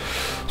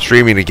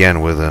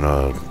again within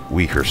a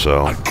week or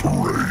so.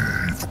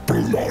 Crave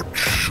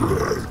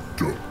bloodshed.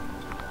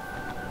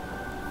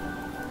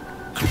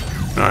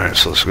 Alright,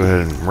 so let's go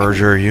ahead and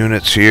merge our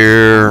units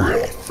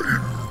here.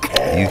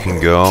 You can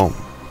go.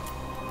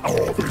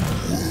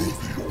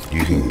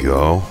 You can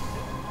go.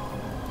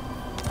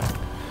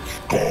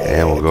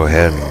 And we'll go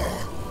ahead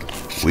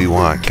and we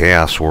want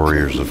Chaos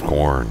Warriors of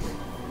Khorne.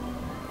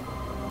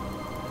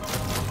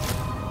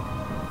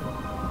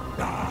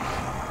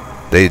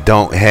 They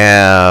don't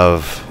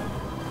have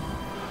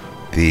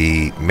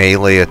the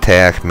melee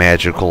attack,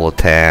 magical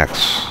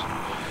attacks.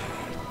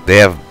 They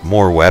have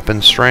more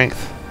weapon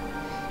strength.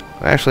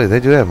 Actually, they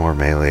do have more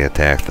melee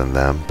attack than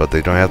them, but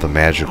they don't have the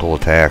magical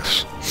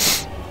attacks.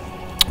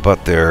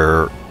 But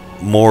they're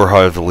more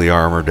heavily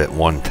armored at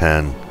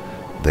 110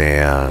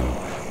 than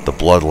the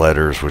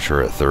Bloodletters, which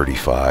are at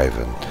 35,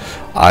 and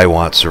I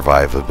want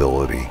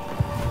survivability.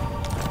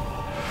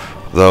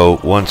 Though,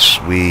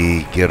 once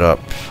we get up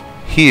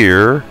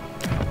here,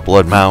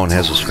 Blood Mountain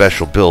has a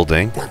special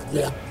building,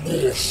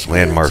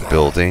 landmark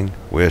building,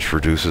 which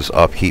reduces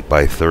upkeep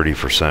by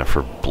 30%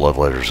 for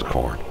Bloodletters of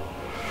Khorne.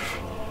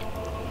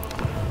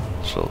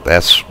 So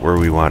that's where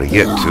we want to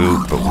get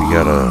to, but we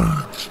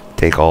gotta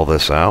take all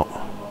this out.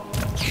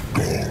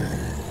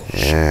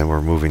 And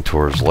we're moving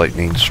towards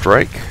Lightning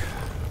Strike.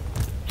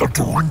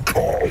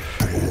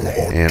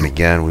 And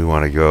again, we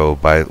want to go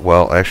by,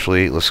 well,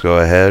 actually, let's go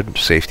ahead.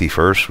 Safety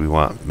first. We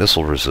want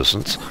missile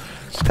resistance,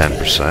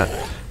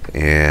 10%.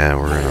 And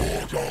we're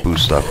going to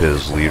boost up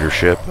his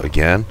leadership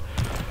again.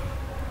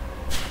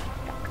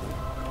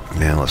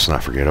 And let's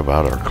not forget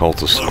about our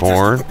cultist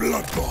Khorne.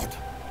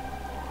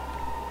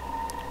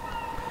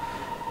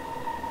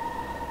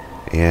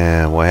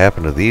 And what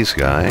happened to these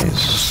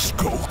guys?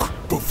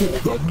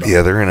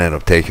 Yeah, they're going to end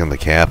up taking the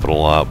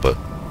capital out, but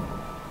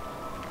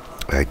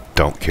I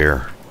don't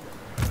care.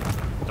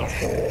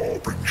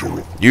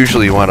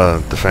 Usually you want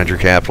to defend your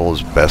capital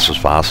as best as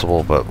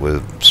possible, but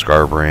with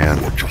Skarbrand,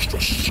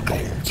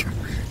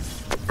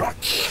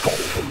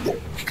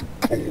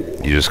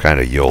 you just kind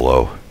of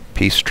YOLO.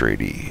 Peace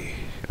treaty.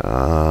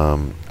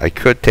 I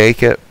could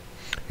take it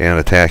and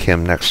attack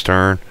him next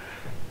turn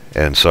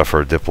and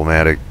suffer a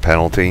diplomatic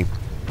penalty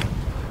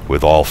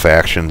with all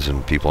factions,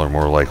 and people are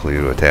more likely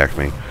to attack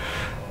me,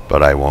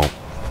 but I won't.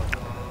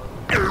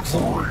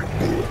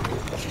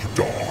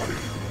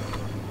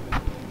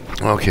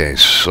 Okay,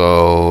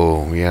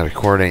 so we had a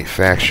coordinate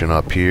faction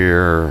up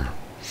here.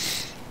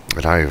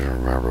 I don't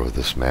even remember with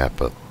this map,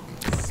 but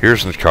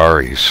here's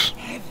N'Kari's.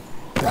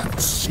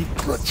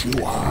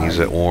 He's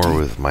at war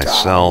with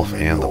myself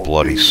and the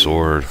Bloody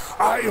Sword.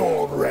 I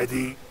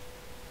already.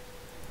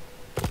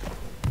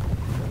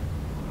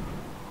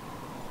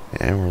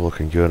 And we're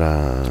looking good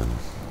on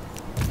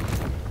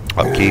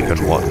upkeep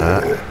and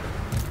whatnot.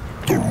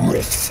 The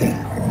wrathful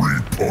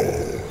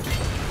Reaper.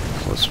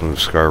 Let's move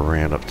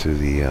Skarbrand up to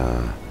the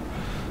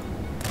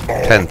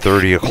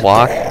 10:30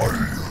 o'clock.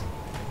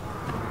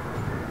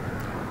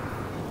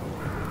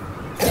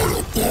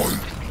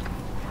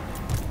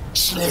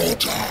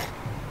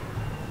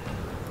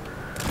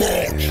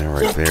 And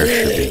right there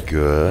should be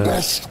good.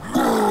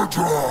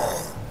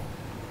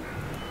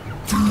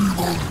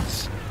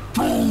 Demons,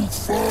 go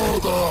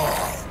further.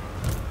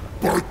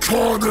 By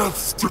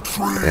Karneth's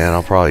decree. And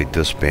I'll probably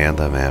disband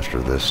them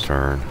after this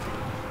turn.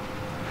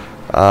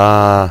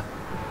 Yeah,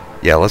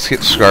 let's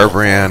get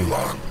Skarbrand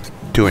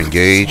to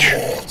engage.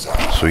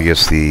 So he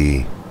gets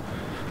the...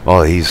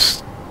 Well,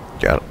 he's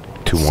got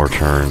 2 more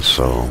turns,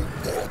 so...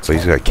 But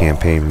he's got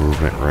campaign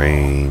movement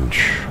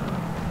range.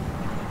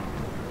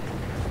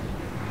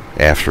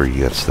 After he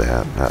gets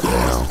that, not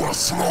now.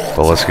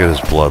 But let's get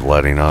his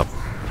bloodletting up.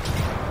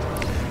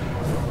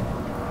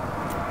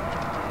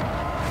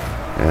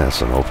 Yeah,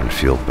 it's an open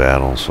field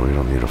battle, so we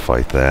don't need to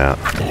fight that.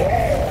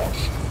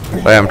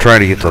 But I'm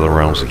trying to get to the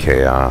Realms of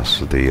Chaos.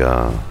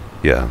 The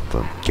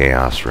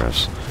Chaos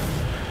Rifts.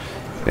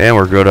 And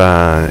we're good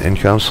on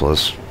income, so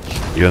let's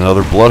get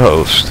another Blood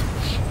Host.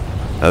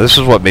 Now this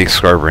is what makes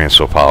Skarbrand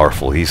so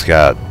powerful. He's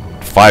got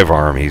 5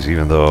 armies,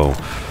 even though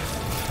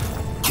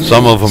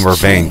some of them are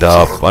banged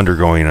up,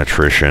 undergoing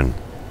attrition.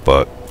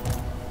 But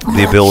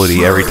the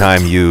ability every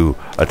time you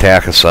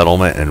attack a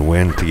settlement and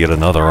win to get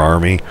another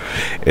army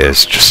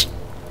is just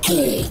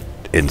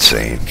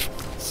insane.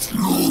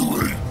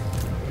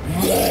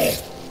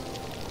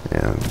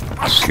 And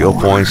skill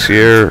points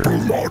here.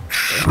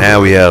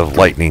 Now we have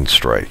Lightning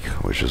Strike,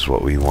 which is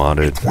what we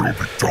wanted.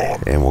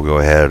 And we'll go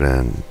ahead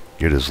and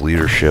get his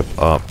leadership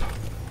up.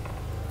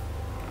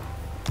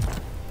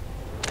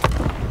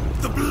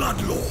 The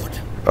Blood Lord.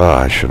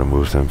 I should have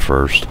moved him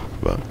first,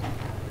 but...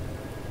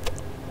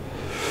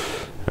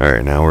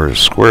 Alright, now we're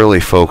squarely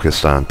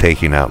focused on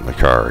taking out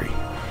N'Kari.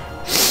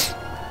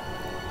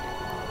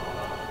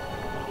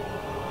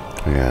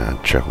 Yeah,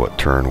 check what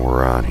turn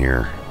we're on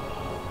here.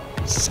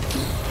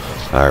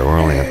 Alright, we're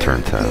only on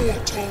turn 10.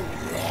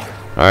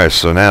 Alright,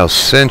 so now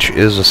Tzeentch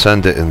is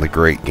ascendant in the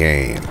Great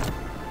Game.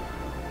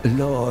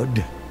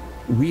 Lord,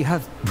 we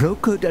have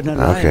brokered an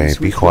alliance.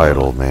 Okay, be quiet,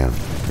 old man.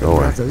 Go away.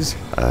 Brothers.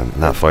 I'm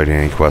not fighting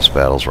any quest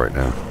battles right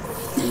now.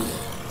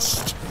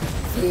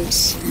 For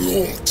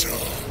slaughter.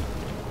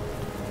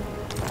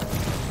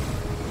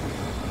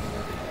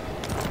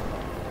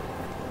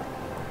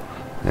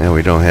 And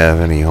we don't have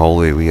any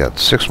holy. We got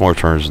 6 more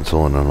turns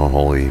until an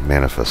unholy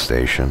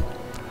manifestation.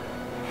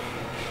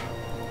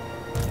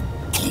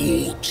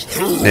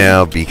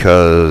 Now,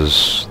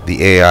 because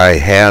the AI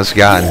has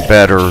gotten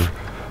better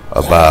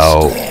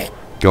about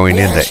going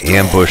into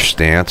ambush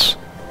stance,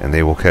 and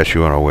they will catch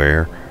you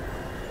unaware,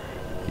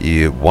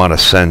 you want to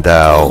send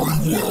out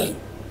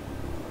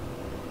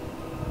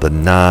the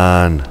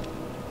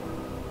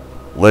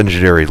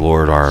non-legendary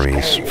lord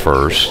armies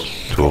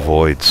first to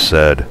avoid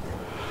said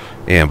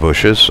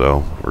ambushes,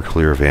 so we're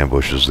clear of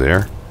ambushes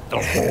there.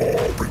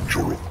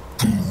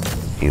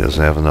 He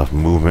doesn't have enough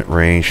movement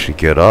range to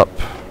get up.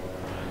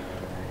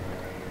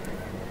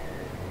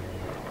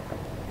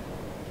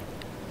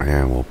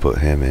 And we'll put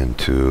him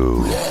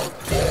into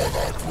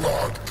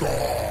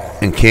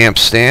encamp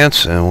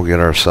stance, and we'll get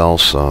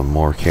ourselves some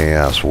more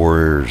Chaos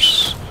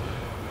Warriors.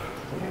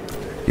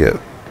 Get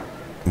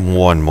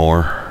 1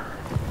 more.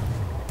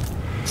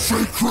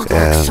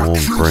 And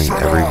we'll bring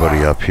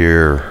everybody up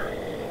here.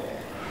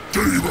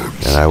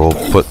 And I will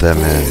put them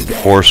in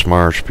Force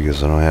March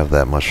because I don't have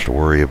that much to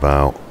worry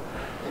about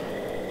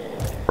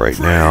right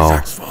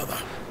now.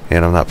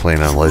 And I'm not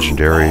playing on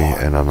Legendary,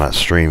 and I'm not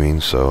streaming,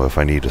 so if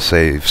I need to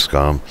save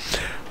scum,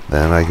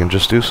 then I can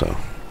just do so.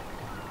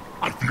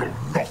 I feel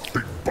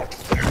nothing but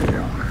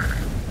fury.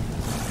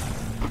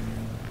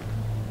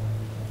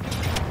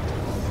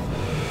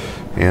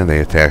 And they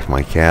attacked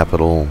my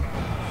capital.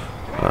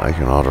 I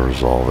can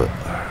auto-resolve it.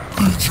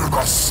 Legion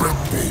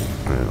assemble.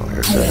 And like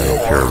I said, I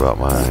don't care about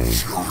my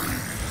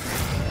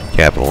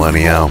capital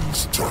anyhow.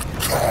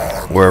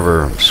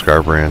 Wherever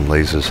Skarbrand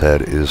lays his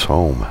head is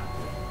home.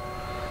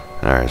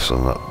 Alright,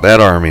 so that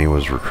army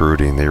was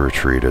recruiting. They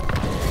retreated.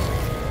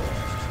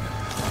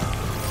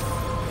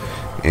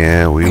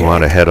 And we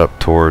want to head up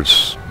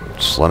towards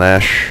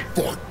Slaanesh.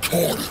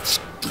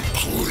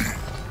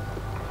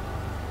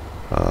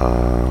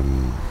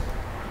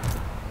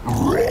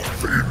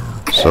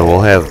 So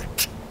we'll have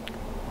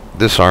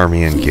this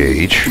army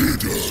engage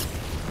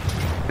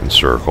in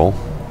circle.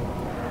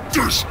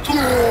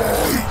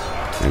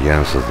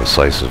 Again, it's a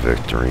decisive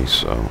victory,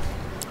 so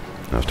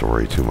don't have to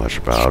worry too much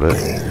about it.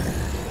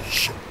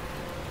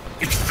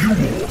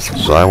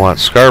 So I want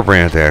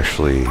Skarbrand to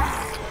actually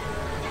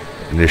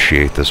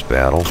initiate this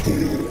battle.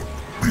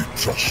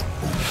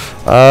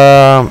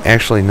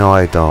 Actually, no,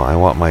 I don't. I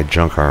want my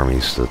junk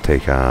armies to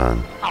take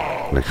on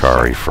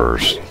Nikari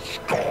first.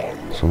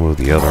 So move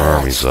the other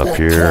armies up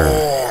here.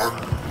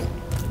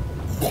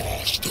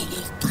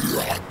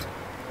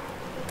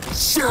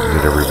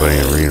 Get everybody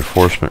in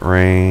reinforcement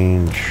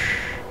range.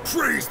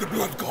 Praise the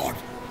blood god.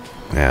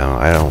 Now,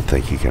 I don't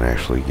think he can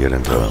actually get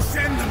into...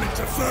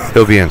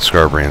 He'll be in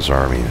Skarbrand's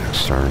army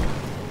next turn.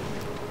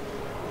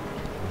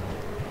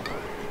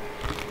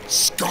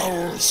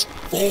 Skulls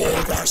for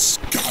the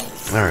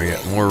skulls.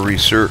 Alright, more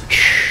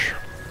research.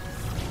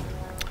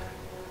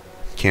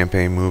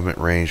 Campaign movement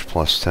range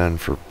 +10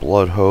 for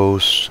Blood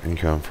Host.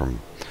 Income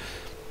from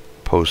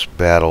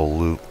post-battle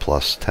loot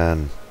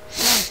 +10.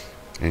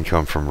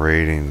 Income from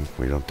raiding.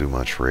 We don't do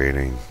much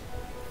raiding.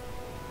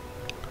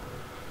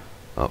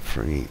 Up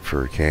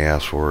for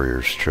Chaos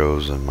Warriors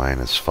Chosen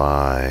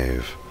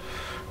 -5.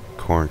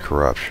 Corn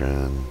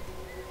Corruption.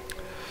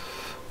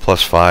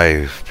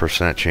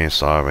 +5% chance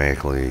to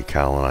automatically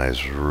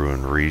colonize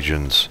ruined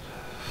regions.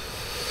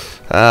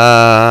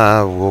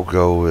 We'll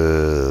go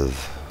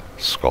with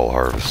Skull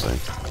Harvesting.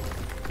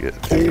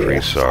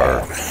 Increase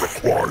our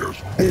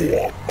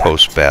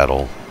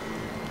post-battle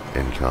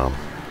income.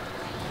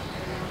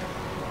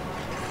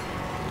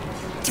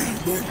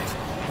 Demon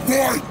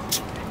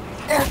White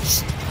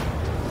Ox.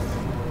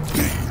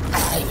 The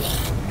hour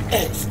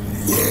of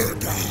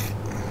murder.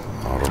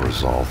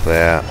 Auto-resolve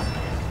that.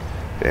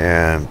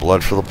 And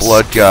blood for the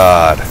blood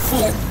god.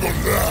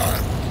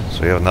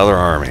 So we have another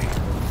army.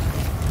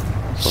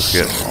 So let's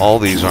get all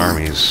these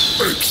armies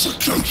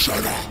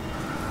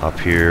up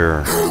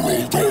here.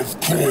 Herald of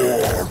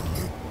Corn.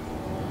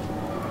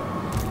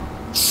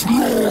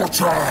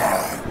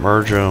 Slaughter.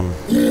 Merge them.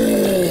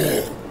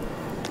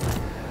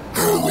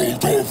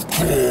 Herald of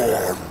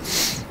Corn.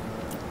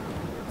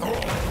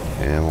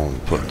 And we'll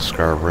put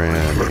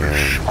Skarbrand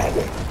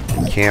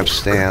in camp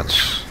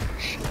stance.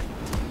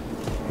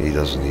 He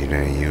doesn't need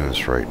any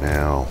units right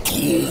now.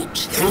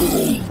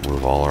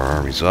 Move all our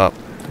armies up.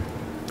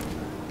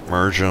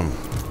 Merge them.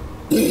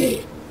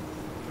 You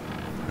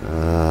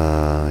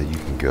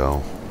can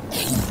go.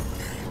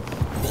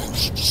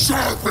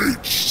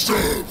 Savage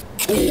serve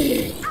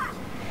cold.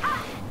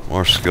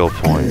 More skill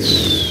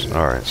points.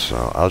 Alright,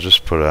 so I'll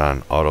just put it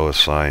on auto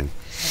assign.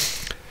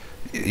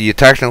 You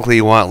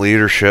technically want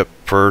leadership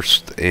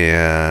first,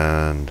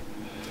 and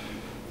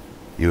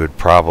you would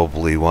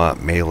probably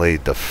want melee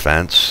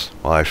defense.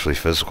 Well, actually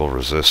physical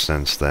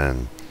resistance,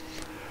 then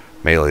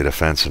melee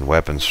defense and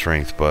weapon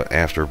strength. But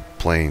after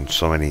playing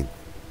so many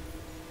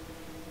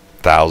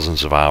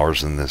thousands of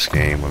hours in this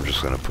game, I'm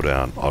just going to put it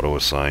on auto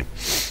assign.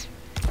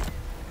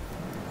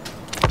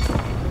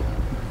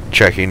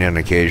 Checking in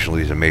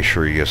occasionally to make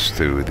sure he gets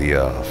to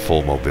the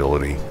full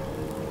mobility.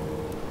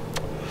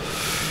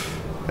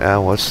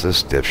 Now, what's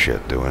this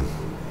dipshit doing?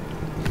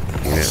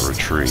 Unit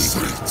retreat.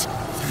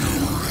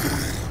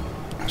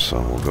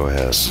 So we'll go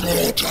ahead.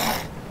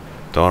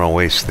 Don't want to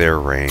waste their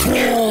range.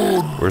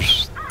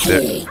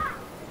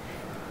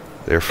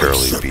 They're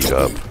fairly beat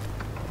up.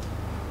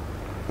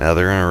 Now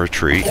they're going to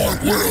retreat.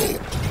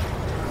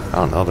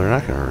 Oh no, they're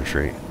not going to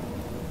retreat.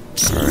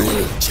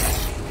 Alright.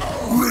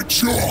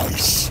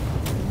 Rejoice.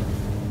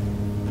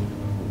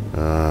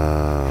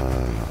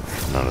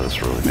 None of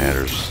this really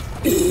matters.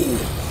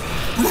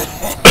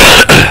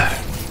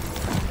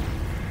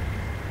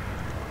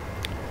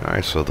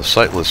 Alright, so the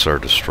sightless are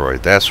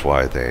destroyed. That's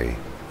why they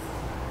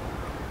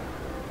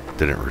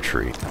didn't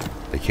retreat.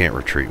 They can't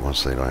retreat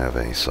once they don't have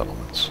any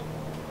settlements.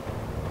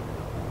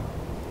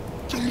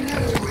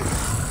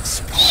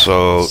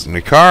 So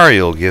Nikari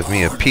will give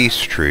me a peace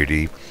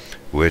treaty,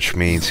 which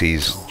means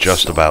he's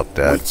just about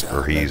dead,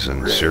 or he's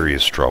in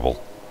serious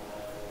trouble.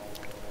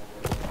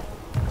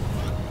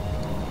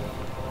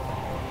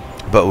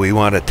 But we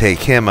want to take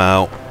him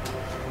out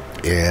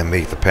and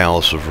make the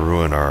Palace of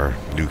Ruin our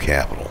new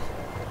capital.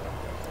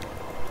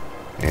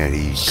 And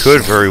he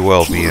could very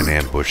well be in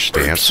ambush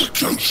stance.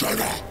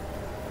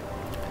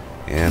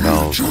 And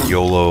I'll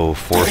YOLO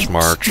force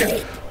march.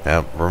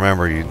 Now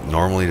remember, you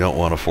normally don't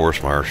want to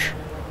force march,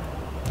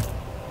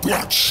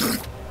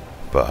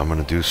 but I'm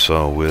going to do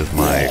so with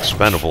my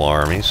expendable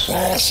armies.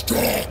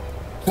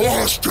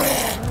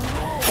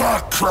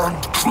 Hack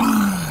and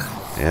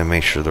clean. And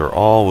make sure they're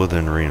all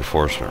within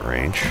reinforcement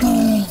range.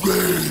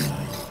 Moving.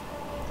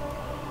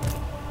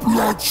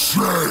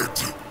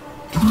 Bloodshed.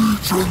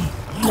 Legion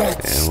not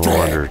And we'll stop.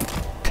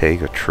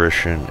 undertake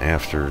attrition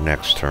after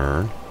next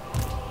turn.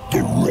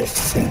 The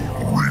wrathful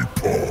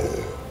Reaper.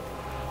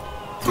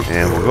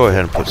 And we'll go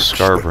ahead and put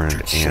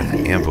Scarbrand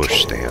in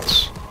ambush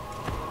stance.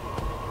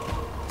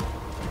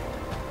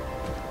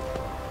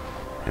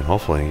 And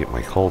hopefully I can get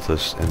my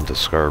cultists into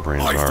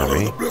Scarbrand's I follow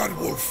army, the Blood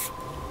Wolf.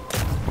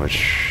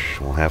 which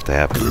will have to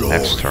happen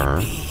next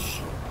turn.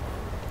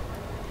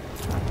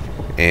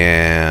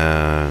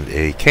 And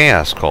a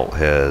Chaos Cult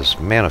has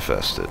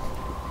manifested.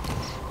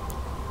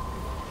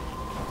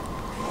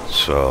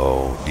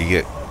 So you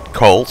get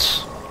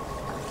cults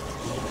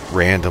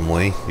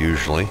randomly,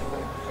 usually.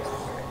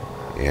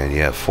 And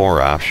you have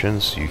 4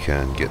 options. You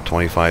can get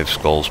 25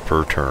 skulls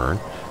per turn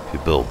if you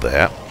build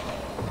that.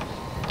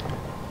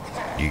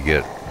 You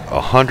get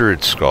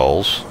 100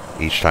 skulls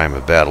each time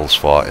a battle's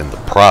fought in the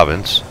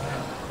province.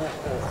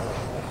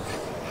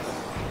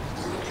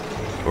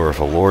 Or if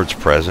a lord's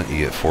present, you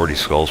get 40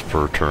 skulls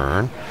per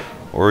turn.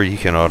 Or you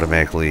can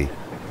automatically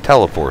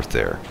teleport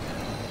there.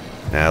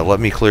 Now let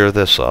me clear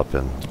this up,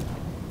 and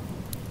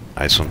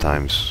I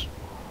sometimes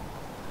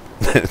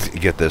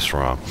get this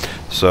wrong.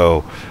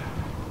 So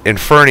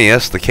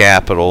Infernius, the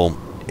capital,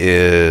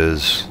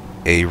 is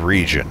a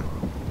region.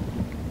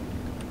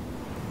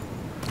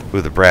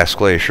 With the Brass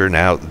Glacier,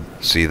 now,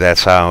 see,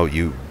 that's how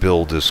you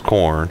build this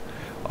corn.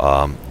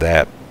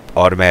 That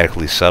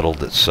automatically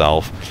settled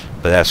itself,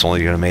 but that's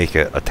only going to make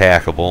it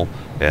attackable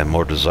and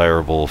more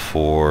desirable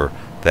for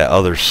that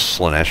other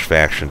Slaanesh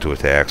faction to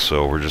attack,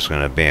 so we're just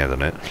going to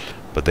abandon it.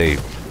 But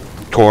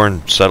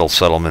Khorne settled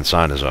settlements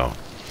on his own.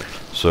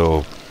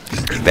 So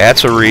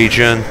that's a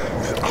region.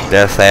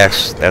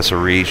 Deathax, that's a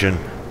region.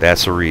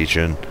 That's a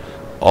region.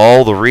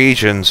 All the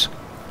regions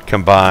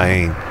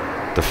combine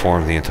to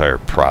form the entire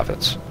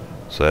province.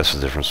 So that's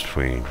the difference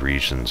between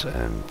regions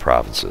and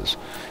provinces.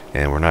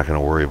 And we're not going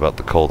to worry about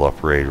the cold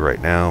upgrade right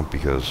now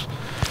because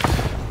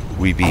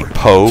we beat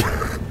Poe.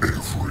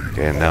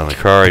 And now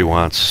N'Kari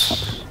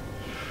wants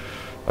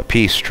a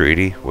peace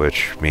treaty,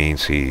 which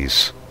means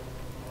he's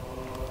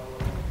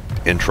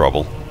in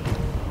trouble.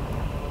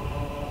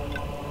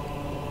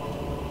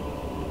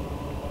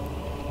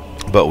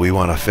 But we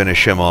want to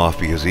finish him off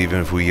because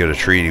even if we get a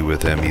treaty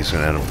with him, he's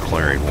going to end up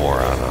declaring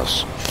war on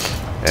us.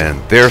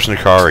 And there's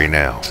N'Kari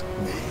now.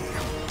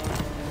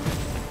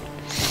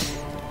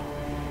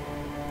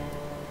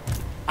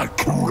 I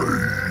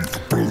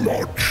crave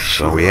blood.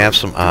 So we have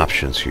some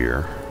options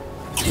here.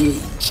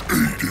 Khorne's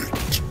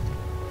edict.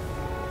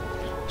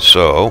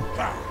 So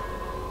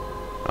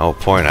I'll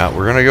point out,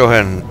 we're going to go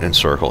ahead and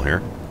encircle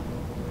here.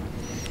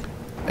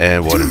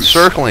 And what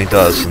encircling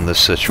does in this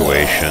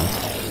situation,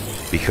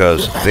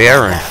 because they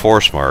are in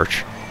force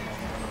march,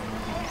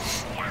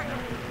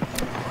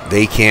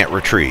 they can't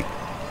retreat.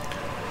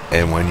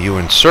 And when you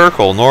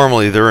encircle,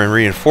 normally they're in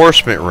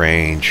reinforcement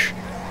range.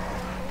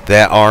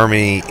 That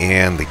army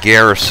and the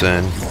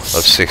garrison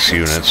of 6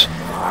 units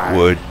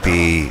would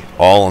be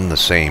all in the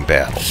same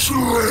battle.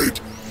 Slay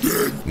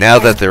them. Now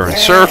that they're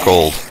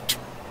encircled,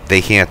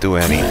 they can't do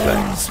anything.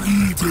 Khorne's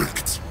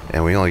edict.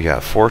 And we only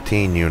got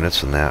 14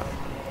 units in that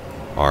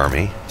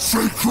army.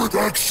 Sacred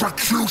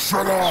executioner.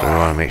 So we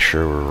want to make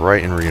sure we're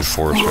right in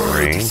reinforcement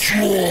range.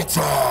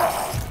 Slaughter.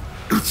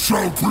 It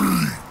shall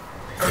be.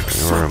 And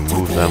we're going to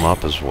move them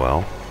up as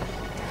well.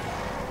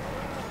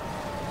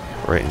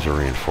 Right into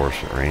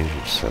reinforcement range.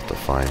 You just have to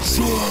find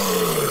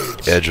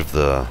the edge of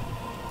the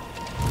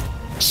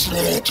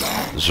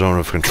Slaughter. zone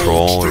of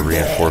control or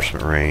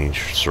reinforcement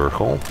range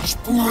circle.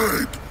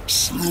 Spread.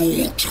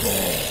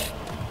 Slaughter.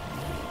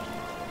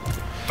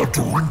 The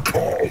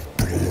drinker of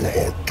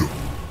blood.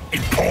 In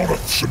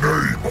Karnath's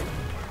name.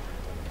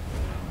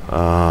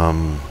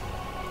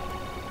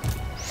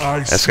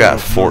 That's got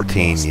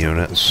 14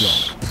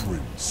 units.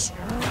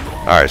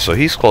 Alright, so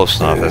he's close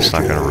enough. That's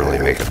not going to really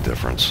make a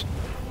difference.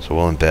 So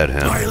we'll embed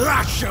him. My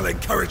lash shall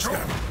encourage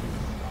them.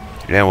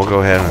 And we'll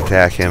go ahead and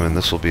attack him, and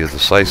this will be a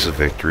decisive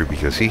victory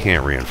because he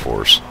can't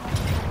reinforce.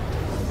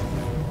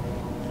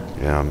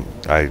 Yeah,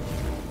 I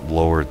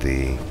lowered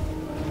the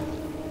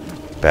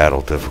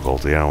battle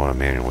difficulty. I don't want to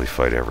manually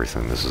fight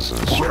everything. This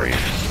isn't a stream.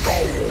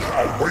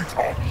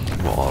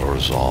 We'll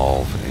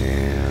auto-resolve,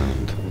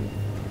 and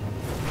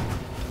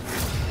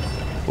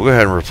we'll go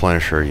ahead and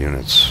replenish our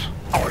units.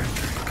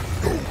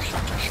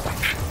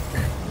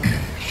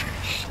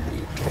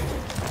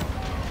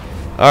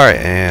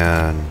 Alright,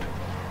 and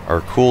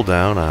our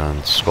cooldown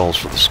on Skulls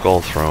for the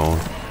Skull Throne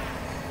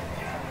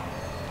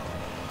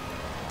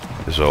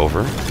is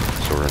over,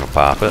 so we're going to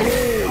pop it.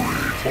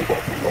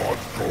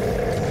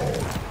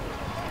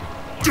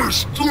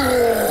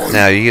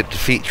 Now, you get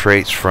defeat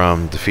traits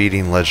from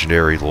defeating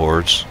legendary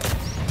lords,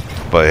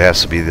 but it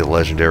has to be the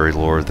legendary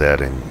lord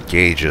that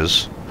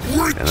engages,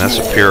 and that's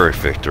a Pyrrhic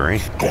victory.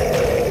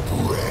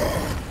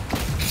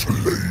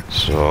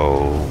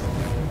 So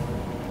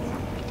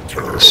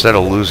instead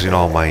of losing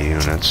all my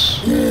units,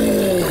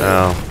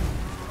 well,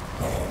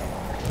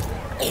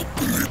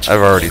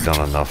 I've already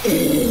done enough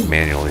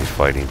manually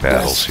fighting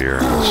battles here,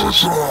 and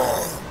this is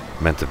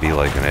meant to be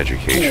like an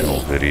educational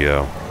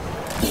video.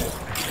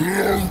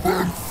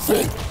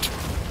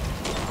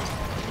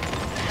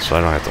 So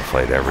I don't have to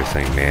fight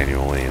everything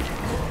manually.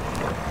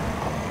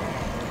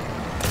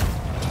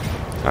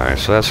 Alright,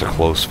 so that's a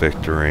close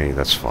victory.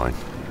 That's fine.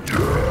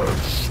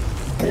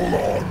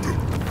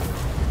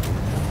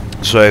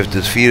 So I've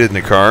defeated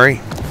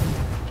N'Kari.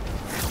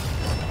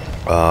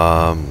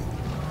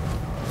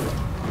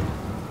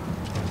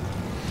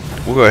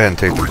 We'll go ahead and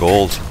take the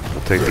gold.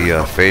 We'll take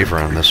the favor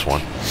on this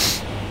one.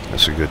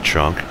 That's a good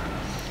chunk.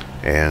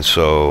 And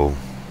so,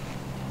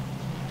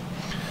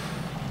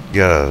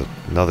 got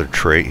another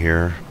trait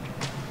here.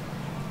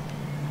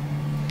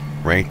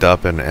 Ranked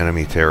up in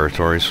enemy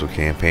territory, so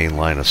campaign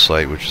line of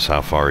sight, which is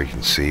how far you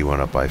can see,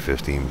 went up by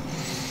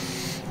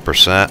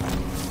 15%.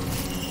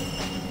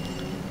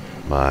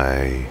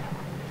 My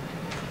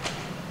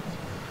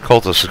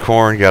Cultist of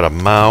Khorne got a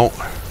mount.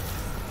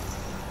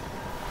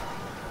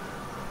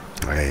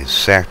 I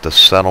sacked a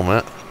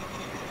settlement.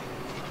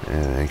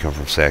 And income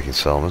from sacking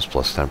settlements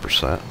plus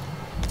 10%.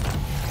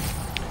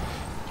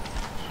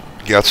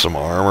 Got some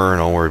armor, and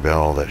don't worry about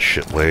all that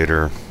shit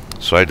later.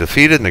 So I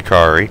defeated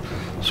N'Kari.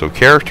 So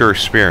character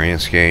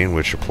experience gain,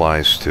 which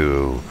applies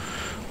to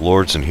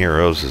lords and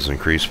heroes, is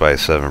increased by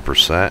 7.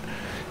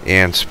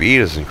 And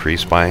speed is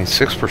increased by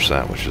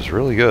 6%, which is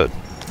really good.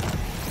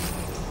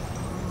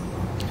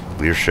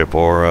 Leadership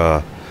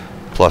aura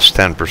plus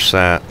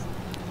 10%.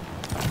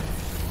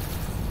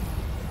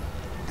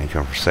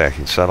 Income for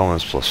sacking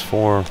settlements plus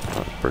 4.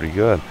 That's pretty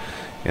good.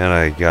 And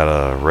I got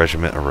a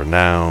regiment of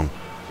renown,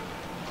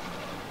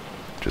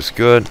 which is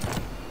good.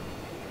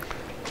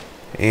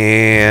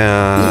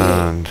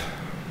 And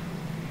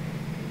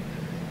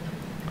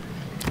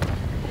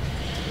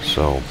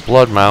so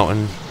Blood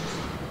Mountain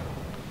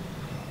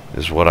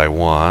is what I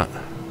want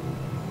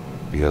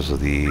because of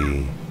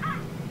the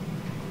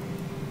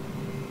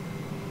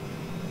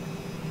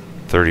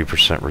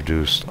 30%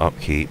 reduced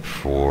upkeep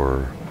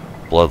for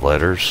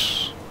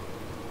bloodletters.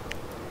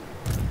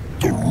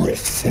 We'll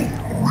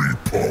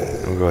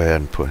go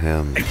ahead and put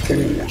him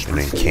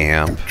in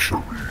camp.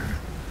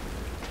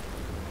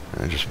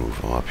 And just move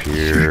him up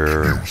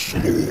here.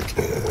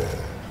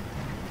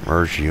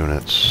 Merge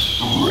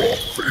units.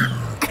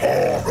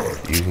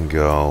 You can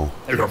go.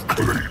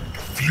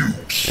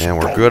 And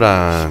we're good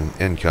on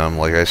income.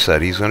 Like I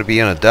said, he's going to be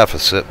in a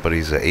deficit, but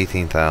he's at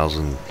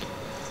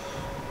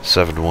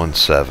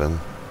 18,717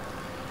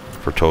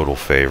 for total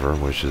favor,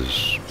 which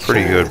is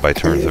pretty good by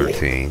turn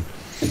 13.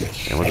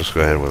 And we'll just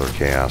go ahead with our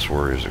Chaos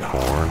Warriors of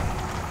Khorne.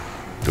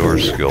 Do our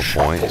skill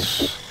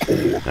points.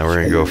 Now we're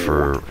going to go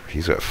for,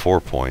 he's got 4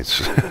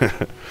 points.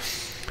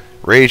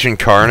 Rage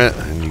Incarnate,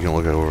 and you can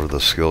look over the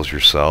skills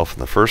yourself.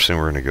 And the first thing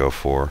we're going to go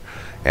for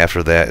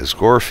after that is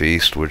Gore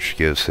Feast, which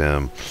gives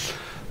him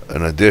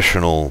an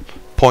additional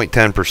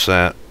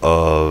 0.10%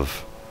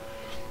 of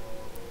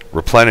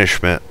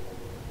replenishment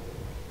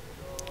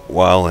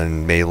while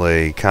in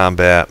melee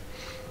combat,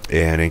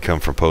 and income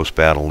from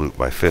post-battle loot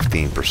by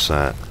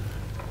 15%.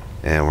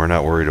 And we're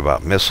not worried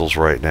about missiles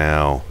right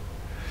now.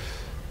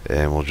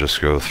 And we'll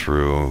just go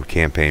through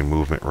campaign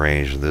movement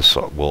range. And this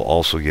will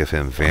also give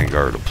him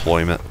Vanguard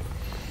deployment.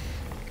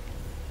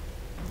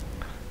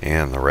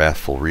 And the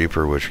Wrathful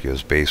Reaper, which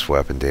gives base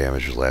weapon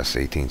damage, lasts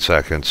 18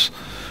 seconds.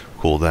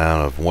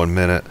 Cooldown of 1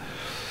 minute.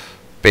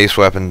 Base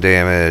weapon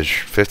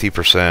damage,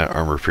 50%.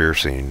 Armor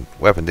piercing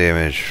weapon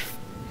damage,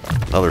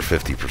 another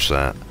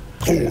 50%.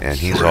 And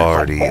he's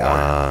already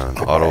on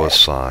auto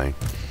assign.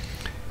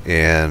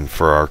 And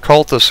for our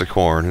Cultist of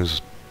Khorne,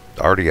 who's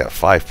already got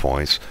 5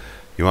 points,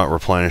 you want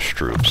replenished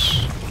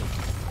troops.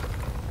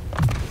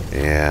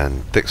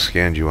 And thick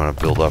skinned, you want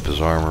to build up his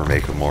armor,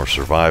 make him more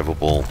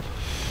survivable.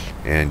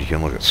 And you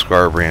can look at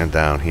Scarbrand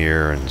down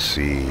here and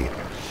see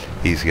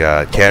he's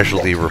got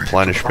casualty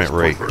replenishment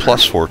rate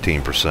plus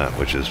 14%,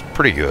 which is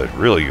pretty good,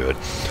 really good.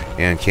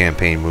 And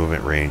campaign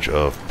movement range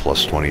of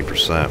plus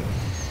 20%.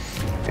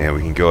 And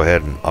we can go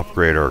ahead and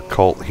upgrade our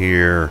cult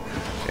here.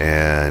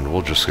 And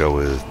we'll just go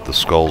with the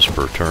skulls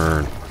per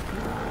turn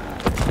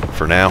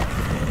for now.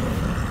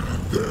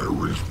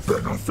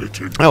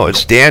 Oh,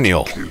 it's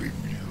Daniel.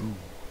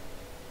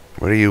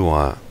 What do you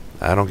want?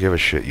 I don't give a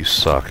shit. You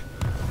suck.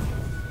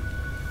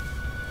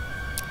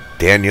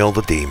 Daniel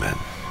the Demon.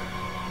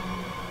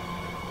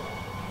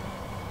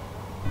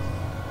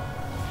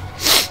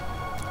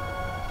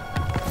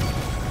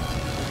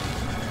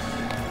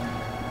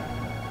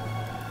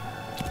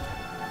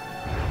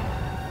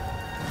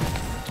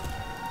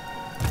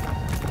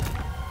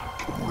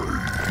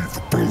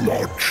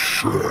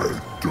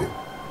 Bloodshed.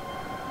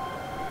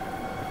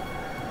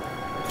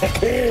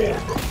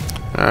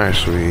 Alright,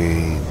 so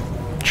we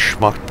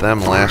schmucked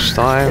them last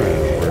time,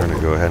 and we're going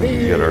to go ahead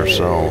and get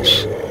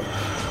ourselves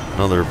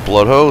another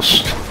Blood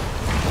Host.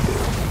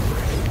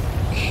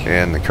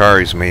 And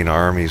N'Kari's main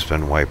army's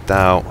been wiped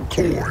out.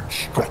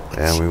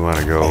 And we want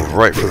to go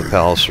right for the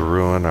Palace of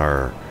Ruin,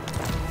 our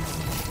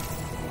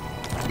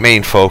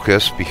main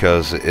focus,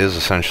 because it is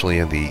essentially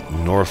in the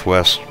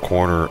northwest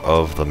corner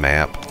of the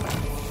map.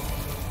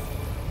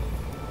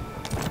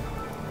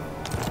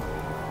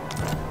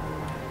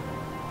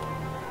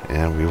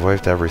 And we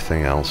wiped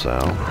everything else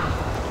out.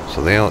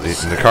 So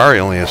N'Kari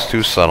only has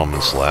 2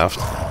 settlements left.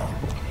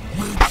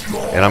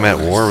 And I'm at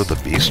war with the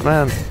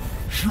Beastmen?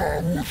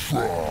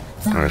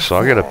 Alright, so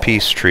I'll get a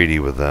peace treaty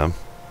with them.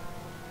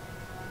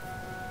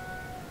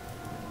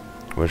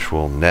 Which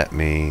will net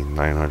me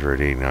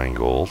 989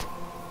 gold.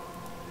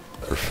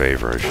 For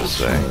favor, I should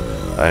say.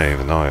 I didn't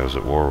even know I was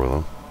at war with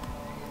them.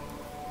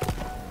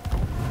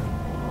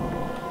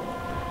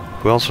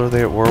 Who else are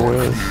they at war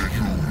with?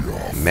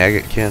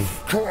 Maggotkin?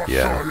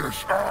 Yeah.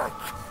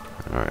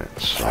 Alright,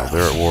 so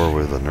they're at war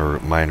with a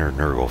minor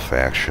Nurgle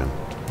faction.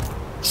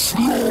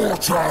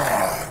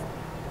 Slaughter!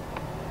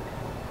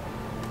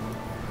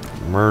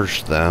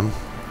 Merge them.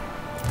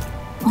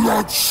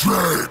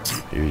 Bloodshed!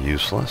 You're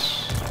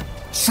useless.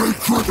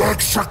 Sacred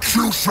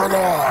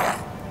executioner!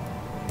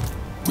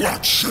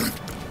 Bloodshed!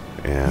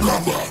 And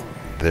Never!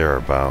 they're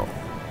about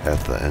at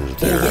the end of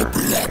their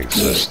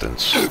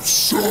existence.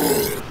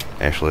 Absurd!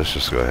 Actually, let's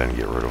just go ahead and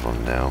get rid of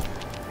them now.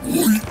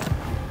 Wait!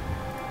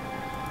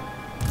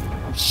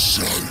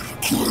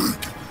 Sacred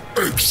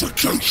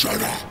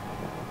executioner!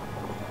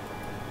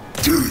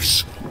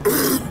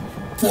 Disembowel!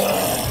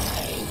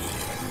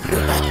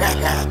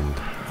 And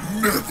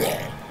Never!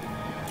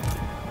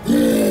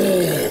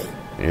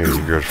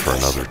 you're good for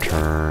another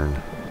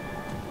turn.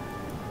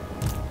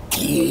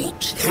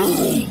 Court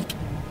herald!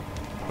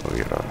 We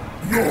get a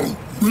No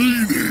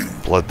meaning!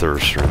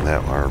 bloodthirster in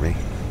that army.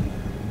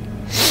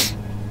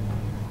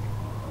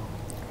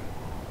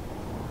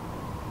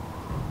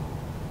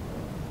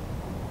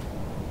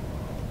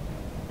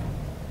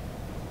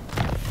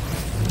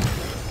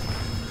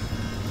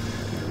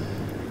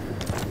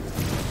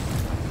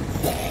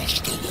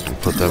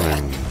 Put them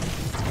in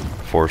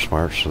force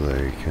march so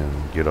they can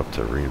get up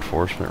to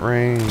reinforcement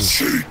range.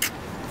 Seek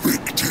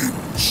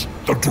victims!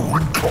 The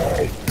drink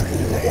of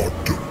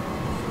blood!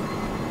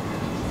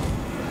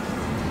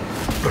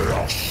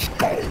 Their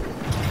skull!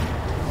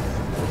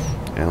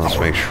 And let's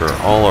make sure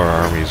all our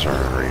armies are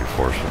in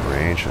reinforcement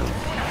range. And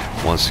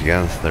once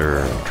again,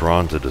 they're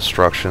drawn to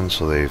destruction,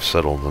 so they've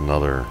settled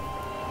another...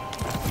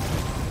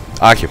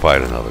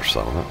 occupied another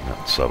settlement.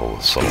 Not settled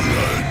a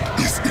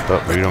settlement.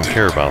 But we don't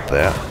care about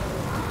that.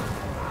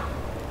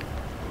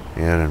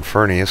 And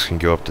Infernius can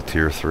go up to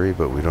tier 3,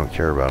 but we don't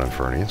care about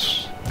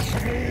Infernius.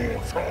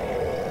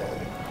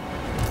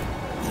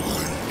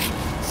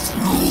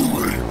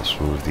 And let's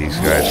move these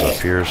guys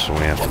up here so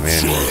we have to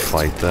manually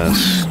fight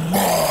this.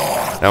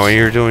 Now when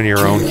you're doing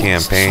your own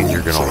campaign,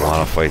 you're going to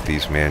want to fight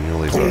these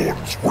manually, but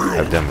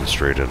I've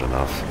demonstrated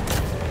enough.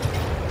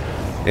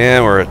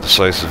 And we're at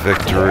decisive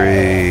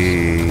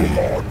victory.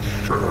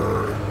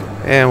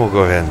 And we'll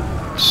go ahead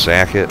and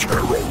sack it.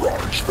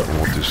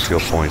 And we'll do skill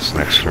points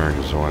next turn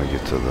because I want to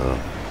get to the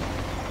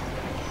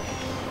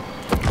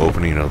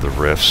opening of the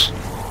rifts.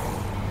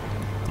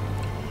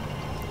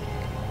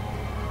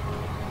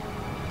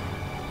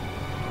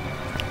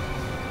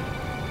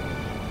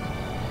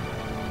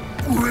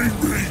 Bring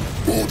me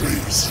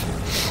bodies!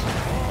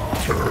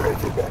 Tear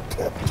them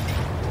apart!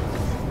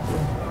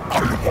 I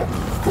have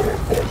gone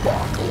for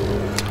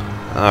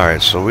battle!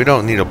 Alright, so we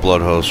don't need a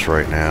blood host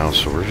right now,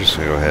 so we're just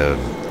going to go ahead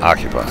and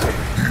occupy.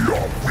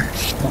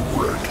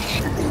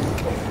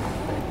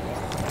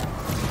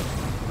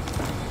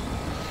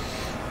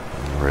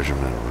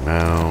 Regiment of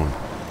Renown.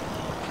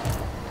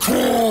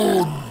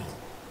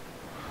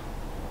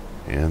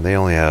 And they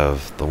only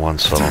have the one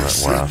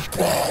settlement left.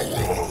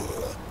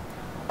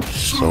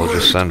 So we'll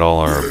just send all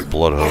our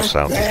blood hosts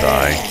out to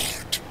die.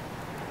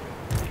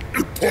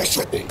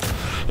 Impossible!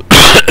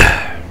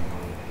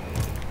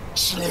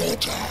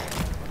 Slaughter!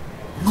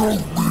 No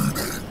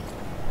meaning!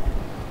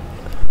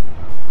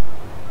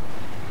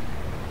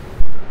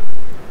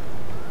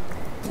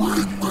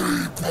 Bring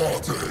me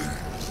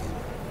bodies!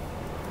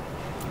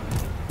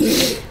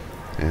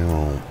 And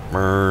we'll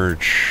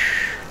merge.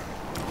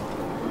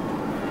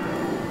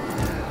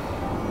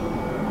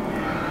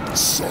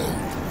 So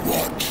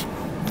much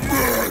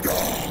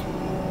murder!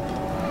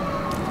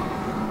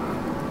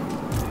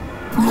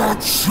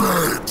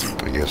 Bloodshed!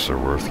 I guess they're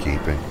worth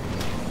keeping.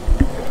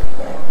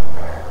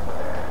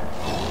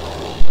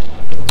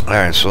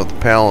 Alright, so at the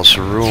Palace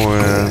of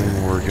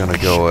Ruin, we're going to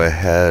go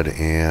ahead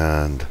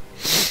and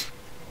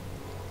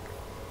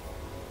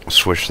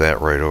switch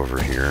that right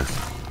over here.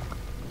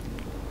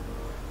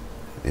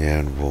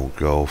 And we'll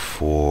go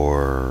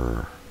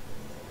for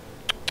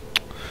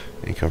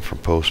income from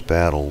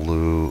post-battle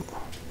loot,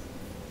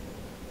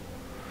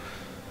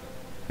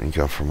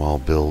 income from all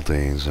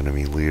buildings,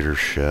 enemy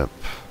leadership.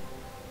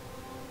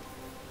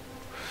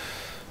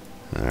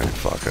 Alright,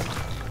 fuck it.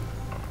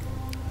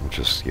 We'll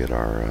just get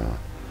our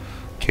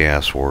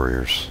Chaos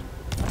Warriors.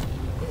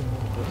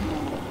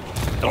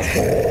 The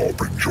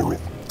Harbinger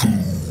of Doom!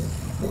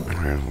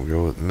 Alright, we'll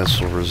go with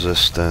missile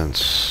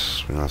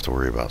resistance. We don't have to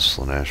worry about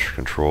Slaanesh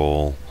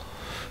control.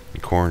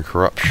 And Khorne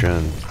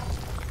corruption.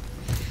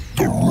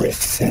 The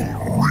Wrathful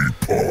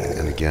Reaper!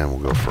 And again, we'll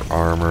go for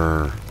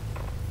armor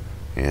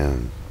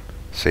and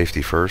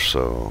safety first,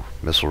 so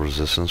missile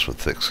resistance with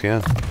thick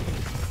skin.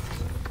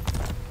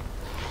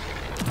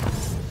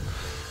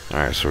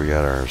 Alright, so we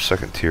got our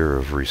second tier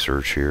of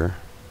research here.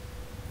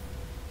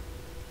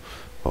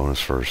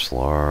 Bonus first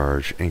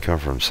large. Income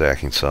from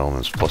sacking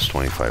settlements plus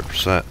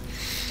 25%.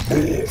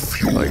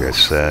 Like I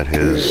said,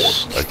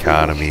 his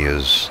economy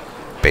is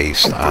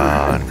based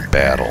on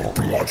battle.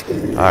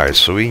 Alright,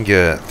 so we can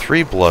get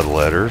 3 blood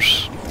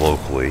letters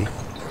locally.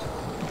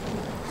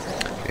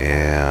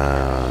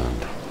 And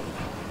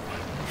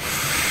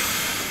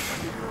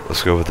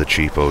let's go with the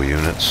cheapo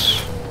units.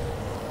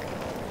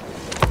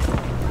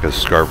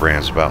 Because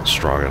Skarbrand's about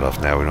strong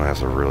enough now, we don't have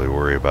to really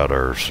worry about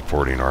our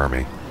supporting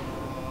army.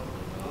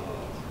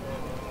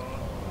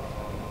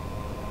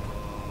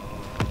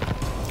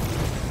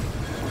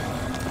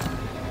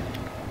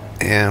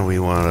 And we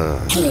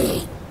want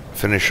to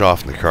finish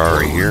off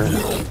Nakari here.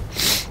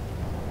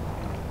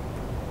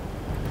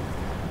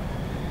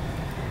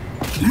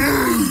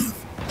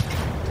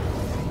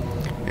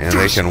 And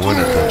they can win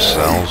it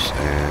themselves,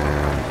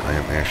 and I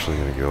am actually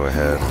going to go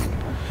ahead and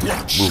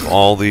move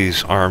all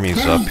these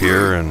armies up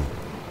here and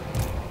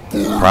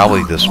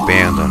probably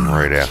disband them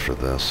right after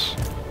this.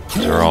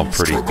 They're all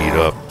pretty beat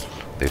up.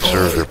 They've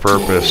served their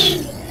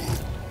purpose,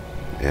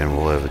 and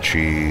we'll have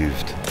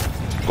achieved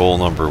goal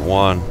number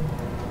 1.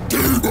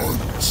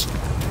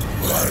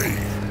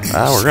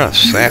 We're going to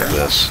sack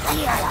this.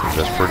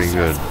 That's pretty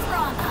good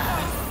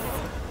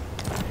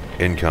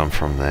income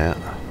from that.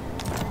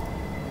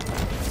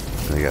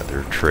 They got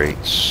their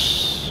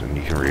traits, and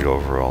you can read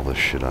over all this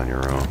shit on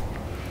your own.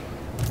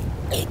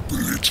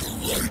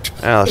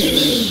 Let's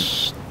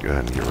just go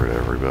ahead and get rid of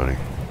everybody.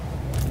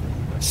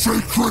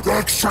 Sacred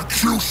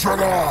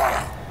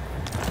Executioner!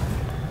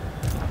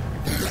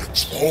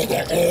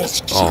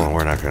 Oh, and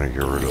we're not going to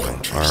get rid of an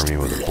army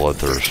with a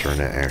bloodthirster in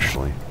it,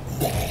 actually.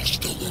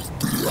 Master of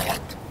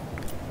blood.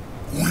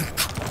 Weak.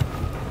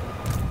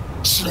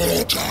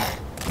 Slaughter.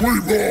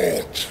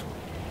 Revolt.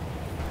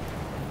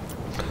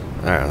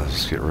 Alright,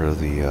 let's get rid of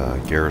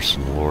the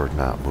Garrison Lord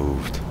not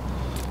moved.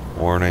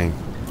 Warning.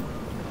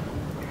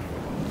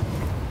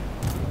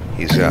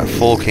 He's got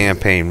full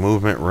campaign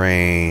movement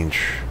range.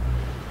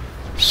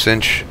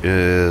 Cinch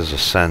is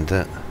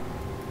ascendant.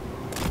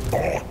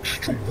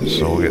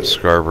 So we'll get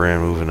Skarbrand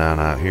moving on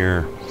out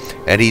here.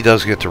 And he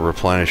does get to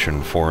replenish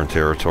in foreign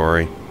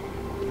territory.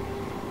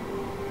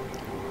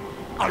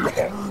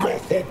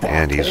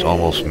 And he's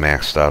almost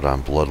maxed out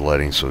on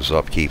bloodletting, so his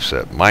upkeep's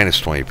at minus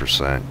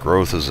 20%.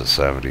 Growth is at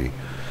 70.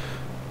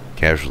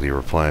 Casualty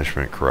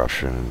replenishment,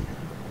 corruption,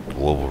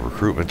 global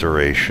recruitment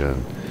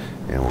duration.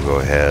 And we'll go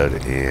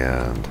ahead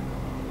and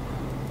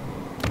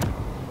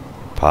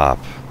pop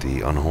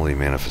the Unholy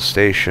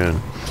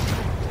Manifestation,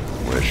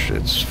 which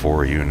it's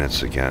 4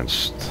 units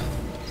against,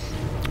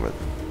 what,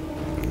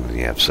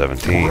 you have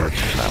 17,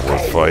 not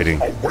worth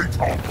fighting.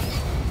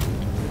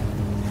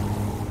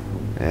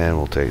 And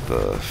we'll take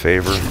the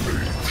favor.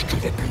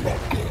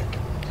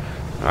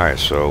 Alright,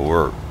 so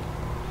we're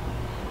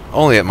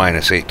only at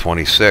minus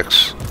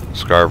 826.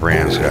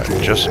 Skarbrand's got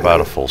just about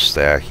a full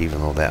stack, even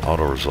though that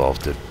auto-resolve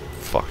did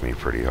fuck me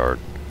pretty hard.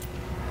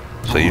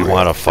 So you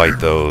want to fight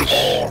those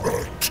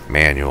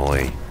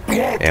manually.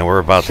 And we're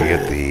about to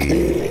get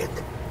the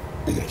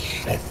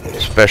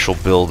special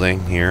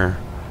building here.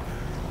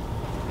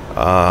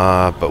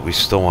 But we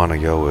still want to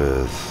go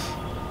with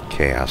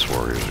Chaos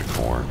Warriors of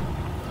Khorne.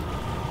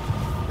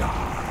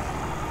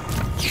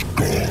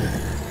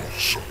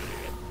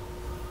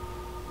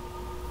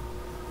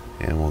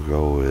 And we'll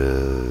go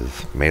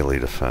with melee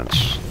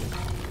defense.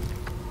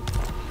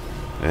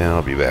 And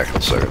I'll be back in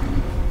a second.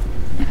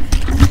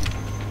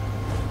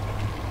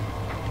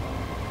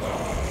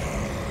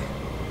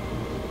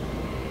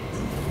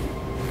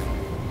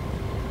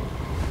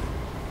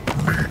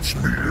 Meet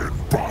me in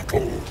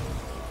battle.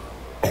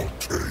 I'll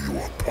tear you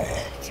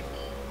apart,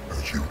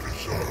 as you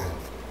deserve.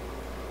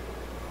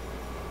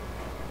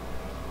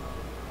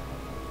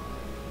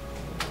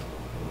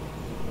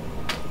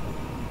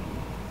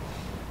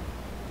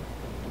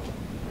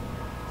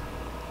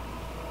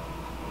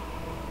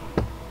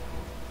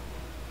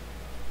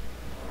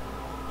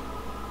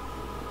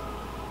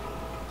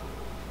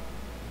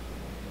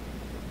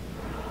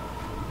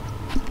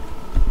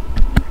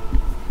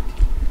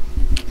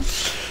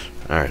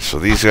 Alright, so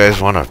these guys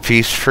want a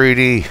peace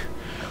treaty.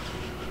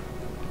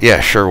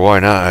 Yeah, sure, why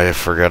not? I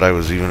forgot I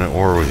was even at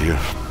war with you.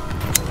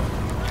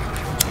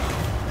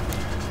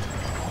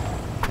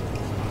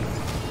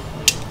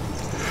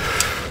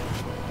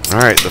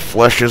 Alright, the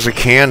flesh is a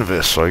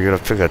canvas, so I gotta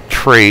pick a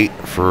trait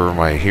for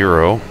my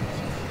hero.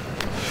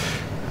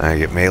 I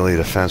get melee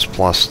defense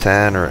plus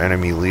 10 or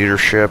enemy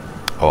leadership.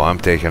 Oh, I'm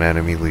taking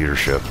enemy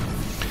leadership.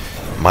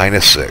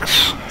 Minus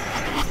 6.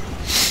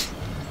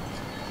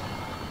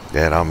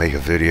 And I'll make a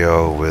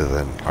video with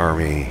an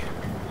army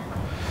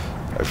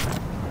I've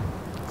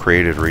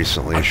created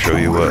recently to show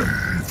you what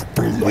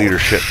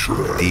leadership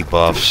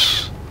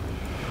debuffs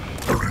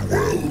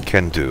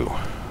can do.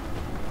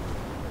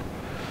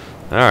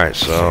 Alright,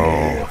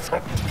 so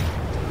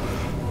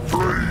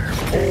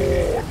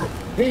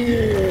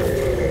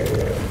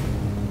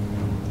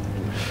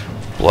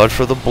blood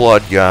for the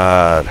blood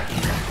god.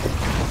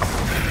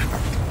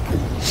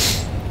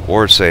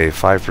 Ward save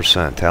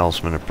 5%,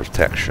 Talisman of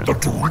Protection. The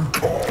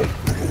drink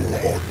of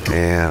blood.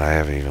 And I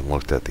haven't even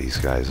looked at these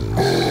guys'.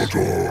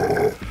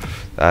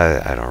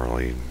 I don't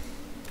really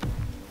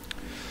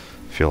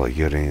feel like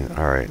getting.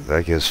 Alright,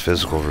 that gives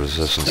physical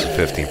resistance to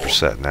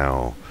 15%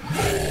 now.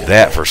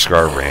 That for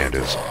Skarbrand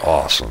is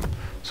awesome.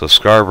 So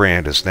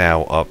Skarbrand is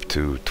now up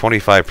to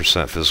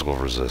 25% physical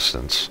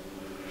resistance,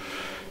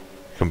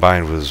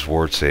 combined with his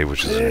ward save,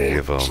 which is going to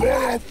give him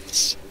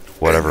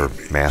whatever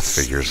math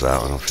figures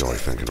out. I don't feel like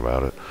thinking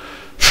about it.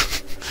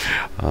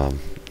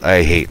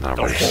 I hate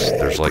numbers.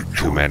 There's like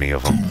too many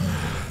of them.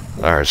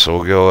 Alright, so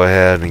we'll go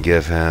ahead and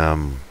give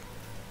him...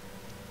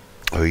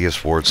 Oh, he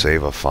gets ward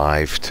save of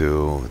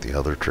 5-2. The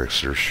other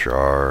Trickster's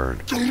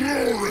Shard.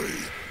 Glory,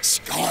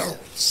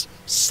 Skiles,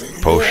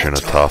 Potion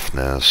of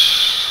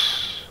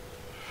Toughness.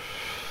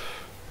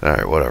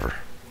 Alright, whatever.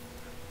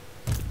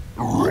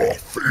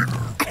 Wrath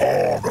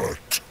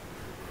incarnate.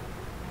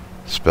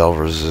 Spell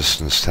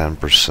resistance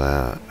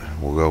 10%.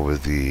 We'll go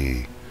with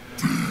the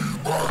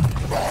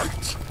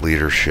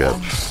leadership.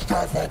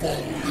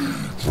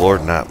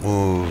 Lord not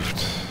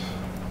moved.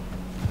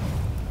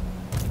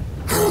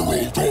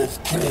 Herald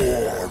of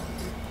Corn.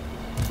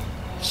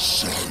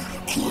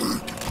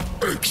 Sacred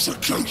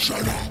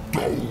executioner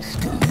goes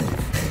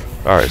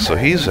through. Alright, so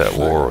he's at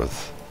war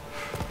with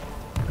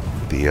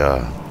the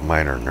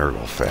minor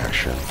Nurgle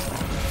faction.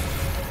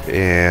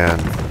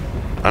 And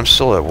I'm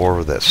still at war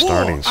with that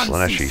starting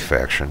Slaaneshi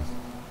faction.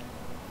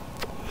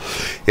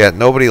 Yeah,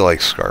 nobody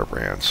likes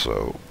Skarbrand,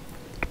 so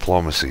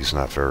diplomacy's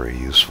not very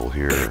useful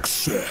here.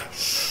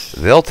 Excess.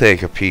 They'll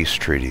take a peace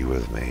treaty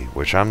with me,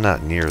 which I'm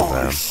not near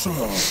them.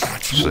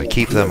 So to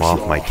keep them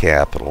off my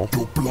capital,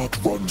 Your blood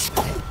runs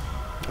cold.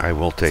 I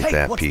will take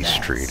that peace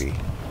treaty.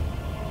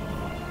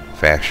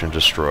 Faction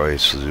destroy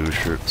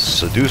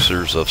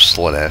seducers of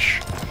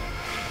Slaanesh.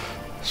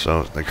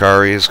 So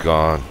Nakari is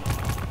gone.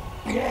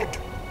 Blood.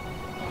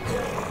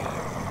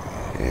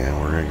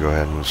 And we're going to go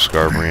ahead and move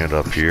Skarbrand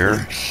up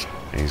here.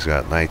 And he's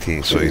got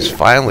 19, so he's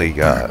finally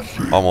got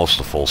almost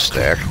a full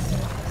stack.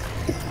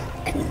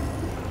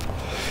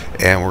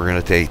 And we're going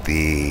to take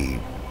the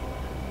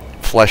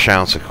Flesh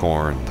Ounce of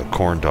Corn, the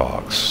Corn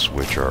Dogs,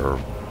 which are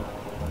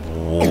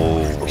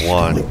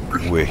one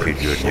wicked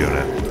good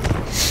unit.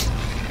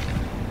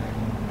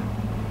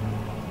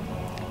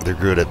 They're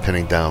good at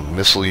pinning down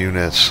missile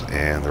units,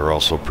 and they're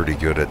also pretty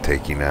good at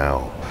taking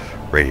out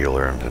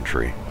regular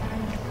infantry.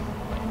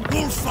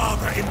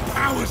 Wolffather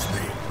empowers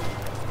me.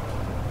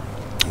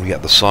 We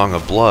got the Song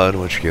of Blood,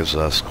 which gives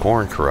us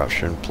Corn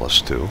Corruption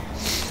 +2.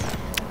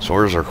 So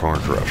where's our Corn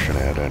Corruption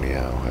at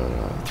anyhow?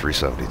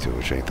 372,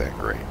 which ain't that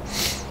great.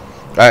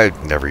 I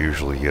never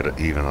usually get it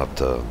even up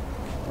to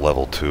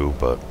level 2,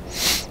 but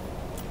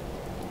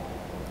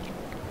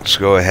let's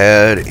go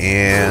ahead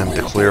and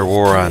declare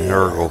war on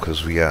Nurgle,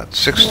 because we got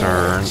 6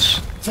 turns.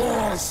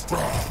 Faster!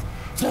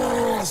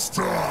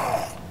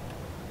 Faster!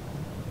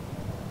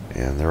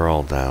 And they're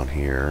all down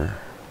here.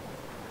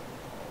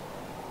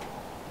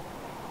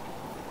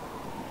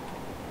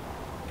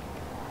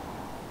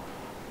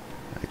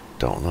 I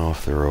don't know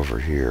if they're over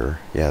here.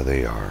 Yeah,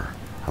 they are.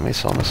 How many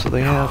settlements do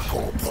they have?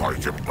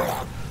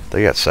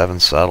 They got 7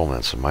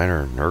 settlements. A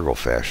minor Nurgle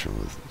faction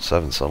with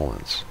 7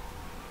 settlements.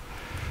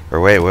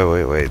 Or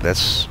wait.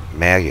 That's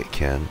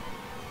Maggotkin.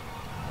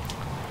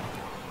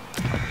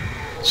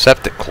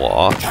 Septic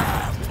Claw.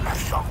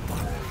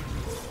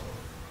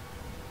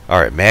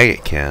 Alright,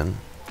 Maggotkin,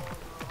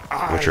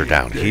 which are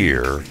down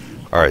here.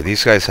 Alright,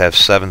 these guys have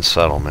 7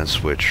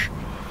 settlements, which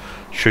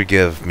should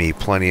give me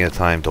plenty of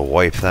time to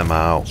wipe them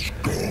out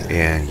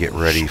and get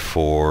ready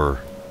for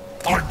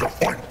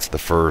the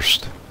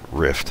first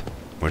rift,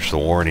 which the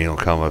warning will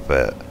come up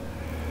at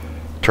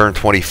turn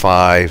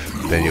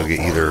 25. Then you'll get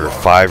either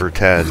 5 or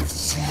 10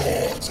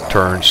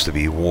 turns to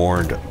be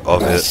warned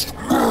of it.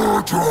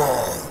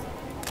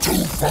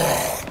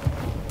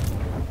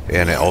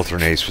 And it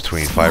alternates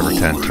between 5 or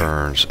 10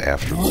 turns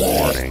after the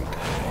warning.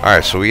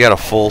 Alright, so we got a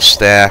full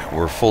stack.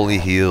 We're fully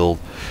healed.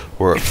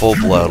 We're at full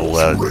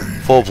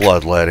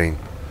bloodletting.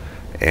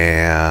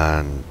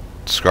 And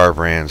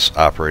Skarbrand's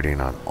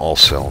operating on all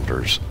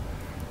cylinders.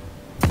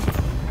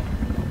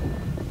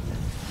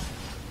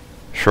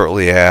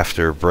 Shortly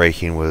after,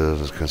 breaking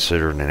was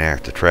considered an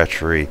act of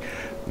treachery.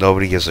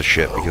 Nobody gives a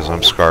shit because I'm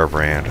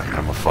Skarbrand.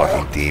 I'm a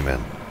fucking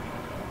demon.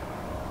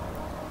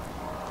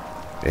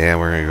 And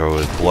we're going to go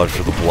with Blood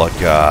for the Blood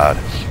God.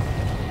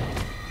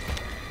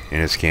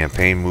 In its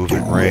campaign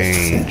movement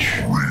range,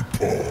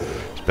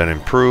 it's been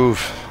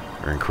improved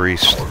or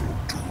increased.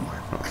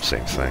 Oh,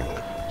 same thing.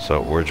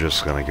 So we're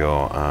just going to go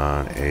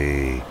on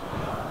a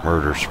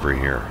murder spree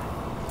here.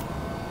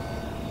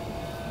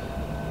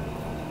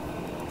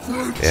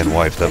 And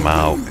wipe them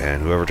out.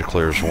 And whoever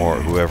declares war,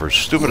 whoever's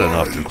stupid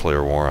enough to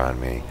declare war on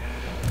me,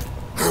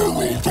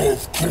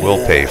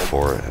 will pay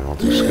for it. And we'll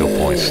do skill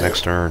points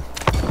next turn.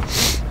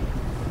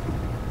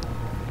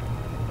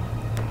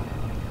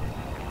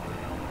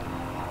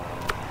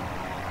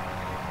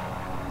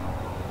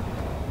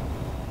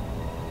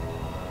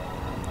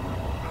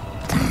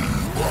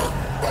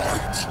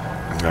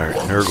 Alright,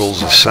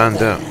 Nurgle's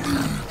Ascendant.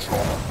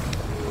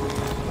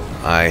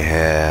 I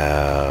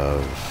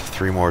have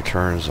 3 more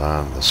turns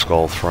on the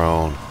Skull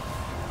Throne,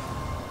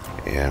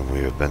 and we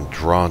have been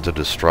drawn to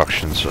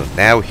destruction, so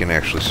now we can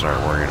actually start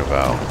worrying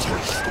about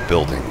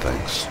building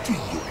things.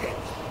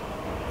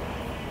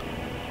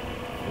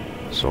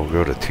 So we'll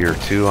go to tier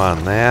 2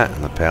 on that,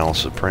 and the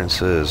Palace of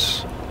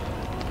Princes.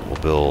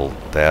 We'll build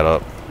that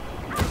up.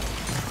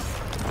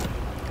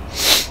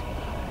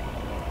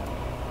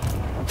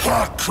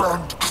 Hack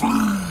and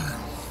cleave.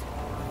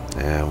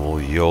 And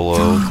we'll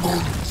YOLO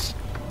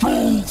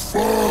Go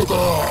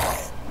further.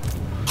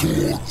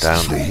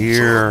 down to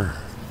here.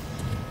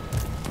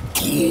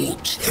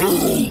 Courts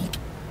held.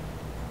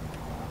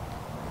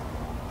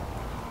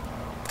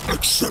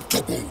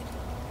 Acceptable.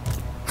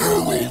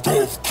 Herald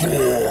of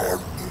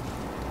Khorne.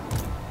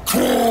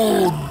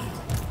 Khorne.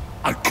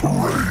 I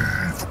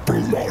crave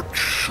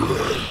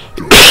bloodshed.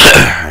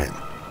 Alright.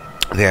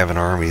 They have an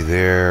army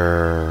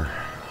there.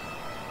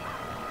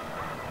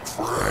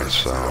 Alright,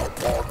 so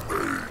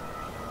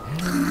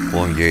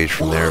we'll engage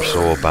from there, so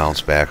we'll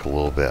bounce back a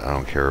little bit. I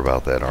don't care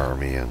about that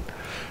army. And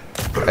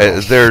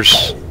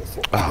there's...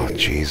 Oh,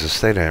 Jesus,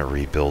 they didn't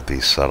rebuild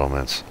these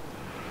settlements.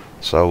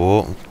 So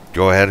we'll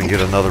go ahead and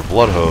get another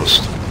blood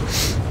host.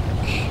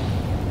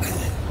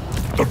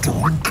 The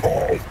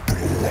drinker of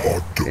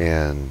blood.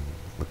 And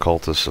the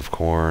Cultists of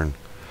Khorne.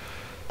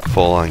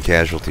 Full-on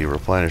casualty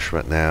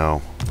replenishment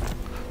now.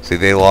 See,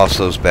 they lost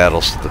those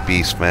battles to the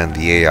Beastmen.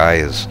 The AI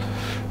is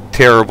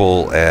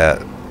terrible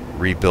at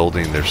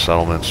rebuilding their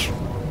settlements.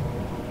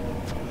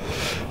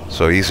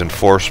 So he's in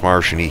force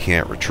march and he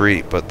can't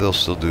retreat, but they'll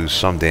still do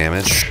some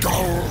damage.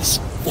 Skulls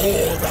for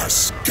the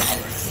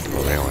skulls.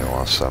 Well, they only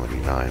lost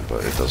 79,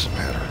 but it doesn't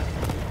matter.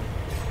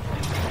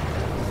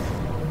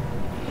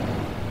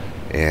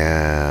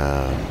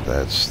 And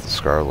that's the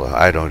Scarlet.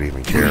 I don't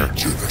even care.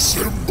 To the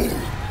symbol.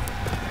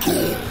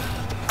 Go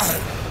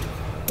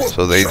and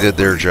So they did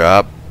their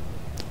job.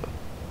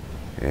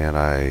 And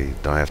I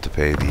don't have to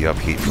pay the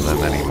upkeep for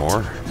them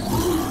anymore.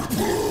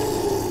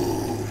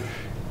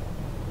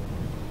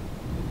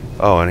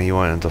 Oh, and he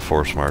went into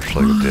force march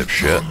like a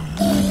dipshit.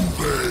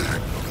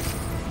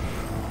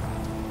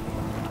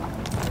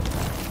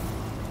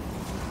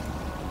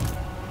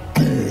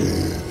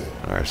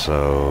 Alright,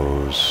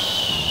 so...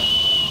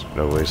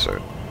 No, wait a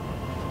second.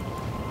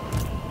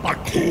 my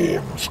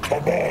Khorne's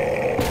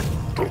command.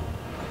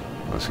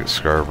 Let's get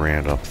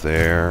Skarbrand up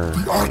there. The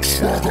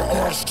Axefather And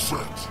asks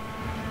it.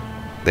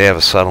 they have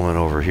a settlement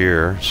over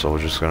here, so we're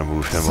just going to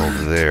move him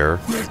over there.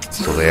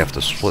 So they have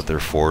to split their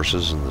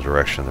forces in the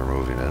direction they're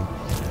moving in.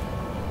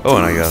 Oh,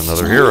 and I got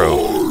another hero.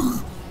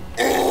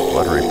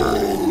 Blood Reaper.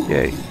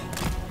 Yay.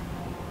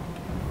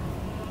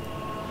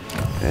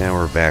 And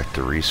we're back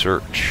to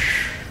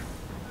research.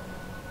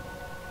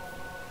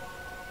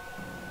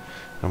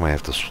 I might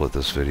have to split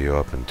this video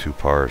up in 2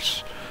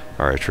 parts.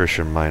 Alright,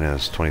 attrition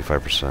minus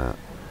 25%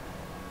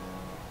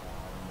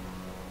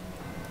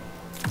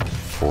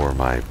 for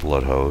my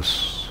blood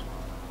hosts.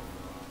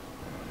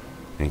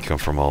 Income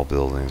from all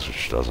buildings,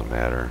 which doesn't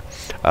matter.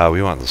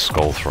 We want the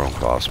Skull Throne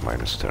cost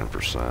minus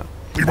 10%.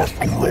 We must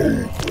grow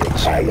more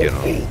So I'm getting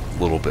powerful. a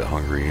little bit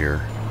hungry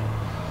here.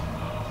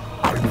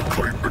 I will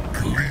claim the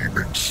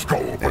gleaming skull.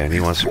 And he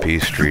wants a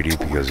peace treaty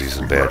because he's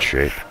in bad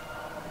shape.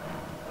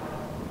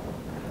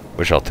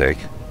 Which I'll take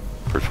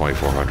for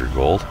 2,400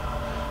 gold.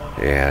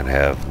 And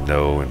have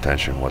no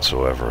intention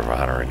whatsoever of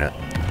honoring it.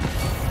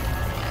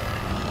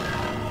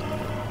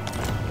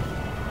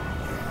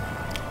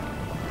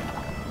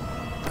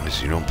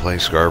 Because you don't play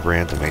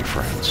Skarbrand to make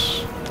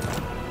friends.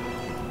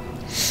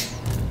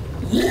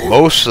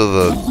 Most of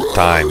the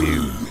time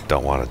you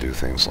don't want to do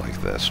things like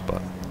this,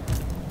 but...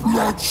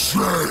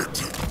 Bloodshed.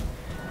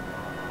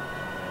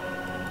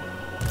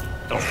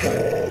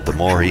 the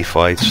more he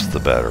fights, the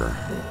better.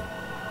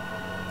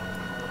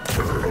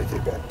 Tear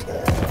them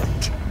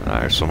apart.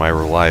 Alright, so my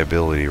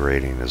reliability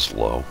rating is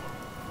low.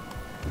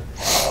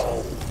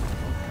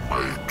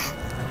 Make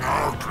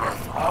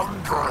Nurgleth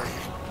hungry.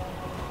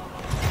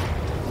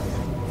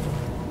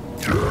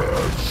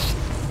 Yes,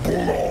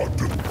 blood.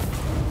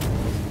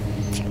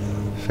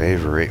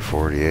 Favor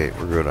 848.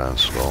 We're good on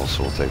Skull,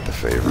 so we'll take the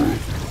favor.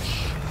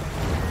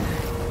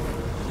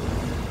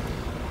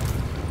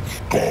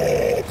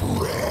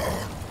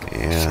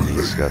 And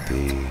he's got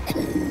the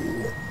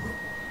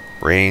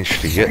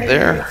range to get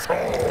there.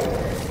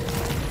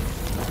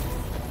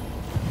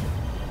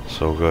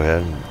 So we'll go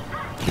ahead and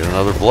get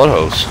another blood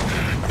host.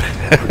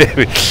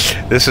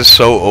 This is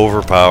so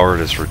overpowered,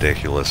 it's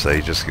ridiculous.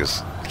 They just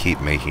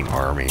keep making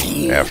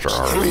army after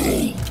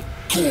army.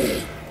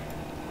 We'll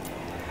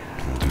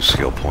do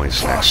skill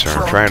points next turn.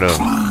 I'm trying to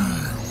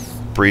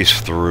breeze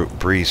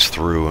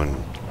through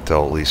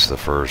until at least the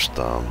first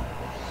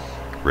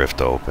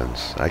rift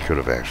opens. I could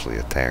have actually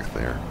attacked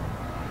there,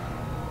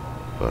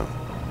 but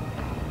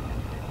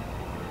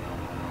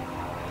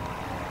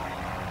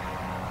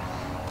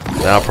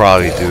then I'll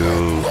probably do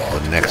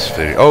the next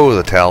video. Oh,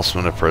 the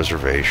Talisman of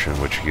Preservation,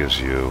 which gives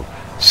you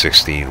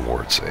 16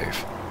 ward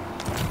save,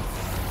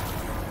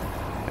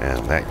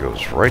 and that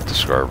goes right to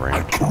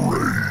Skarbrand.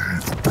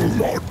 Crave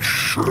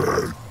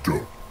bloodshed.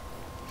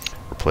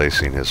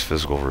 replacing his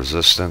physical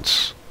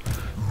resistance.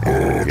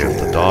 And we get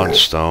the Dawn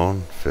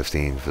Stone,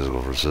 15 physical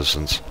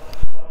resistance.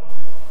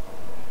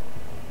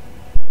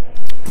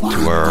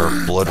 To our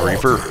Blood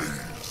Reaper.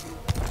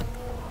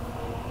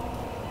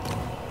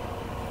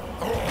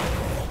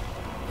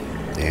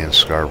 And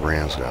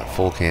Skarbrand's got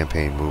full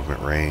campaign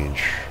movement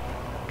range,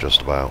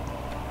 just about.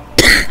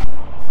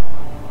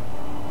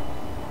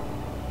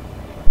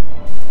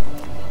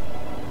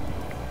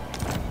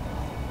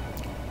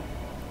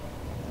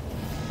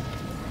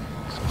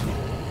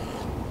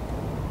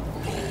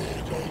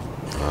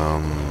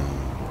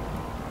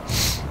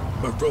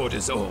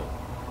 Marauders all.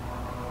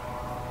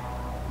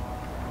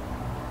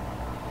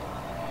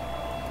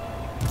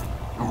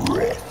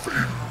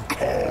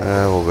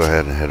 We'll go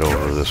ahead and head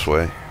over this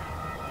way.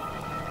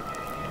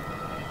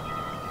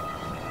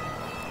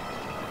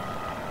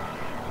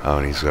 Oh,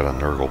 and he's got a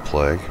Nurgle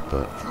Plague,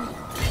 but...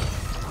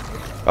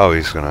 Oh,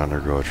 he's going to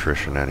undergo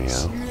attrition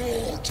anyhow.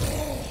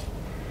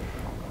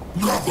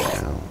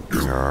 Now,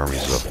 bring our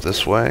armies up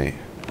this way.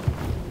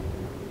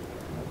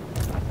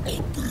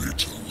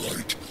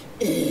 Obliterate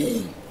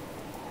all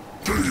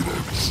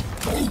demons.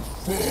 Go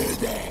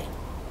further.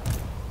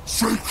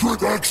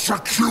 Sacred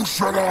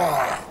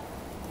Executioner!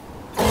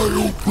 I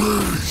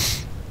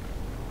obey!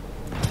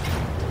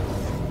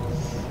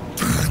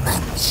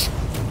 Demons,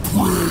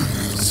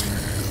 praise here.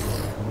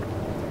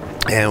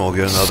 And we'll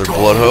get another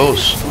Blood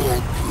Hose.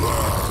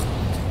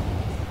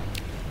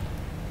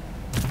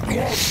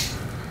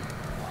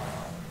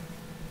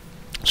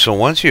 So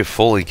once you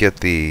fully get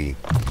the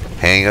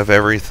hang of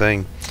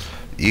everything,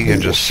 you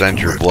can just send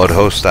your Blood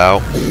Host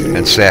out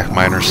and sack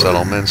minor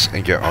settlements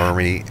and get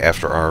army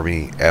after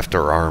army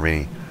after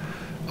army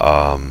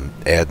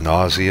ad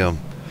nauseum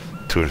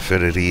to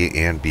infinity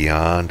and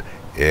beyond,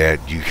 and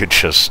you could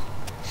just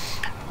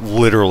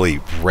literally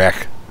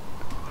wreck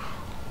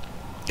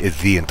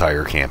the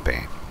entire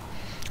campaign,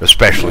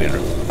 especially in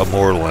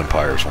Immortal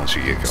Empires once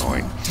you get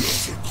going.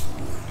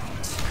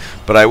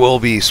 But I will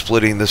be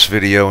splitting this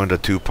video into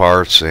 2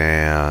 parts,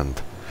 and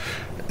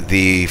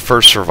the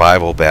first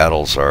survival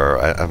battles are,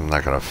 I'm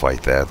not going to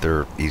fight that.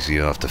 They're easy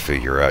enough to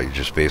figure out. You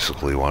just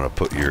basically want to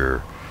put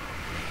your,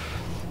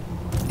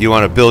 you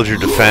want to build your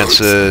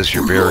defenses,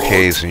 your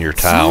barricades, and your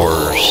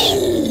towers,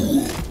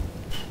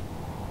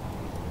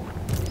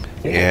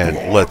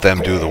 and let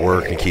them do the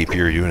work and keep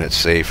your units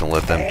safe and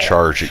let them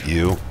charge at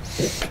you.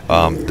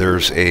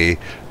 There's the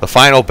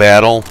final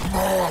battle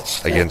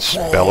against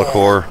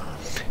Be'lakor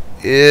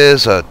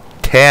is a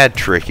tad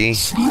tricky.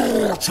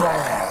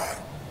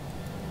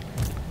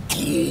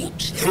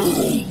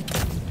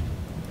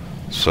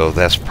 So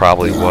that's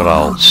probably what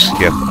I'll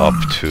skip up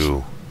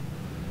to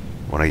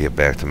when I get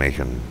back to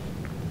making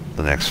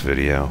the next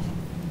video.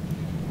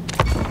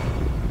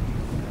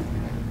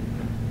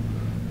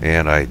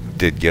 And I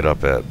did get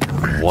up at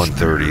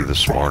 1:30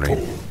 this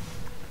morning.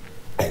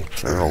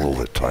 So I'm a little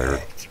bit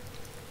tired.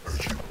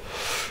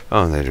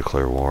 Oh, and they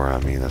declare war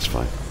on me, that's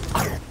fine.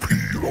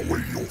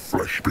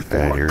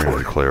 And you're going to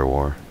declare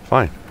war.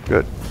 Fine,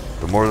 good.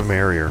 The more the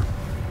merrier.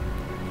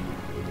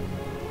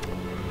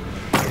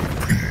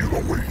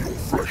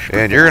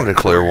 And you're going to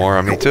declare war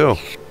on me too.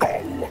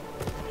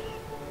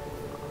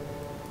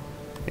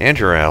 And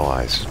your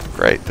allies.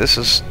 Great, this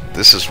is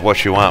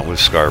what you want with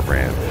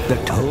Skarbrand. The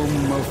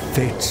Tome of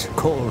Fates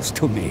calls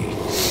to me,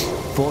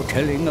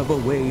 foretelling of a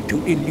way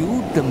to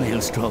elude the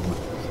Maelstrom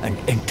and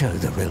enter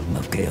the realm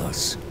of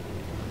chaos.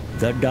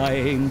 The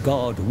dying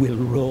god will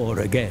roar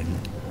again.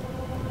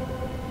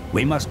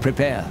 We must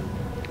prepare.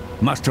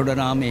 Muster an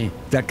army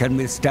that can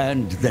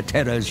withstand the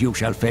terrors you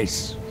shall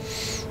face.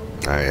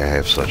 I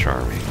have such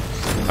army.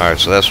 Alright,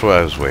 so that's what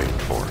I was waiting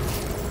for.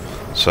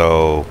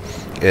 So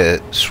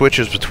it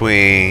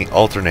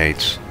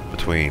alternates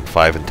between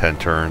 5 and 10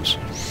 turns.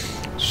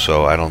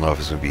 So I don't know if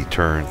it's going to be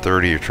turn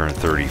 30 or turn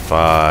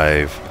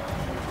 35.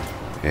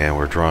 And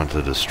we're drawn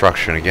to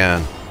destruction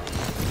again.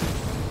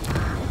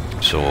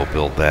 So we'll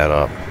build that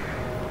up.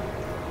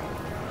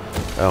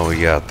 Oh,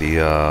 we got the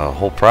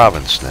whole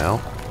province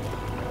now.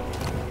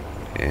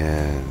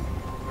 And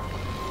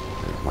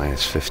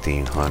minus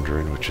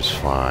 1,500, which is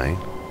fine.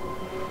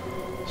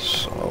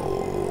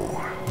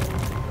 So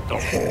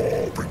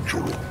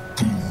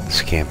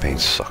this campaign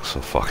sucks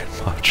so fucking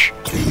much.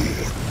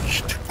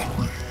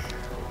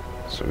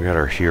 So we got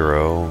our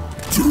hero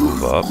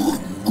move up.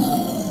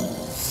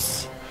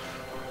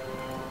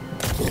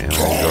 And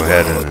we'll go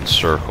ahead and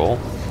encircle.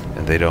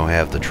 And they don't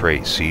have the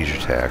trait Siege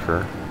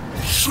Attacker.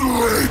 So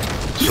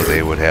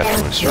they would have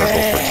to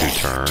encircle for 2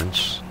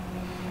 turns.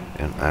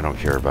 And I don't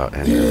care about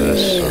any of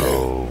this,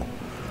 so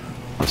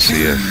let's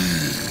see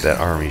if that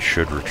army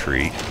should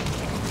retreat.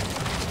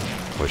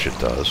 Which it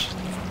does.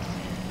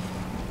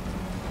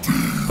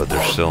 But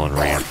they're still in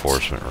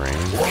reinforcement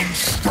range.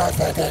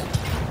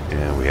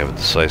 And we have a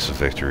decisive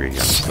victory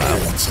against them.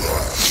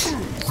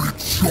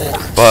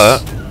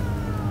 But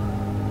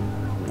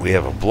we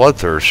have a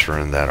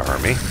Bloodthirster in that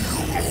army,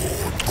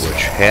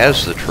 which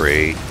has the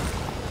trait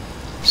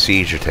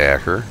Siege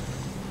Attacker.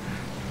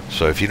 So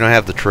So if you don't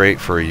have the trait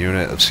for a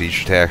unit of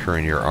siege attacker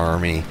in your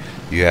army,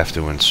 you have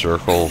to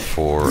encircle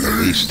for at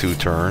least 2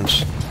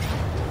 turns.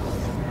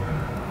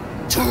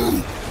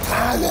 Too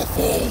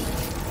powerful.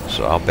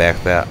 So I'll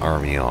back that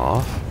army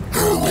off.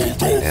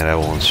 And I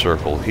will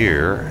encircle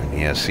here, and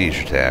he has siege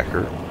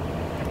attacker.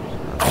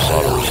 Just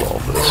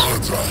auto-resolve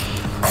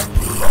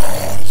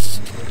this.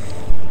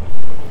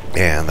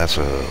 And that's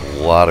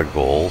a lot of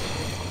gold.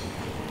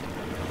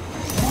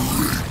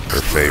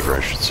 Or favor,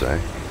 I should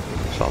say.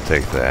 So I'll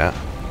take that.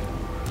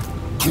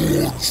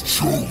 God's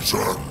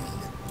chosen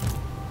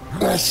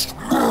must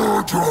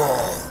murder.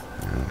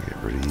 And get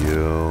rid of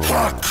you.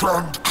 Hack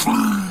and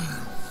clean.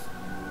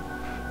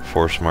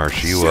 Force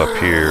march you up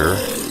here.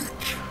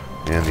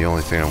 And the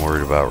only thing I'm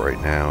worried about right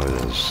now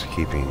is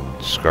keeping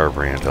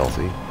Skarbrand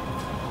healthy.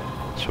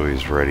 So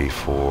he's ready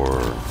for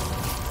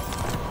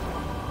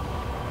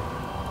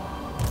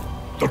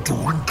The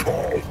drink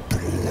of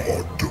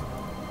blood.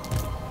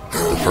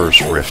 the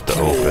first rift to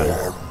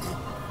open.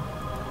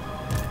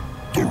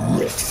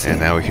 And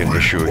now we can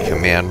issue a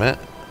commandment,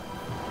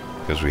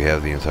 because we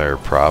have the entire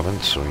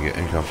province. So we get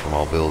income from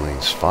all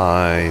buildings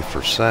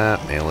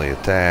 5%, melee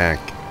attack,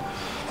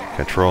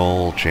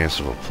 control, chance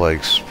of a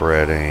plague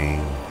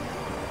spreading.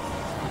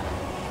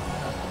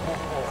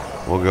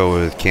 We'll go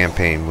with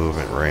campaign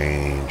movement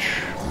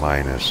range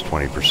minus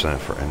 20%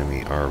 for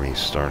enemy armies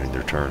starting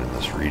their turn in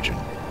this region.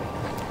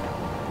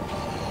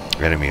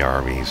 Enemy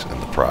armies in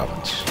the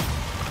province.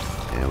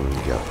 And we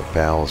got the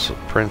Palace of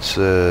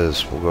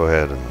Princes. We'll go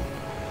ahead and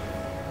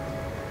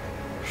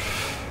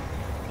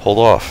hold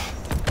off.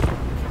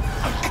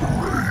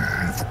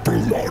 Grave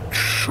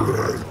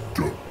bloodshed.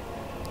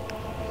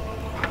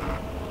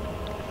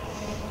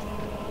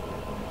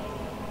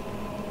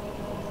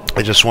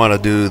 I just want to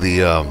do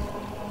the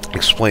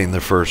explain the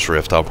first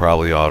rift. I'll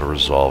probably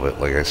auto-resolve it.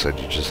 Like I said,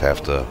 you just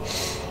have to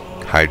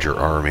hide your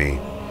army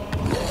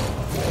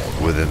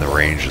within the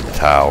range of the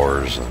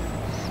towers and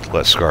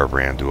let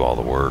Skarbrand do all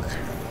the work.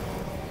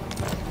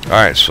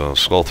 Alright, so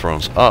Skull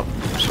Throne's up,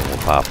 so we'll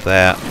pop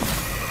that.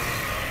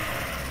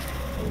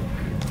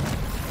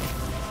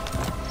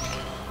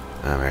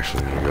 I'm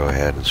actually going to go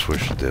ahead and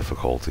switch the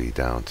difficulty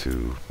down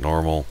to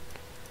normal.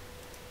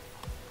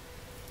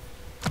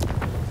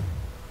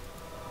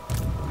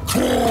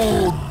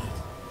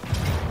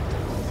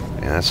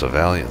 And that's a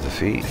valiant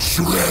defeat.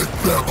 Shred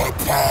them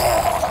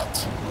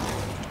apart.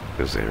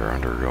 Because they are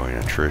undergoing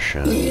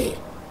attrition.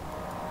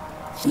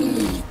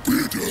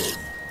 Forbidden.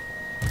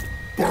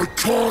 By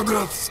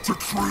Karneth's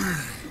decree.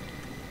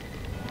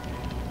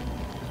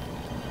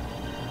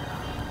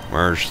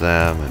 Merge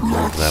them and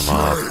move them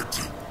up.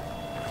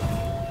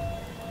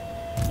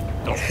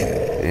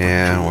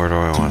 And where do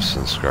I want to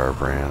send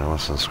Skarbrand? I want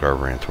to send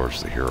Skarbrand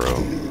towards the hero.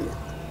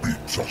 Be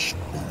just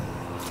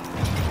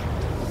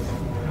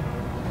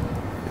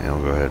And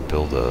we'll go ahead and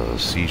build a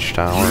siege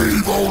tower.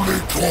 leave only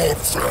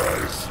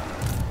corpses.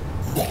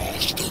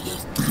 Master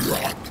of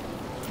blood.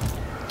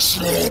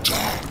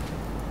 Slaughter.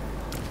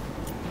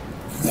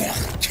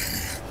 Mighty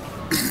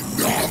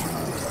enough.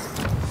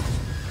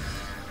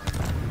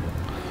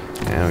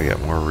 And we got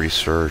more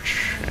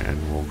research, and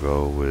we'll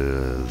go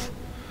with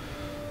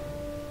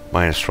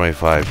minus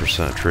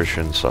 25%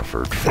 attrition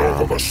suffered For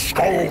from the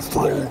Skull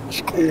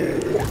Throne's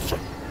cause.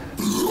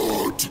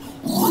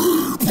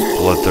 Blood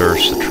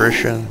Bloodthirst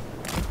attrition.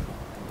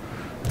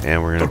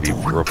 And we're going to be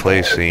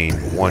replacing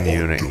one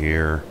unit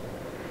here.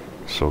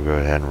 So we'll go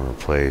ahead and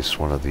replace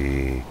one of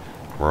the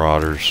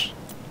Marauders.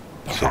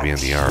 So he'll be in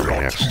the army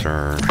next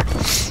turn.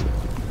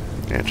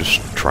 And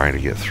just trying to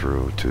get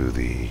through to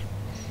the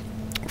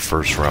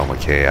first realm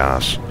of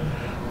chaos.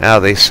 Now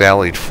they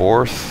sallied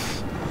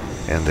forth,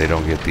 and they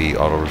don't get the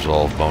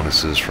auto-resolve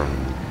bonuses from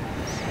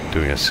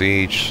doing a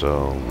siege,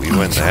 so we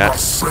win that.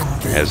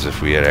 As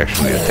if we had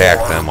actually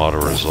attacked them,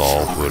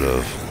 auto-resolve would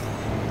have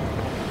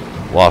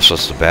lost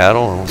us the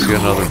battle. And let's get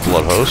another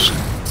Blood Host,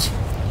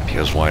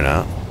 because why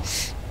not?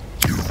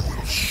 You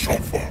will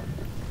suffer.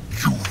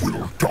 You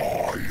will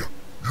die.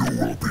 You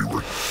will be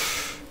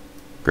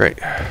Great.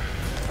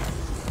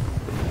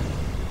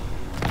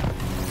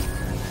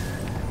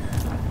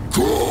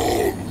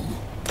 gone.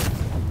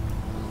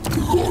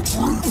 Blood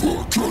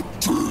Reaper can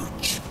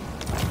teach.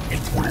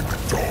 It will be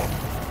done.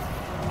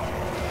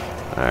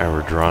 Alright,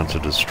 we're drawn to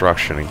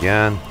destruction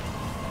again,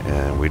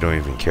 and we don't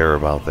even care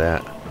about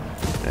that.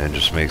 And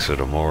just makes it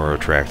a more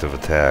attractive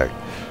attack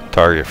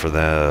target for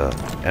the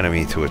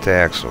enemy to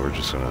attack, so we're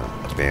just going to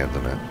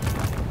abandon it.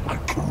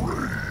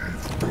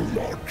 Grave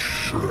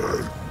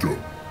bloodshed.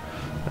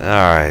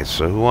 Alright,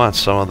 so who wants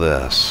some of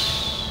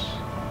this?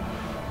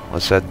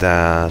 Let's head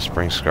down, let's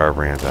bring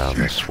Skarbrand down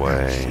this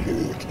way.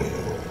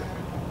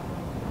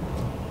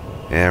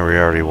 And we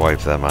already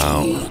wiped them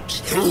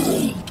out.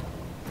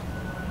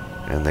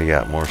 And they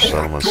got more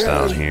settlements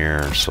down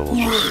here, so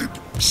we'll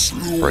just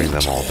bring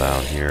them all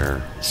down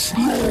here.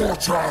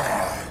 Slaughter.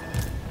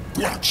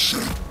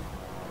 Bloodshed.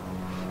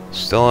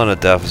 Still in a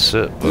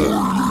deficit, but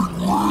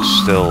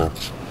still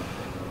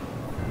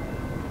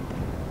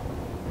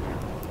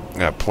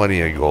got plenty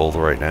of gold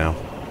right now.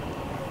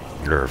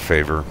 Your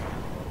favor.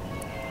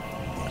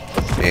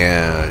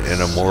 And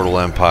in Immortal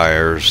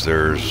Empires,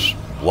 there's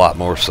a lot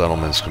more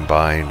settlements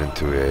combined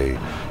into a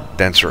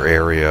denser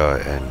area,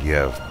 and you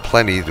have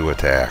plenty to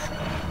attack,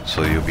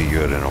 so you'll be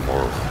good in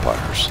Immortal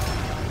Empires.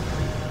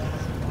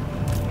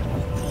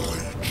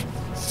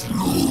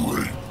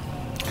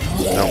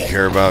 Don't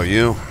care about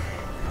you.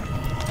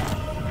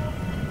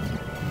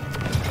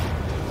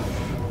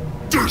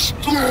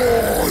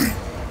 Destroy!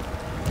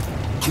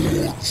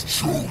 God's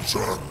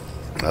chosen.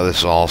 Now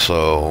this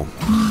also,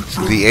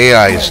 the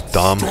AI is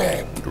dumb,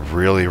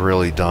 really,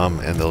 really dumb,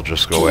 and they'll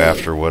just go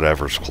after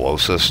whatever's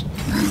closest.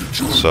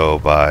 So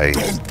by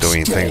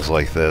doing things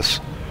like this,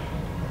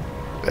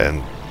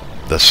 and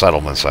the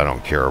settlements I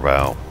don't care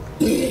about,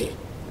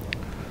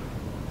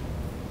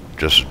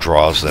 just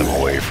draws them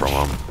away from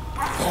them.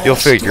 You'll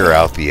figure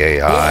out the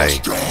AI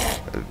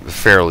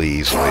fairly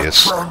easily.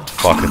 It's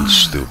fucking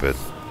stupid.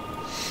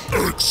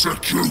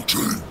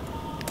 Executing.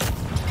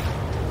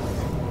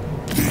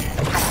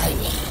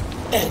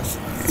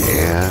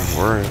 And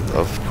we're,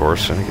 of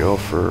course, going to go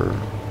for...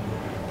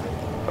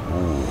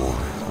 Ooh,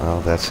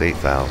 well, that's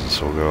 8,000,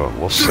 so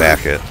we'll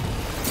sack it.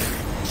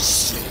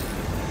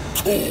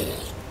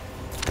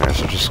 Alright,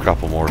 so just a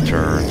couple more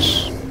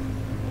turns.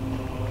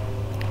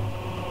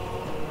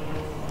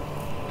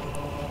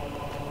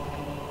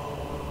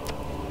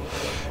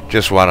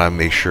 Just want to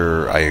make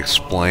sure I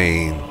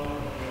explain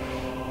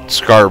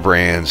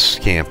Scarbrand's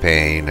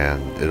campaign,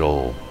 and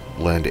it'll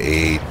lend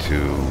aid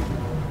to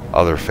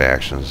other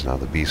factions. Now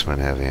the Beastmen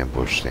have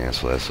ambush stance,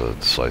 so that's a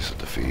decisive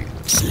defeat.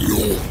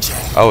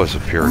 Oh, it's a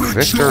pure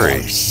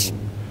victory.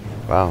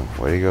 Wow,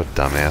 way to go,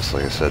 dumbass.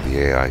 Like I said,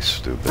 the AI's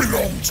stupid.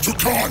 Belongs to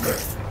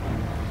Carneth.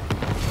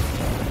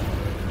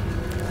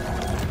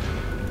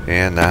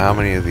 And now how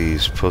many of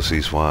these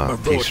pussies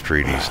want peace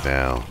treaties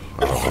now?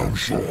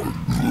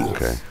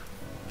 Okay.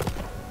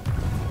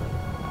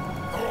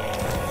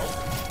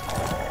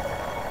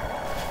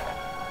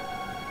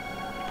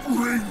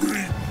 Bring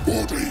me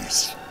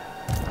bodies.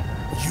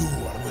 You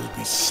will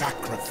be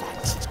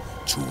sacrificed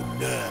to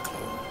Nurgle.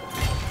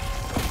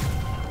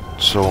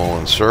 Soul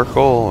and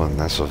Circle, and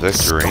that's a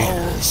victory.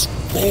 Skulls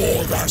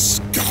for the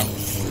skull.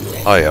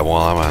 Oh yeah, well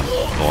I'm on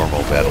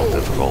normal battle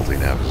difficulty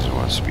now because I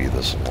want to speed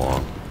this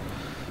along.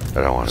 I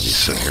don't want to be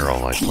sitting here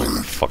all night playing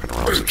the fucking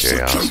Realms of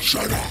Chaos.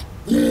 War.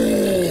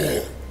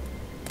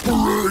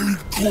 Parade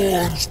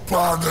Corn's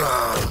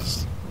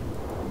banners.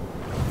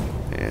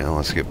 Yeah,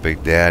 let's get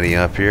Big Daddy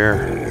up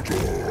here.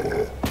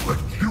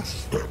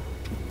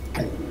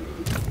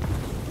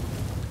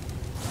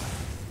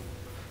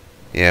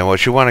 Yeah,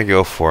 what you want to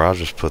go for, I'll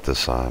just put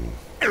this on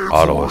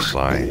auto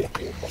assign.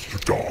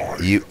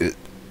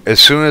 As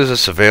soon as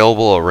it's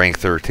available at rank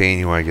 13,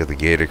 you want to get the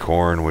Gated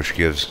Corn, which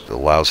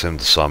allows him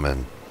to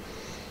summon.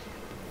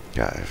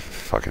 God, I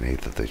fucking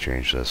hate that they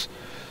changed this.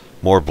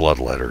 More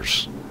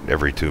Bloodletters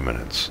every 2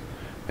 minutes,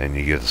 and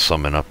you get to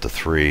summon up to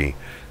 3,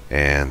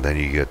 and then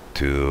you get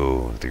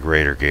to the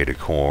Greater Gated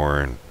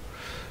Corn,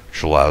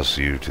 which allows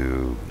you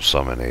to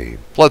summon a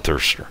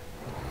Bloodthirster.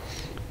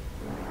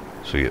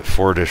 So you get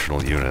 4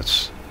 additional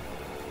units.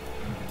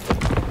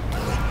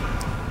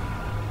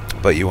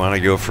 But you want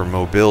to go for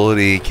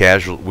mobility,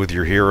 casual with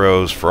your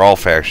heroes. For all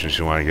factions,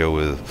 you want to go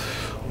with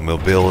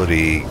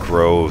mobility,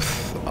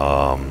 growth,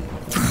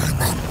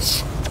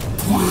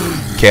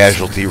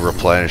 casualty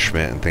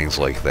replenishment, and things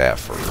like that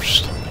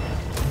first.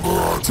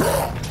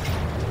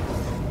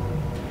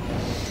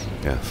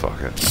 Yeah,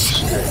 fuck it.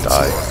 Just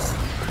die.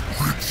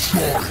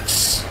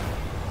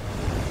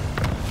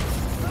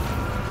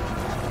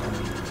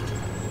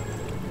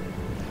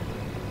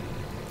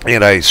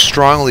 And I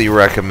strongly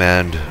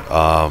recommend,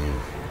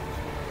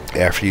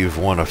 after you've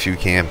won a few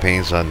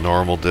campaigns on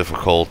normal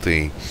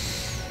difficulty,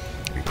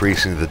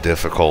 increasing the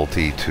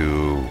difficulty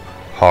to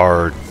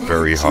hard,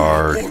 very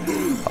hard.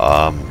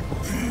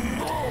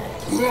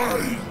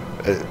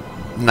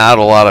 Not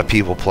a lot of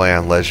people play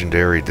on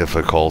legendary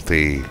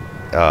difficulty.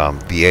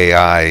 The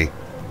AI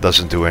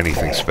doesn't do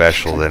anything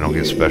special. They don't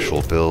get special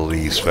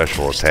abilities,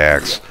 special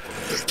attacks.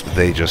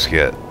 They just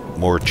get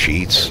more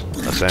cheats,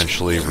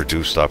 essentially,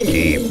 reduced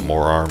upkeep,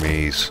 more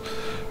armies,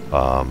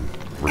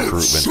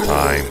 recruitment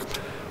time.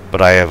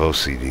 But I have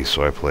OCD,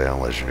 so I play on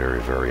legendary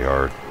very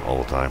hard all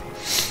the time.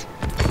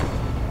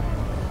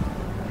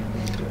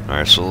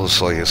 Alright, so it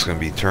looks like it's going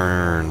to be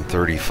turn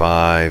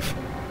 35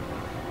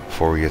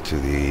 before we get to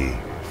the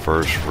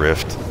first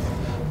rift.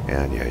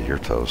 And yeah, you're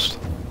toast.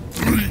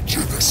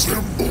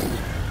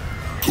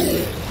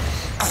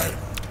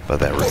 But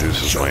that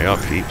reduces my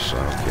upkeep, so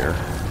I don't care.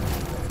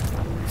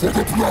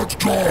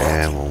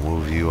 And we'll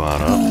move you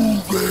on up.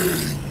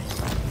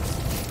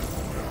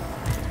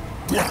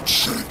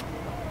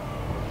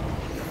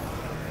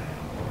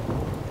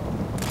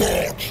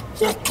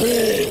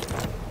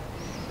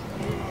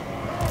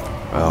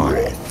 Oh,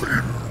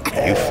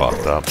 you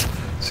fucked up.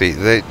 See,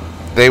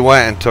 they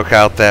went and took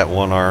out that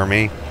one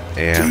army,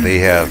 and they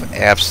have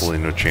absolutely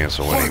no chance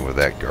of winning with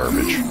that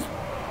garbage.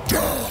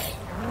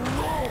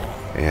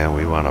 And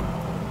we want to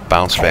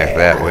bounce back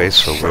that way,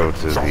 so go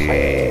to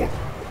the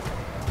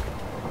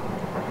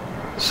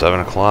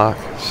 7 o'clock,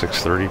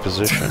 6:30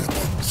 position.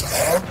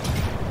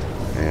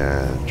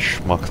 And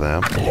schmuck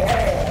them.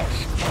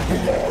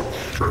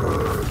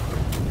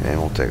 And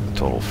we'll take the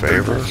total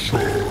favor.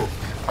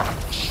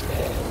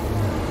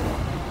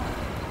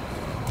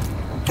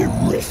 The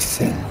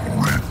wrathful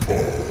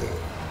reaper.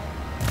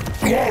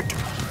 Blood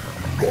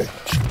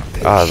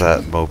not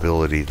that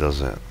mobility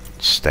doesn't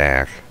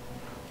stack.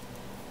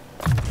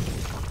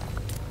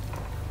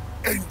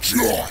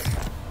 enjoy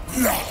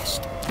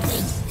last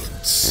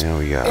moments. And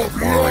we got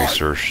more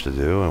research to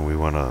do, and we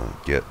want to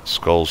get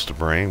skulls to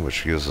bring,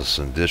 which gives us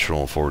an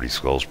additional 40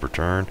 skulls per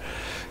turn,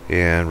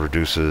 and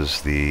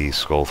reduces the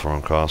skull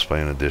throne cost by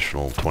an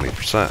additional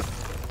 20%.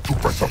 To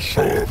better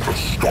serve the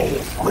skull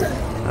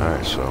throne.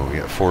 Alright, so we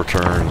got 4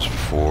 turns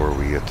before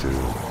we get to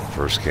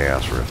first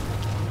Chaos Rift.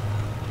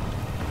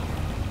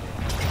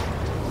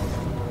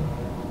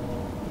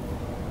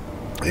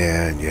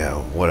 And yeah,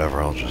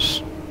 whatever, I'll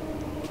just...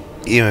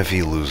 Even if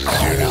he loses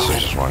units, I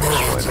just want to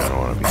explain. I don't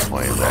want to be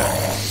playing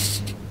that.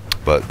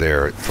 But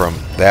there, from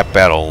that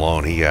battle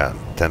alone, he got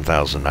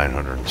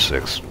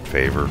 10,906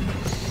 favor.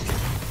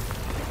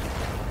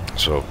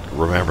 So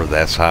remember,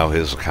 that's how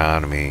his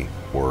economy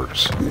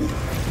works.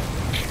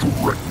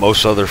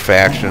 Most other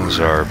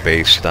factions are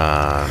based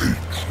on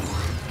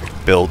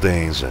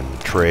buildings and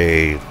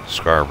trade.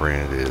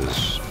 Scarbrand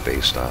is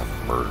based on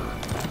murder.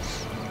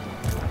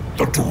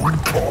 The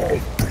drink of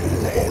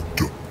blood.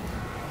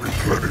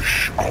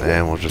 Replenish our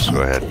And we'll just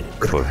go ahead and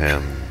put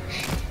him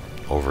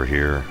over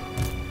here.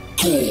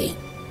 So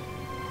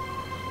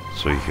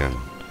he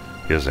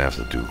doesn't have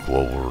to do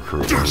global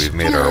recruitment. We've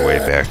made our way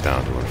back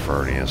down to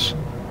Infernius.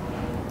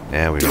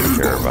 And we don't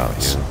care about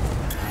you.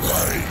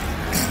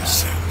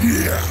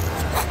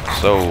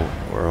 So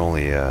we're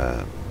only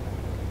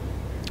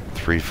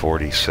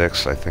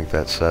 346, I think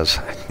that says.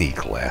 I need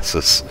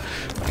glasses.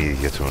 I need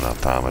to get to an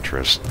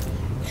optometrist.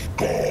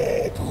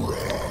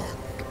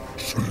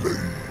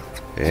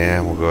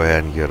 And we'll go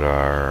ahead and get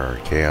our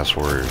Chaos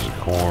Warriors of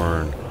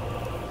Khorne.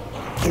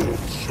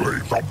 slay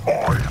the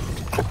mind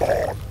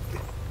command.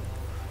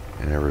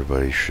 And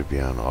everybody should be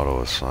on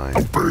auto assign.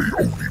 Obey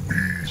only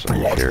me, So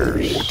who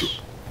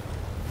cares?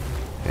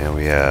 And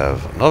we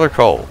have another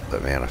cult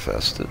that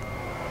manifested.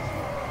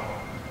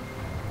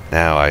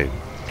 Now I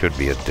could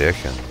be a dick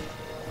and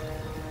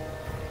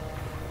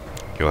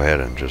go ahead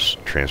and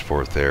just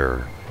transport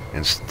there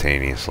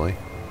instantaneously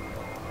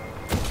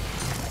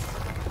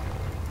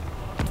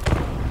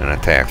and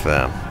attack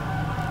them.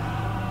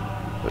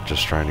 But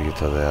just trying to get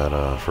to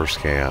that first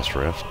Chaos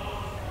Rift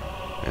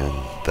and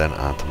then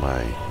onto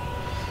my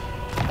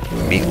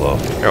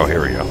meatloaf. Oh,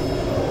 here we go.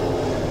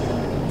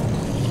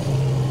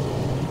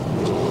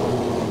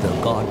 The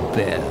god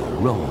bear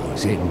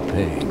roars in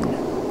pain.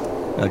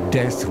 A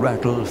death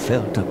rattle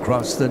felt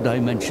across the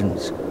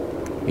dimensions.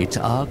 Its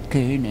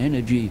arcane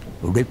energy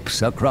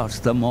rips across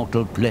the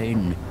mortal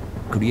plane,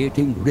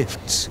 creating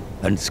rifts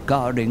and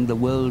scarring the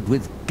world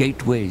with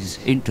gateways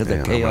into the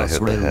And I'm gonna Chaos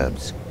hit the head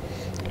realms.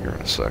 here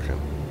in a second.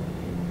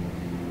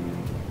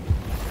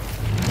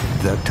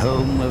 The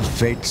Tome of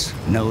Fates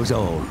knows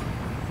all.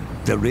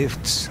 The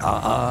rifts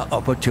are our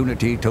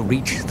opportunity to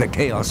reach the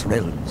Chaos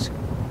realms.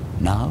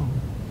 Now,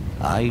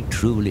 I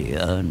truly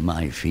earn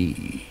my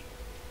fee.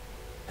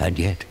 And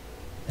yet,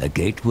 a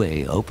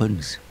gateway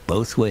opens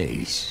both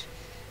ways.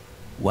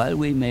 While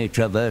we may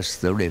traverse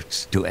the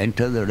rifts to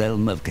enter the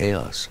realm of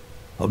chaos,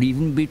 or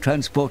even be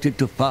transported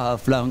to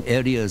far-flung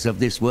areas of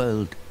this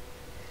world,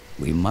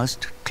 we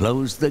must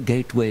close the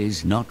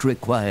gateways not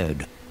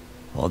required,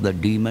 or the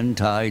demon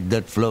tide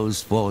that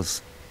flows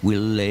forth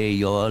will lay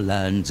your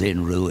lands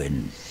in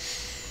ruin.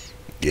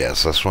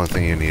 Yes, that's one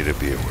thing you need to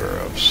be aware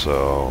of.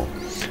 So,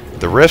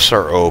 the rifts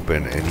are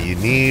open, and you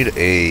need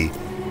a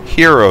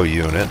hero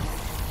unit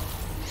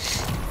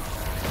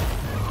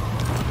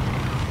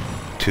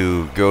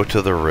to go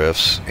to the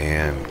rifts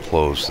and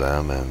close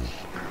them. And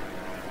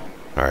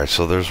alright,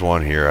 so there's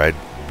one here. I'd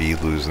be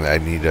losing. I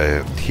need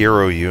a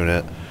hero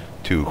unit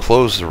to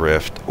close the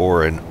rift,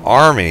 or an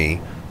army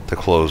to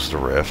close the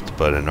rift,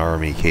 but an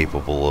army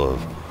capable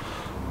of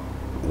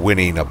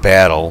winning a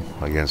battle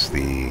against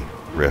the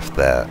rift,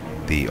 that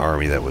the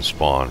army that would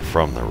spawn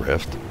from the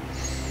rift.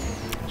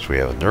 So we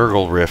have a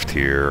Nurgle rift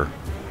here,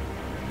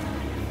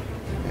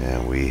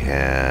 and we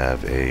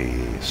have a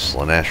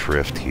Slaanesh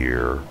rift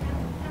here.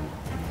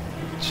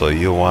 So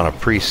you'll want to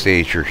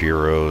pre-stage your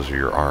heroes or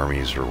your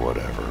armies or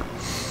whatever.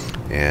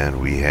 And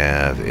we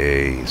have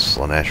a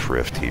Slaanesh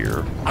rift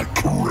here. I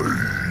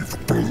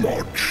crave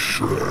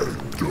bloodshed.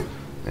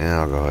 And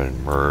I'll go ahead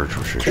and merge,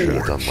 which I should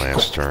have done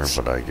last turn,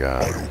 but I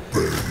got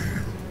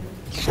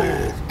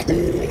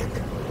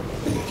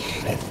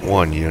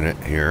one unit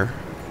here,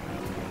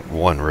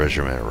 one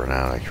regiment of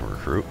renown I can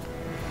recruit.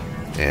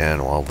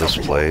 And while this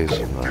plays,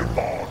 I'm going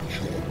to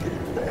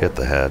hit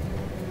the head.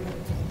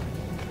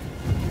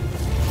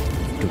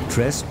 To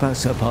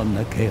trespass upon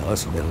the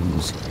Chaos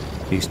Realms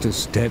is to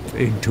step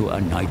into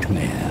a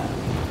nightmare.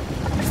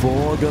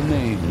 4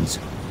 domains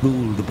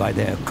ruled by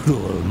their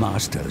cruel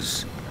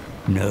masters.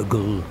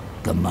 Nurgle,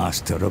 the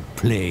master of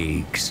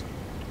plagues.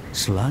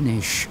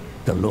 Slaanesh,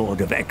 the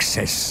Lord of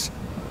Excess,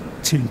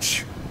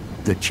 Tzeentch,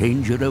 the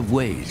Changer of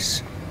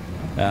Ways,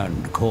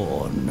 and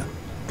Khorne,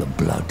 the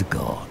Blood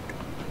God.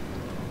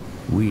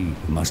 We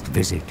must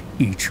visit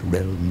each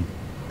realm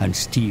and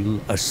steal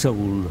a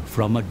soul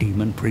from a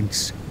demon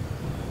prince.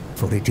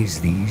 For it is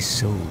these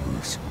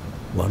souls,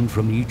 one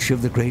from each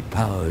of the great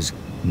powers,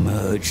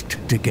 merged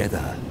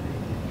together,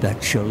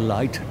 that shall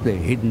light the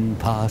hidden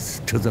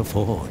path to the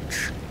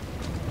Forge.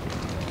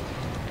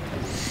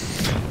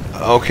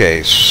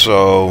 Okay,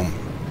 so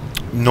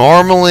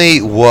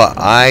normally what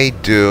I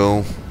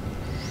do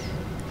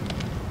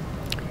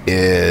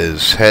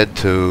is head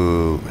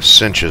to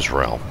Tzeentch's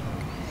realm.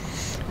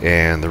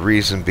 And the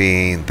reason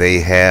being, they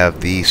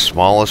have the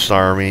smallest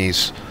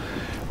armies.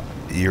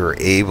 You're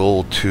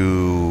able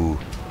to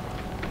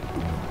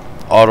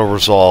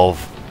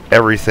auto-resolve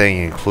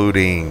everything,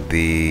 including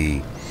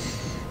the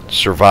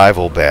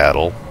survival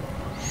battle.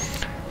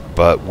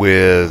 But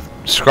with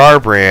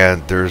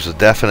Skarbrand, there's a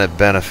definite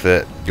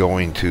benefit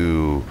going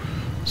to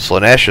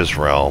Slaanesh's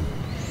realm,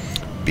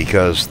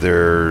 because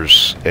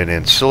there's an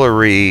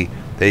ancillary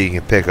that you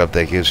can pick up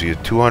that gives you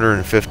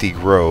 250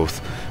 growth,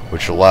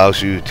 which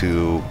allows you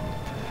to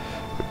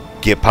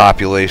get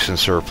population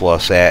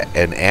surplus at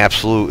an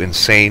absolute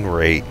insane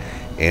rate.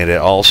 And it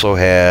also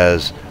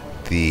has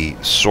the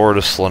Sword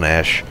of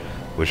Slaanesh,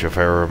 which, if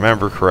I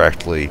remember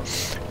correctly,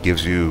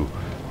 gives you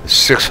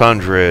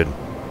 600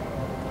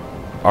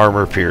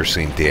 armor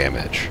piercing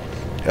damage.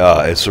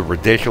 It's a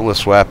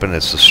ridiculous weapon.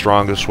 It's the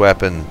strongest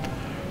weapon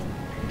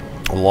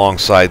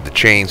alongside the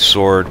chain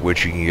sword,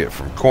 which you can get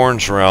from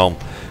Khorne's realm.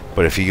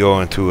 But if you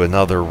go into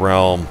another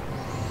realm,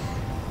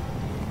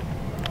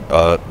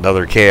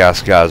 another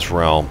Chaos God's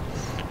realm,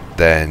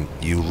 then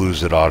you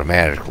lose it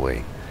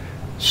automatically.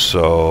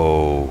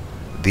 So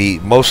the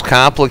most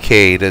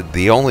complicated,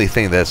 the only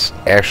thing that's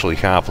actually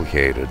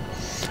complicated,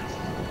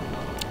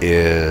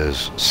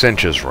 is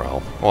Tzeentch's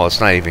realm. Well, it's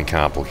not even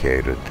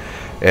complicated.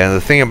 And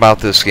the thing about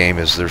this game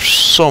is there's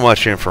so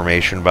much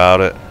information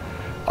about it,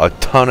 a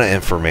ton of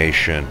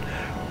information,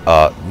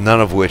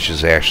 none of which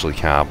is actually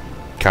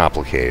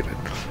complicated.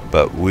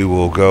 But we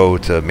will go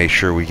to make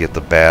sure we get the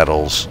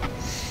battles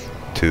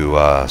to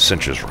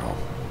Tzeentch's realm.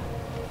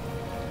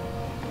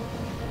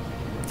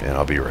 And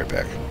I'll be right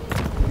back.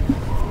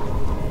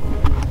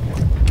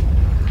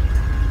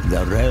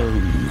 The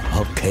realm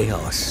of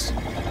chaos,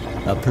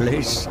 a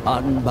place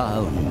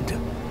unbound.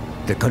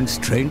 The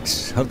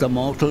constraints of the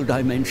mortal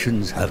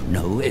dimensions have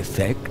no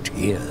effect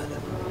here.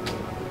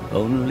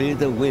 Only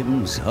the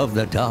whims of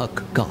the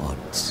dark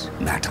gods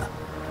matter.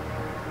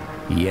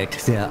 Yet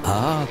there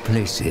are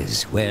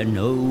places where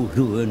no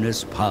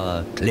ruinous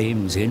power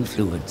claims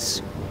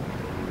influence.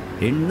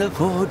 In the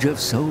Forge of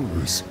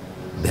Souls,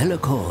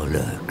 Be'lakor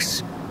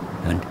lurks,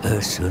 and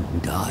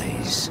Ursun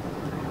dies.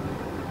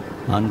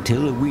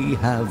 Until we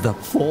have the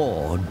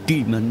 4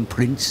 Demon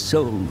Prince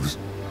souls,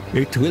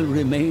 it will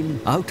remain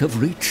out of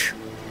reach.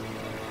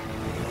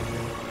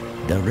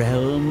 The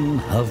realm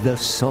of the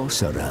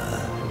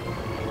Sorcerer.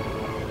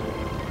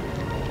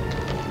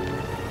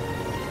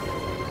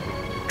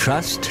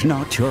 Trust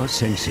not your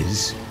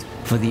senses,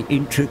 for the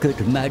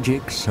intricate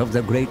magics of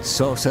the great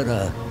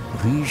Sorcerer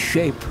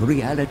reshape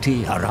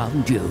reality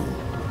around you.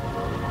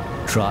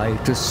 Try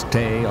to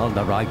stay on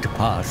the right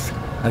path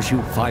as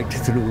you fight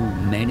through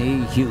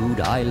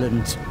many-hued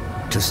islands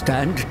to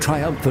stand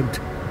triumphant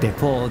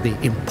before the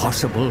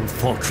impossible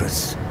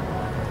fortress.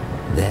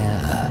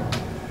 There,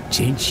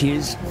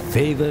 Tzeentch's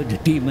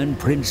favored demon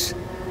prince,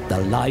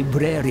 the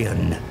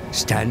Librarian,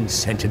 stands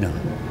sentinel.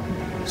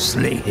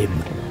 Slay him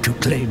to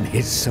claim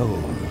his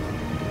soul.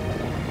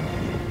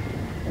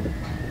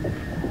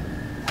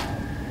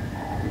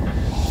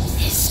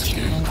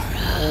 Distant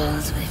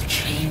worlds with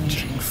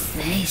changing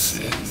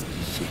faces.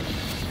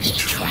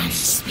 Each one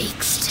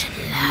speaks to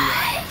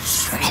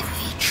lies for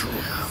every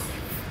truth.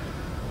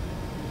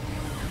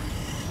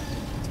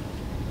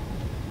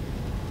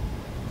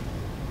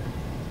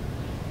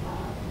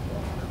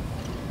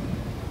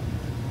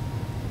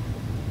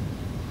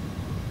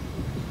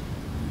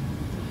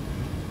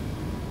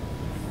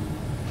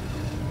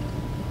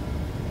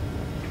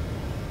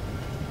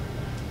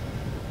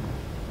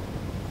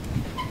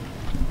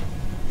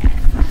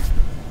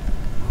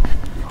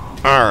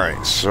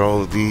 Alright,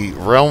 so the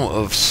realm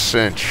of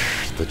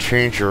Tzeentch, the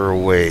Changer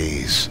of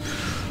Ways,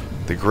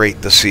 the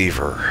Great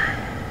Deceiver.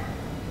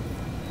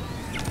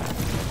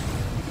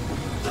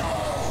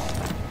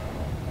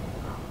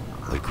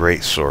 The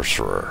Great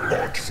Sorcerer.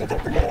 Not for the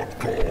Blood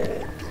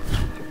God.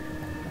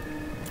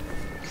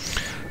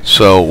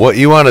 So what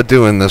you want to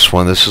do in this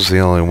one, this is the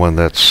only one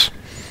that's...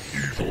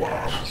 Evil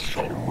hands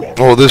shall rot.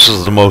 Oh, this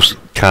is the most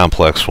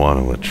complex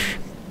one, which...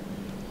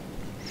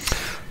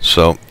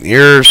 So,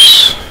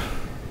 here's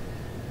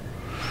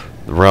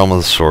the realm of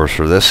the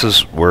Sorcerer. This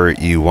is where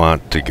you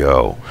want to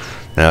go.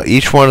 Now,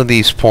 each one of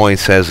these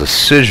points has a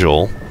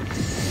sigil,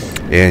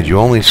 and you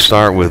only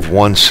start with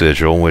one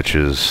sigil, which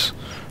is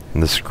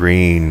this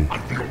green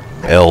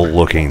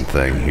L-looking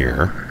thing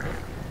here.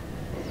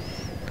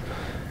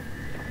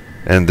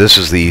 And this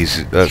is the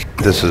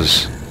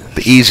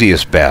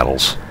easiest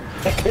battles.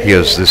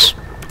 because this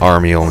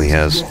army only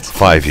has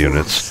 5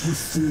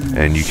 units,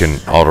 and you can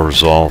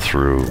auto-resolve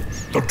through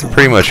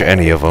pretty much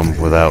any of them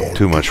without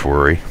too much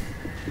worry.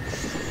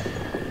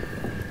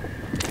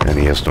 And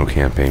he has no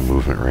campaign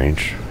movement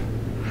range,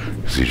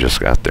 because he just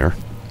got there.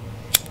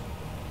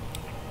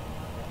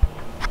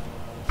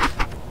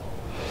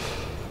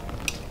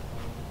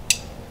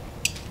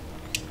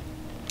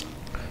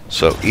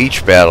 So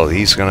each battle,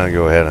 he's going to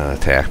go ahead and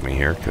attack me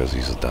here, because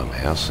he's a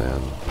dumbass,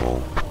 and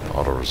we'll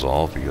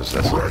auto-resolve, because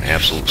that's an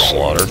absolute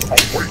slaughter.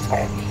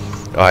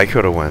 Oh, I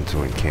could have went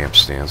to encamp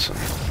stance and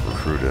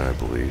recruited, I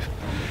believe.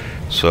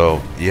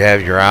 So you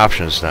have your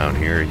options down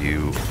here.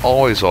 You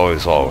always want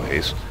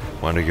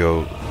to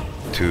go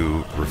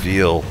to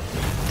reveal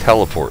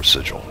teleport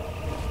sigil.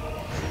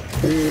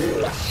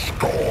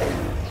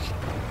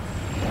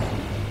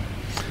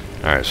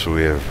 Alright, so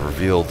we have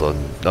revealed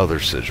another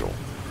sigil.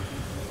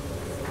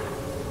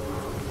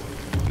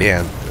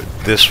 And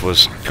this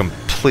was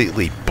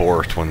completely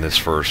borked when this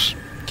first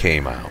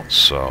came out,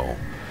 so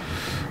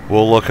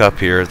we'll look up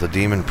here at the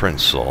Demon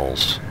Prince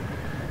Souls.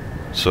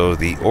 So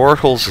the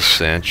Oracles of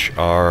Tzeentch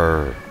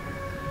are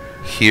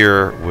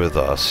here with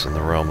us in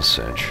the Realm of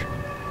Tzeentch.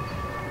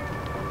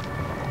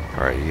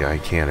 Alright, yeah, I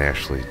can't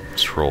actually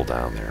scroll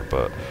down there,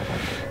 but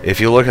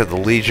if you look at the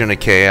Legion of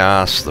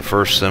Chaos, the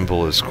first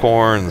symbol is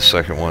Khorne, the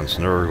second one's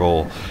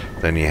Nurgle,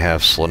 then you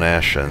have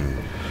Slaanesh, and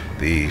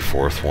the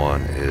fourth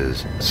one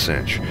is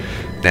Tzeentch.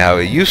 Now,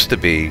 it used to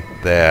be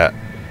that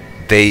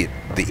the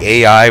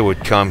AI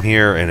would come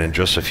here, and in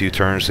just a few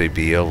turns they'd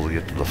be able to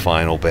get to the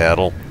final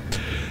battle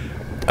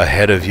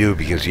ahead of you,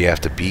 because you have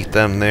to beat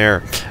them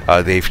there.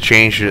 They've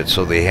changed it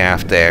so they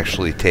have to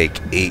actually take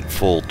 8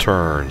 full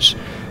turns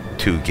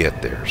to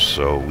get there.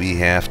 So we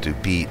have to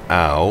beat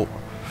out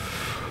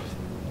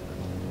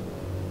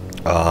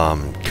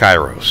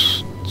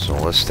Kairos. So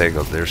let's take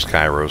a, there's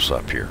Kairos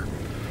up here.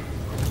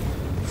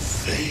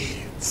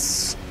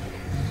 Fates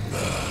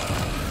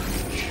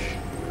merge.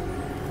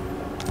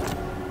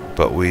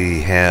 But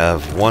we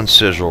have 1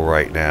 sigil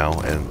right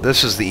now, and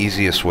this is the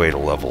easiest way to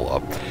level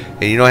up.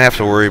 And you don't have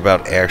to worry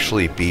about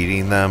actually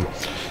beating them,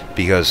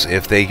 because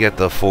if they get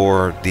the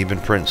 4 Demon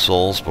Prince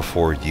Souls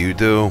before you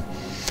do,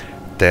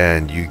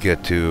 then you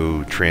get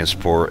to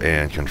transport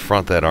and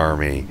confront that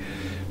army,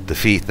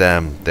 defeat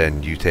them,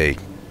 then you take,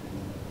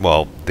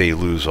 well, they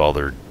lose all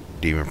their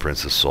Demon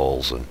Prince's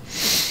souls. And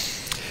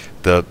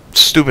the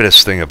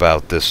stupidest thing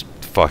about this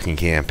fucking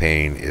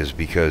campaign is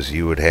because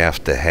you would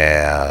have to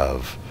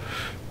have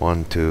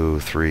 1, 2,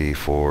 3,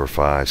 4,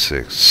 5,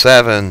 6,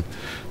 7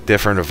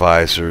 different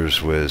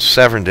advisors with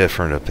 7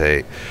 different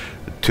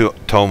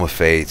Tome of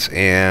Fates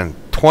and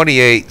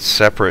 28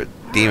 separate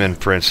Demon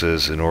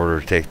Princes in order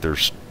to take their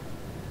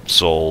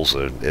souls,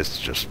 and it's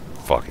just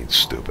fucking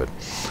stupid.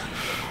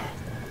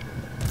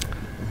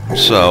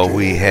 So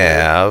we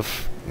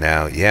have,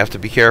 now you have to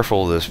be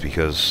careful of this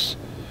because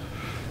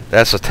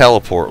that's a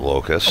teleport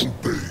locus.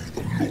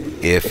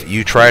 If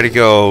you try to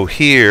go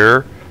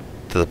here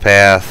to the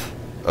path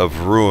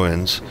of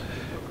ruins,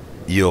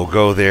 you'll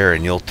go there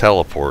and you'll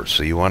teleport,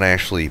 so you want to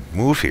actually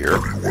move here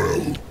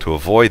to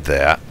avoid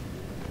that.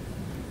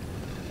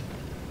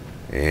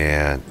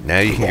 And now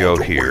you can go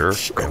here,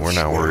 and we're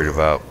not worried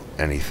about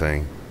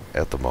anything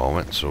at the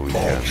moment, so we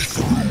can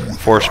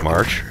force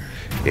march,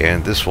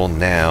 and this will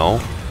now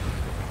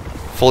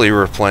fully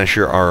replenish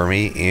your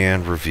army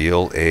and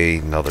reveal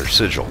another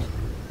sigil.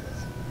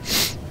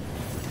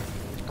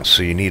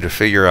 So you need to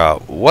figure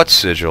out what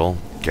sigil.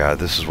 God,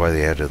 this is why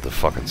they added the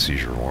fucking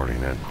seizure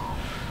warning in.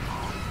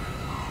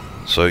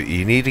 So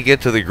you need to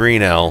get to the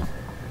Green L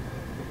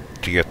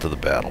to get to the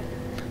battle,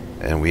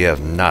 and we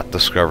have not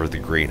discovered the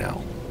Green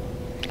L.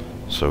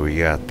 So we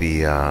got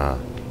the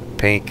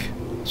pink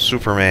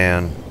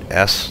Superman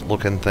S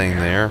looking thing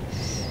there.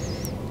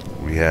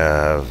 We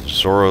have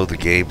Zoro the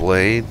Gay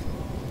Blade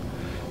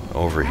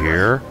over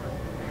here,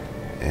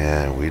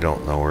 and we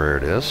don't know where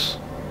it is.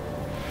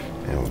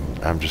 And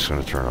I'm just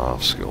going to turn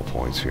off skill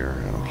points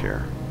here. I don't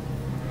care.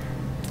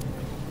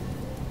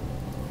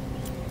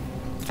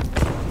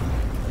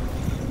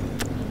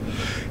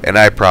 And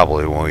I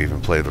probably won't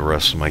even play the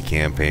rest of my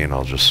campaign.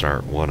 I'll just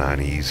start one on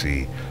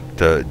easy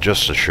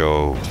just to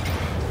show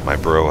my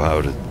bro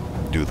how to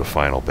do the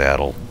final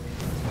battle.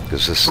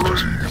 Because this is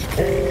just...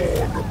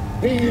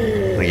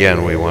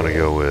 Again, we want to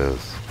go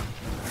with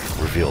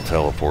reveal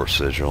teleport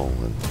sigil,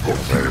 and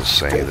as I was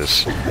saying,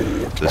 this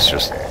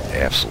just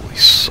absolutely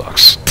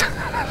sucks.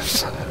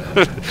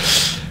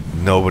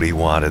 Nobody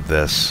wanted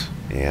this,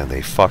 and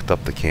they fucked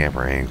up the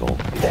camera angle.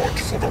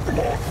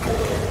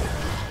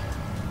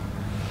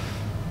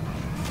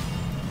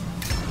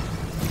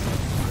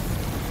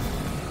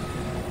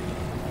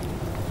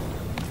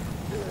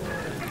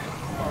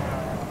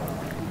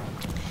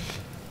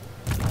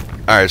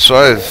 Alright,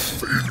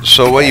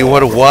 so what you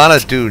would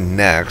want to do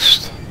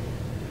next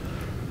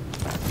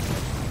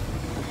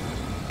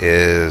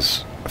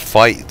is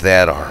fight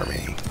that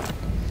army.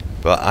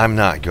 But I'm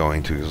not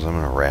going to, because I'm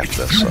going to wrap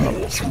this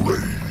up.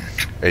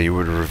 and you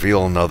would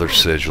reveal another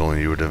sigil,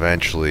 and you would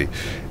eventually...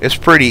 It's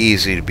pretty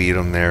easy to beat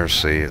them there.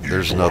 See,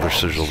 there's another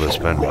sigil that's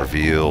been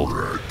revealed.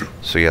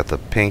 So you got the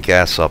pink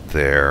S up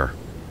there.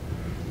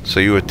 So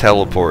you would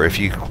teleport. If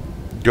you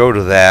go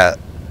to that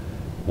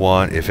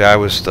one, if I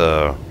was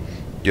to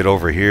get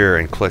over here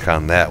and click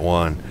on that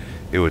one,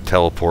 it would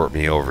teleport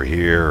me over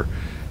here,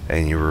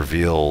 and you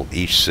reveal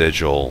each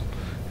sigil,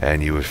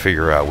 and you would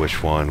figure out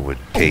which one would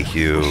take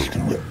you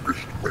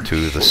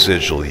to the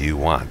sigil you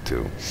want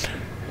to.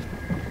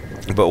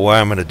 But what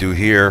I'm going to do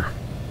here,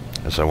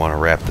 as I want to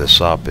wrap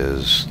this up,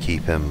 is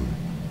keep him...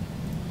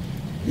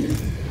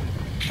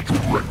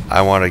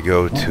 I want to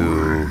go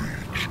to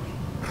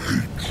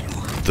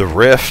the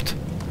rift,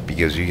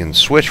 because you can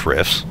switch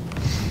rifts,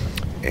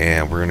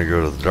 and we're going to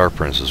go to the Dark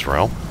Prince's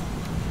realm.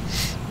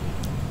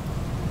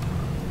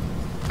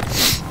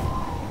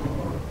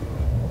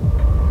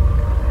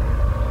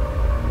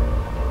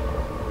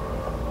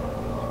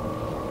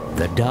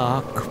 The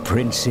Dark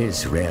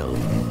Prince's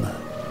realm.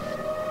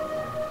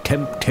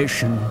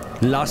 Temptation,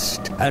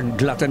 lust, and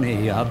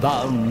gluttony are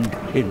bound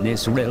in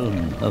this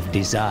realm of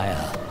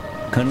desire.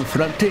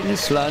 Confronting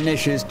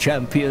Slaanesh's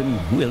champion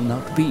will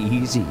not be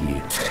easy,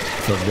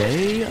 for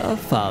they are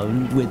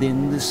found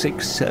within the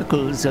 6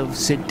 circles of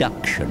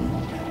seduction.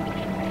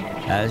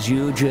 As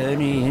you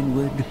journey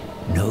inward,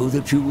 know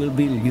that you will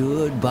be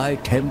lured by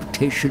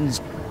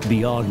temptations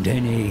beyond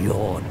any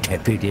your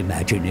tepid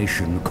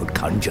imagination could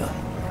conjure.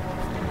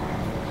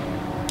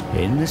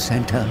 In the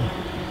center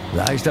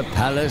lies the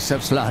Palace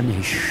of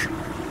Slaanesh,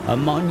 a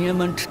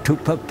monument to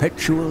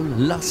perpetual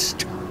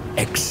lust,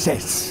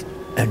 excess,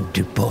 and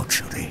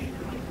debauchery.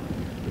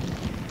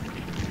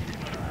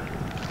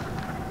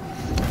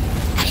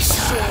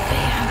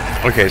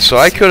 Okay, so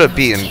I could have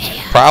beaten,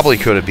 probably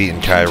could have beaten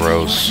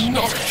Kairos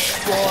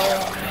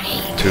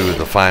to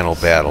the final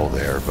battle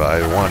there, but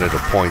I wanted to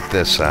point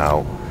this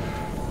out.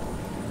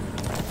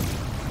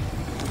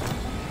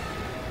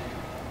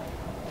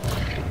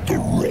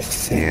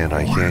 And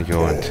I can't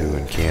go into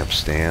encamp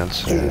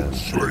stance, and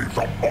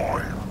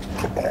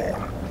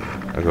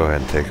I'll go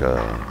ahead and take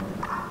a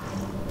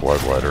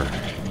bloodletter,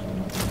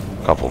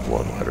 a couple of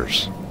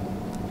bloodletters,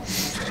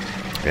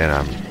 and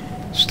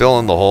I'm still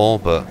in the hole,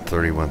 but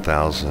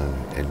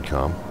 31,000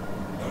 income.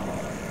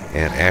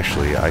 And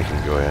actually I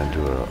can go ahead and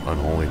do an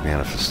unholy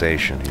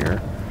manifestation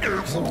here.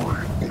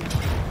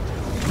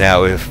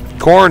 Now if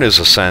Khorne is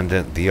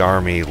ascendant, the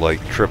army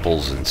like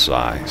triples in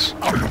size,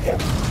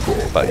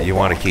 but you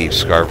want to keep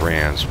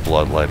Skarbrand's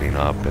bloodletting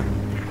up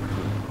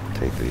and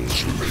take the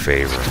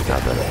favor,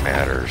 not that it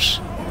matters.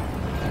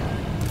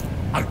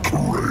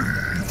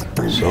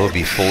 So it'll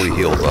be fully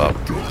healed up.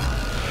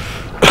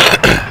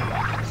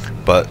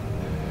 But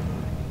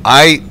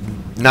I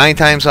 9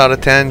 times out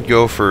of 10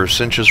 go for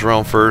Tzeentch's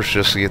Realm first,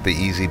 just to get the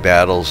easy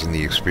battles and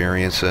the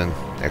experience and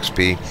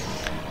XP.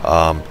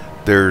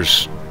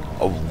 There's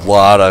a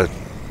lot of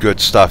good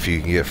stuff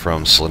you can get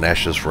from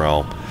Slaanesh's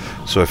Realm.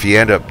 So if you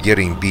end up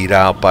getting beat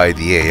out by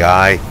the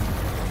AI,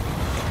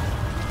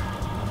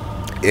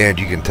 and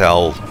you can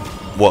tell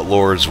what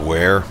lords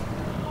where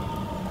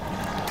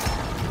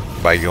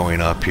by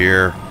going up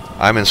here.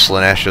 I'm in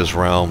Slaanesh's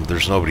Realm,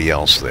 there's nobody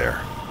else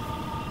there.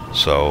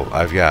 So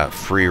I've got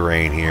free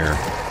reign here,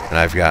 and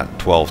I've got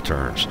 12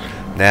 turns.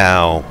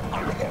 Now,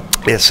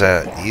 it's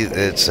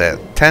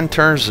at 10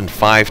 turns and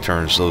 5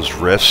 turns, those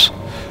rifts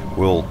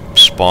will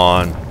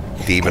spawn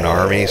demon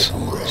armies.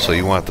 So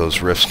you want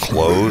those rifts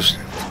closed.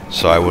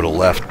 So I would have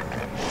left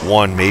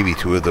 1, maybe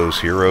 2 of those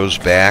heroes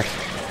back.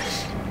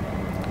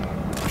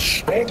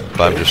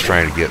 But I'm just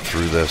trying to get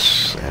through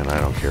this, and I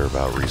don't care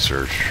about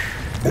research.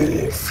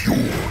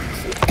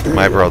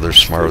 My brother's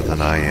smarter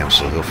than I am,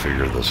 so he'll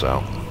figure this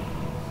out.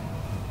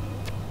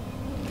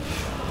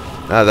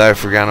 Now that I've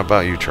forgotten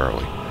about you,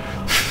 Charlie.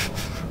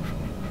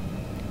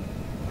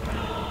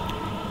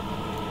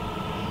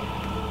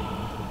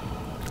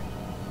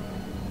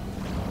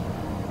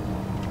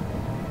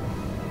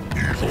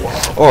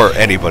 Or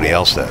anybody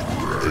else that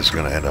is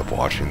going to end up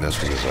watching this,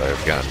 because I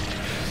have gotten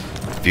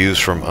views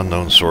from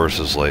unknown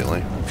sources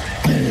lately.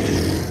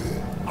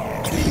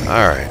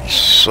 Alright,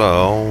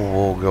 so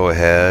we'll go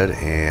ahead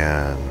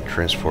and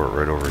transport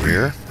right over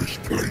here.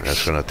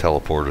 That's going to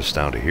teleport us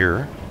down to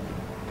here.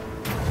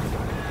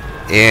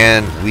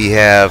 And we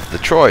have the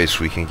choice.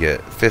 We can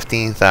get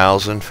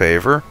 15,000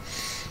 favor,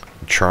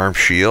 Charm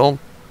Shield,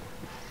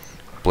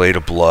 Blade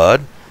of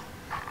Blood,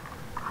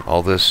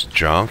 all this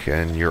junk,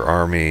 and your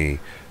army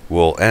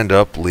will end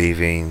up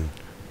leaving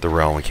the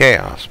Realm of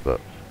Chaos. But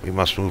we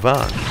must move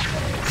on.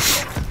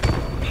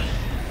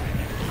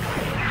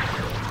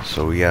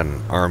 So we got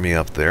an army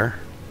up there,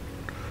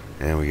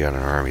 and we got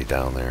an army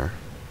down there.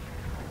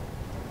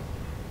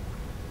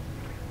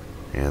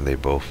 And they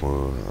both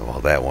move,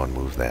 well, that one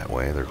moved that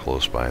way, they're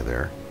close by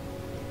there.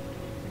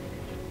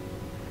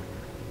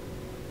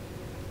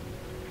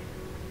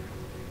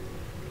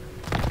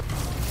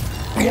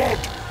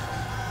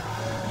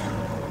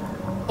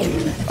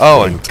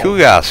 Oh, and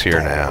Kugas here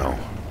now.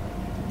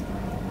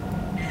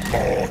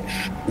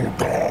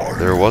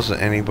 There wasn't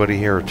anybody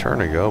here a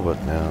turn ago,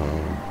 but now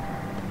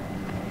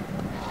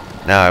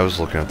No, I was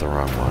looking at the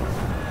wrong one.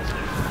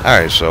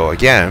 Alright, so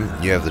again,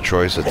 you have the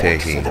choice of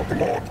taking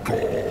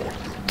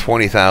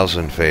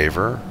 20,000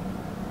 favor.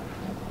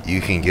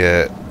 You can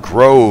get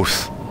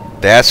growth.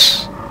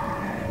 That's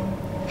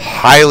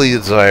highly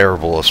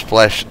desirable,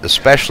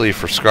 especially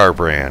for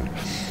Skarbrand,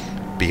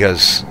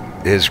 because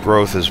his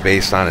growth is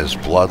based on his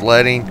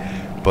bloodletting,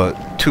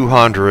 but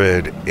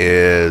 200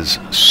 is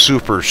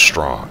super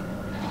strong.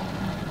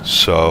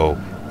 So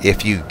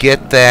if you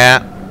get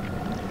that,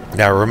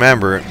 now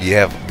remember, you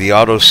have the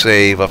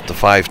autosave up to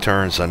 5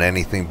 turns on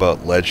anything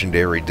but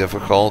legendary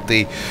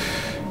difficulty.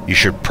 You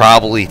should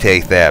probably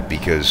take that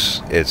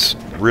because it's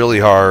really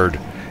hard.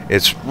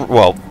 It's,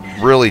 well,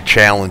 really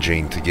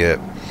challenging to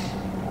get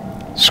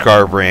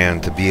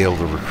Skarbrand to be able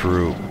to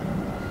recruit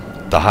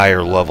the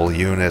higher level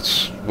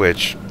units,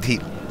 which he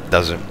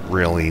doesn't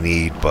really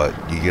need, but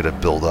you get to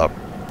build up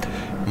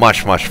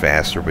much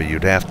faster, but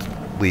you'd have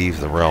to leave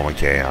the Realm of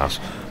Chaos.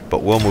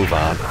 But we'll move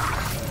on.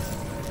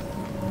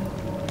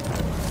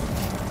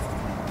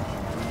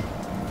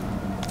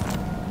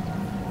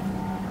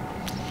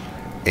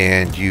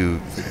 And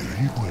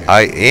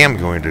I am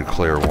going to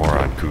declare war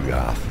on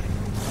Kugath,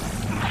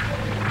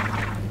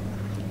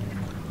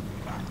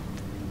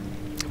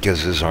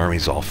 because his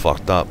army's all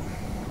fucked up.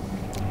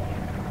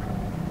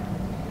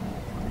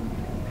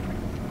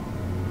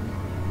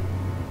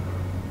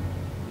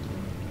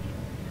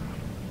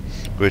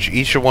 Which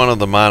each one of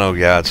the mono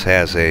gods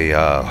has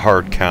a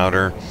hard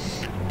counter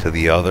to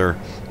the other,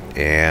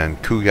 and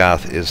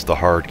Kugath is the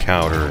hard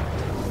counter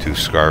to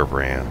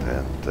Skarbrand,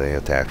 and they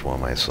attacked one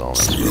of my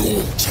cells.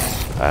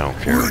 I don't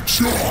care.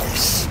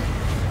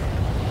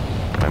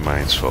 My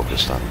mind's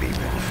focused on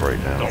Beatmouth right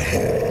now.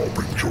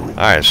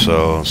 Alright,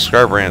 so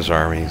Skarbrand's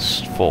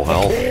army's full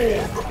health,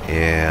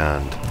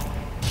 and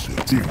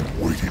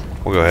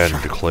we'll go ahead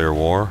and declare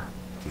war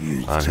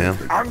on him,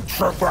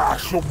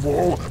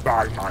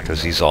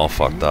 because he's all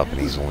fucked up and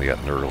he's only got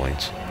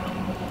nurglings.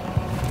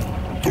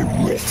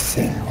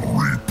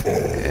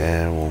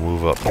 And we'll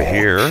move up to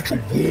here,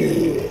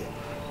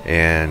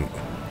 and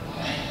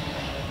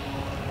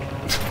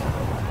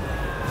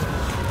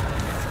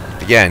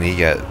again, you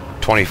get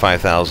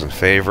 25,000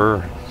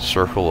 favor,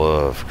 Circle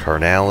of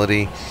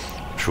Carnality,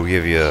 which will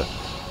give you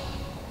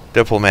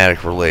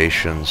diplomatic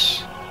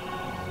relations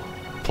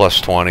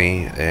plus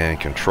 20 and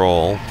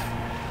control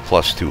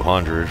plus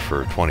 200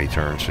 for 20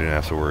 turns, so you don't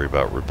have to worry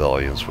about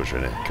rebellions, which I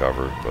didn't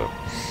cover, but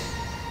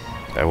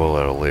I will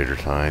at a later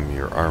time.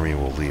 Your army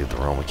will leave the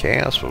Realm of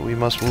Chaos, but we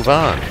must move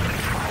on.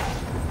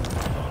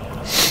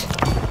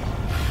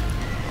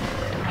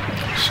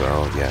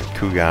 So yeah,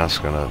 Kugath's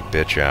gonna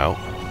bitch out.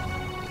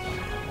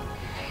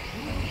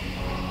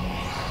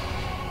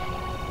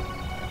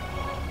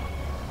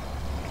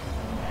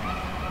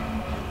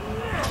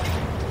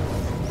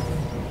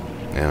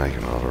 And I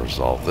can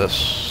auto-resolve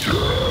this.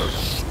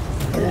 Yes,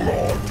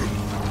 blood.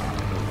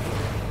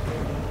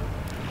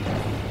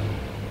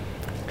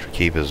 To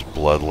keep his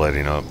blood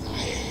letting up.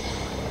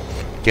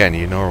 Again,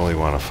 you normally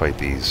want to fight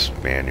these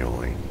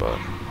manually, but...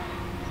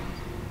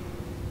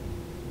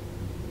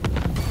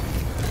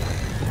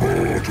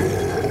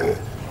 Murder.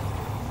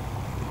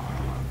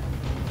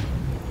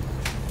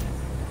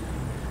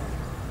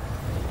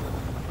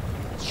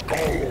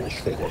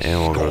 And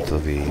we'll go to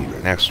the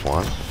next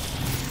one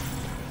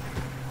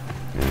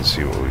and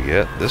see what we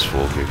get. This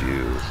will give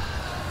you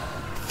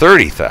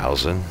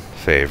 30,000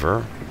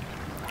 favor.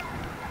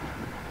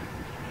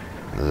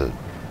 The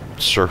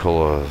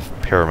Circle of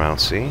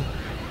Paramountcy,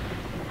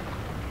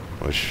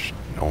 which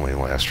only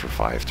lasts for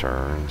 5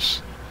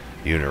 turns.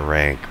 Unit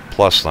rank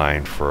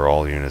 +9 for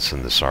all units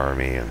in this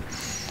army, and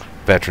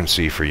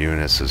veterancy for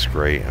units is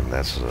great, and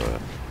that's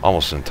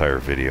almost an entire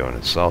video in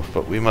itself,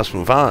 but we must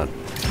move on.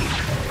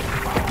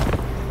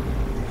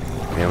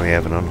 And we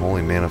have an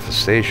Unholy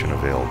Manifestation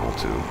available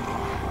too.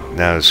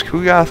 Now, is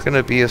Kugath going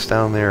to be us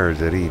down there, or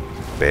did he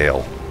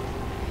bail?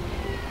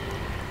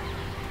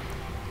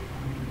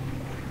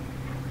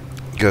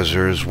 Because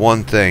there's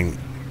one thing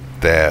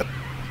that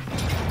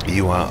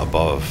you want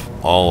above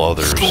all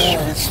others for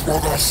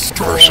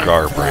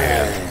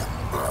Skarbrand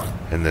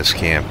in this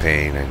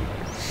campaign, and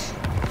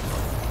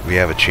we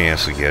have a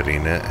chance of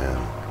getting it, and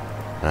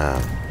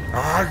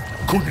I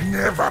could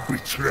never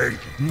betray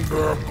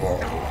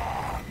Nurgle.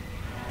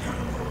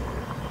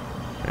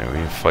 and we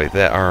can fight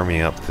that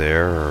army up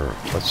there, or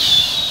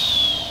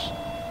let's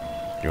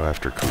go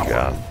after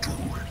Kugath.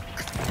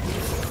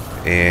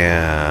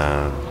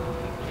 And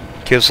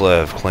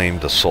Kislev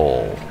claimed a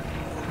soul.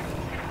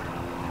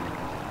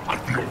 I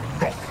feel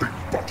nothing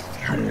but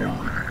fury.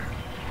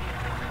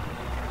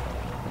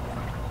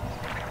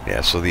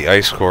 Yeah, so the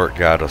Ice Court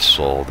got a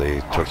soul.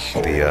 They took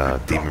the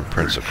Demon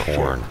Prince of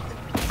Khorne.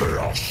 They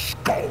are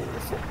skull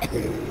for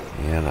Khorne.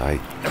 And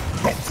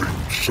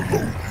Nothing slow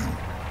you.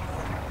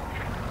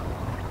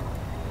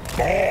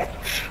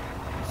 March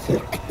for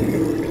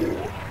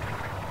Khorne.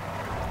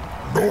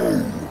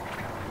 No.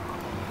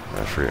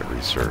 I forget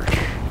research.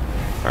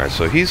 Alright,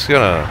 so he's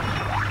gonna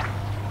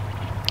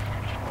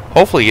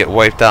hopefully get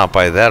wiped out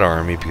by that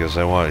army, because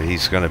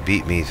he's gonna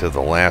beat me to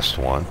the last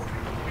one.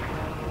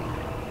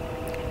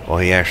 Well,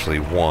 he actually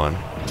won.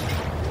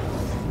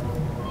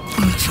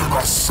 Legion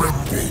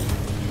assemble.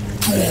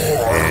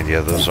 And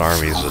yeah, those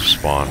armies have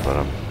spawned, but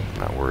I'm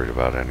not worried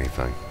about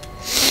anything.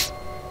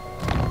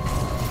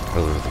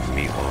 Other than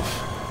meatloaf.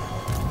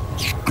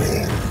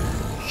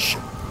 Skulls.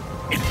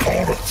 In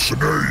Carneth's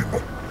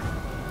name.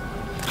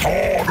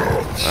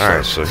 Carneth.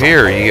 Alright, so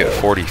here you get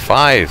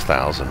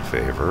 45,000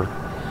 favor.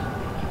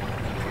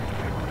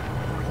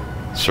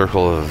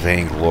 Circle of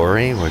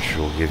Vainglory, which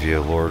will give you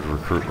a Lord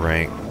Recruit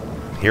rank,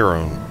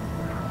 Hero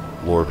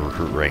Lord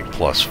Recruit rank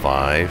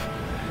 +5.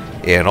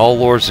 And all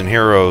Lords and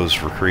Heroes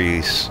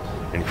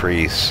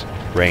increase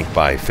rank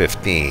by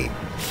 15.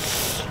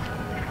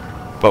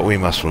 But we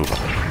must move on.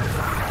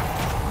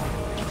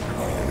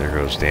 And there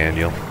goes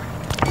Daniel.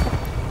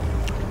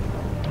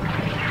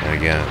 And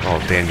again, oh,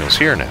 Daniel's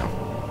here now.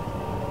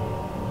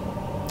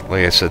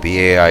 Like I said, the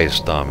AI is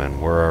dumb,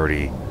 and we're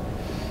already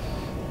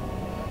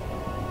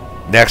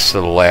next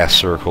to the last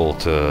circle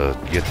to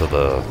get to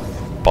the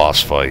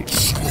boss fight.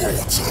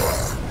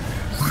 Slaughter.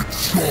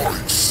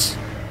 Rejoice.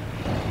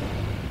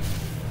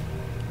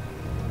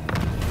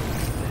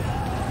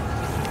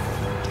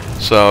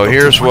 So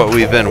here's what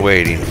we've been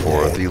waiting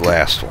for, the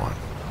last one.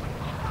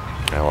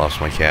 I lost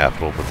my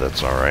capital, but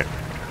that's alright.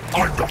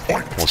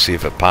 We'll see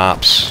if it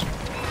pops.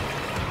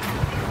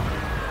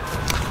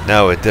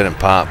 No, it didn't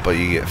pop, but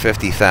you get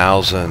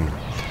 50,000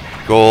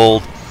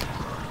 gold,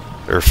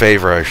 or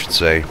favor I should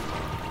say.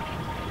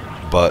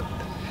 But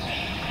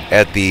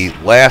at the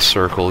last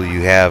circle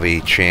you have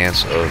a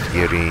chance of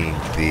getting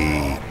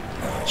the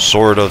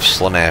Sword of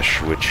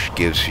Slaanesh, which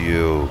gives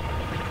you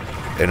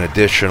an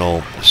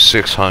additional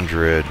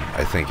 600,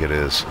 I think it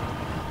is,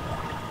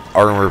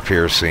 armor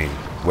piercing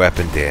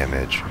weapon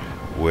damage,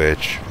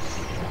 which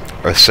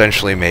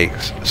essentially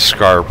makes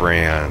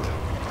Skarbrand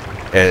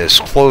as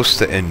close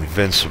to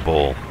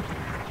invincible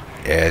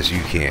as he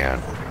can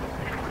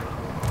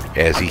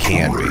be.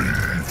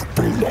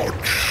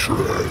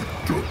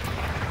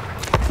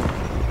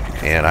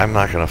 And I'm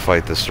not going to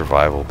fight the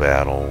survival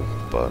battle,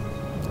 but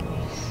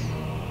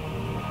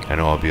I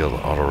know I'll be able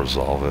to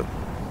auto-resolve it.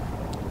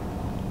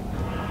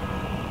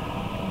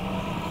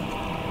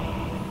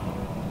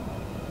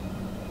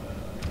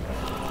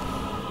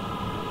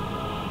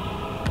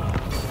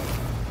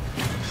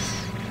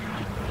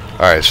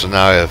 Alright, so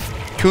now if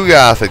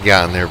Kugath had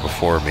gotten there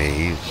before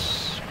me,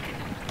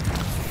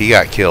 he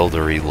got killed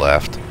or he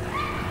left.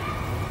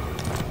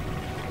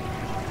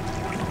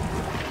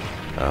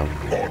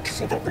 Blood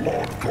for the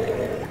blood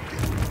god.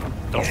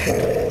 The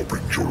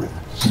harbinger.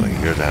 So you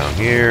go down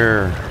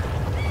here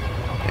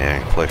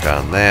and click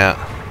on that.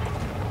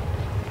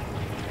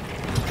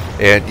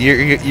 And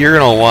you're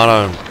going to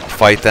want to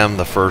fight them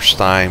the first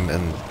time,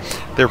 and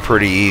they're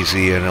pretty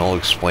easy, and it'll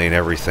explain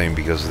everything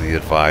because of the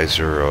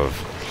advisor of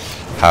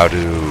how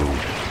to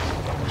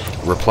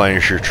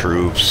replenish your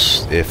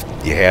troops if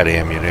you had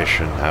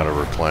ammunition, how to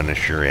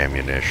replenish your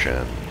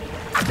ammunition.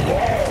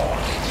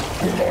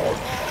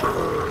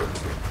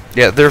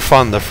 Yeah, they're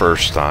fun the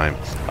first time.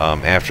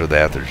 After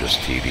that, they're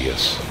just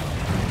tedious.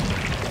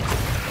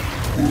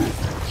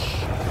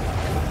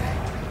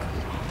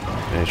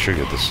 And I should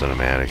get the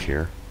cinematic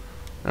here.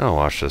 I'll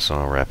watch this and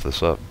I'll wrap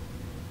this up.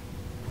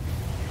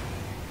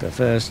 The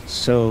first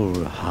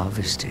soul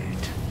harvested.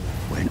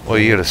 When Well,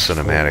 you get a all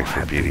cinematic four for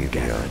have beating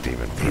been the gathered,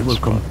 demon They prince, will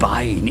but-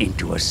 combine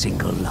into a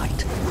single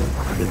light,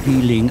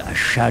 revealing a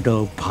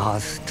shadow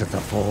path to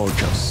the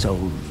Forge of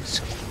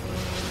Souls.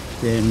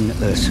 Then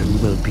Ursun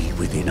will be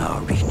within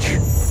our reach.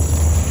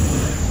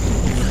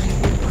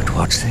 But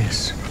what's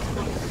this?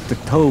 The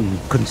tome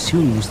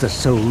consumes the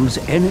soul's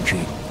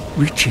energy,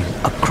 reaching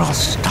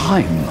across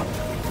time,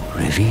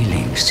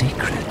 revealing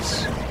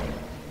secrets.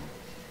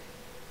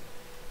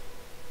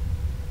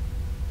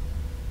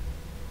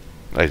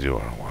 I do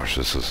want to watch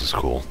this. This is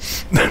cool.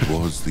 It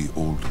was the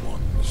Old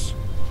Ones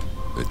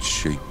that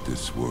shaped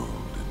this world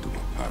into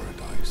a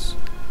paradise.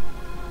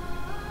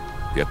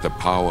 Yet the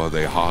power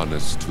they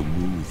harnessed to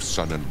move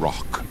sun and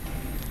rock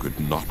could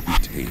not be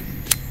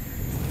tamed.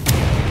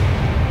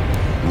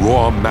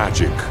 Raw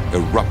magic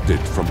erupted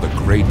from the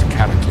great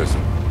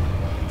cataclysm,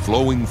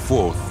 flowing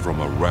forth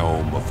from a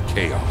realm of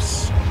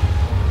chaos.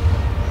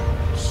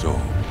 So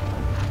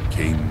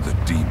came the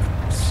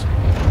demons.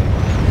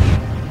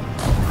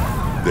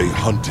 They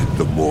hunted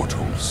the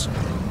mortals,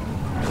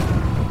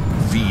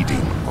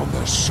 feeding on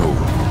their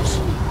souls.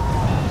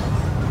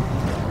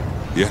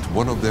 Yet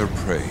one of their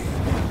prey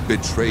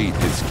betrayed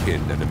his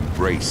kin and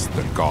embraced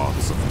the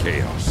gods of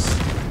chaos.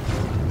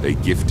 They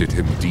gifted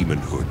him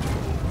demonhood,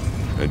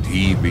 and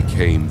he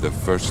became the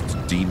first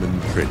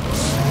demon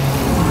prince,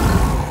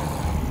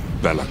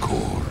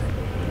 Be'lakor.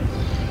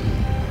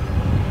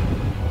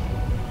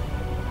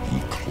 He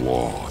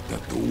clawed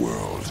at the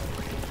world,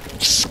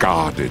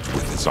 scarred it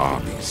with his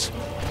armies,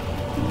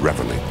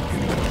 reveling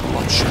in the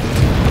bloodshed.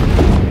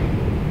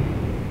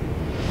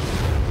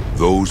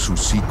 Those who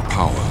seek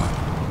power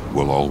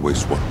will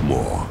always want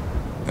more,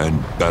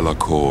 and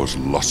Be'lakor's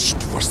lust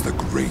was the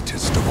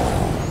greatest of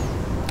all.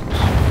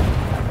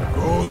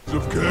 Gods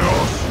of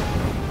chaos.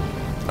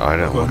 Oh, I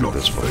didn't look Have at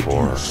this not fed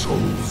before. you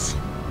souls.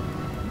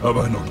 Have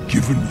I not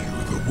given you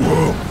the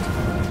world?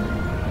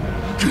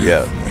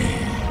 Give me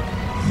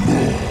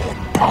more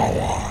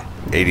power.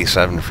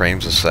 87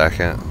 frames a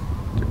second.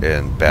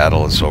 In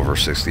battle, it's over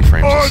 60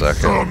 frames a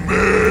second.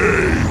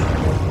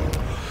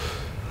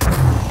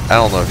 I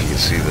don't know if you can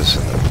see this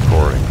in the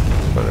recording,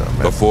 but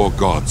the four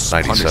gods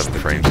 97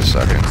 frames a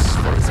second.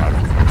 For his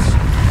arrogance.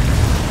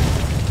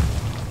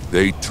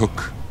 They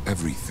took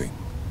everything.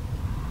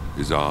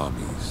 His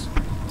armies,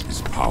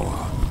 his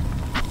power,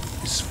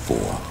 his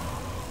form.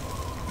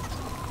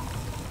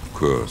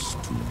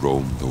 Cursed to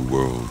roam the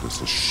world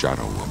as a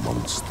shadow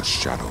amongst the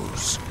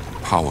shadows,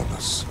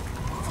 powerless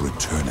for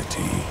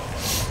eternity.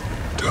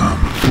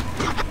 Damn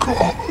the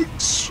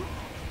gods.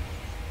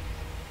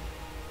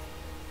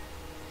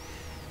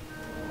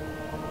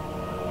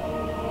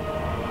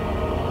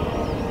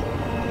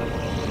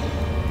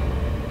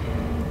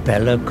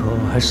 Be'lakor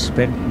has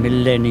spent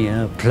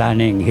millennia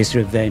planning his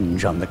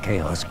revenge on the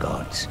Chaos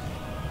Gods.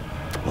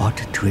 What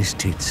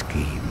twisted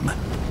scheme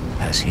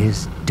has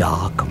his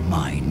dark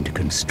mind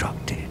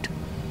constructed?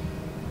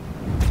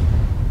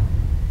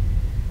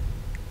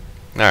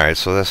 Alright,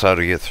 so that's how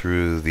to get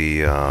through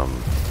the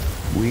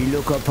We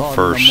look upon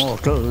first the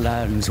mortal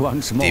lands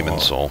once more, Demon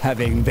Soul.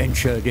 having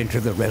ventured into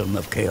the realm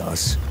of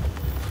chaos.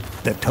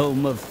 The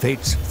Tome of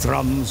Fates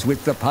thrums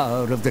with the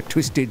power of the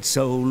twisted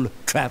soul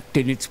trapped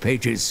in its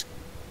pages.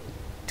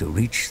 To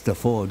reach the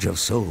Forge of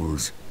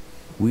Souls,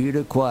 we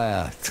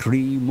require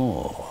 3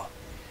 more.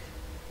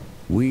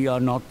 We are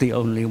not the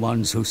only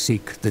ones who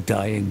seek the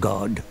dying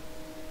god.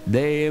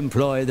 They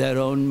employ their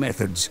own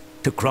methods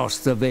to cross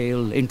the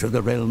veil into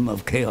the realm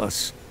of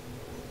chaos.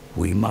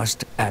 We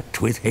must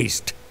act with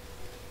haste.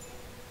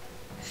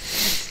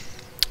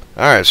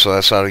 Alright, so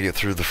that's how to get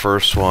through the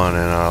first one,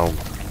 and I'll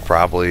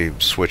probably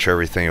switch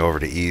everything over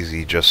to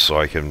easy just so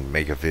I can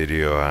make a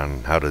video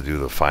on how to do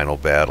the final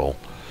battle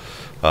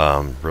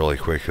really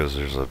quick, because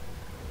there's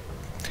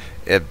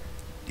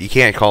you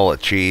can't call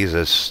it cheese,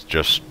 it's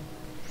just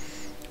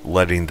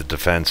letting the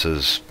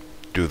defenses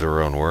do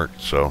their own work.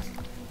 So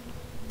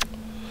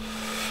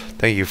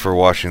thank you for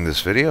watching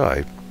this video.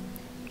 I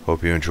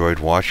hope you enjoyed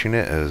watching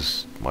it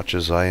as much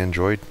as I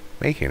enjoyed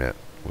making it,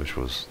 which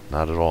was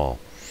not at all.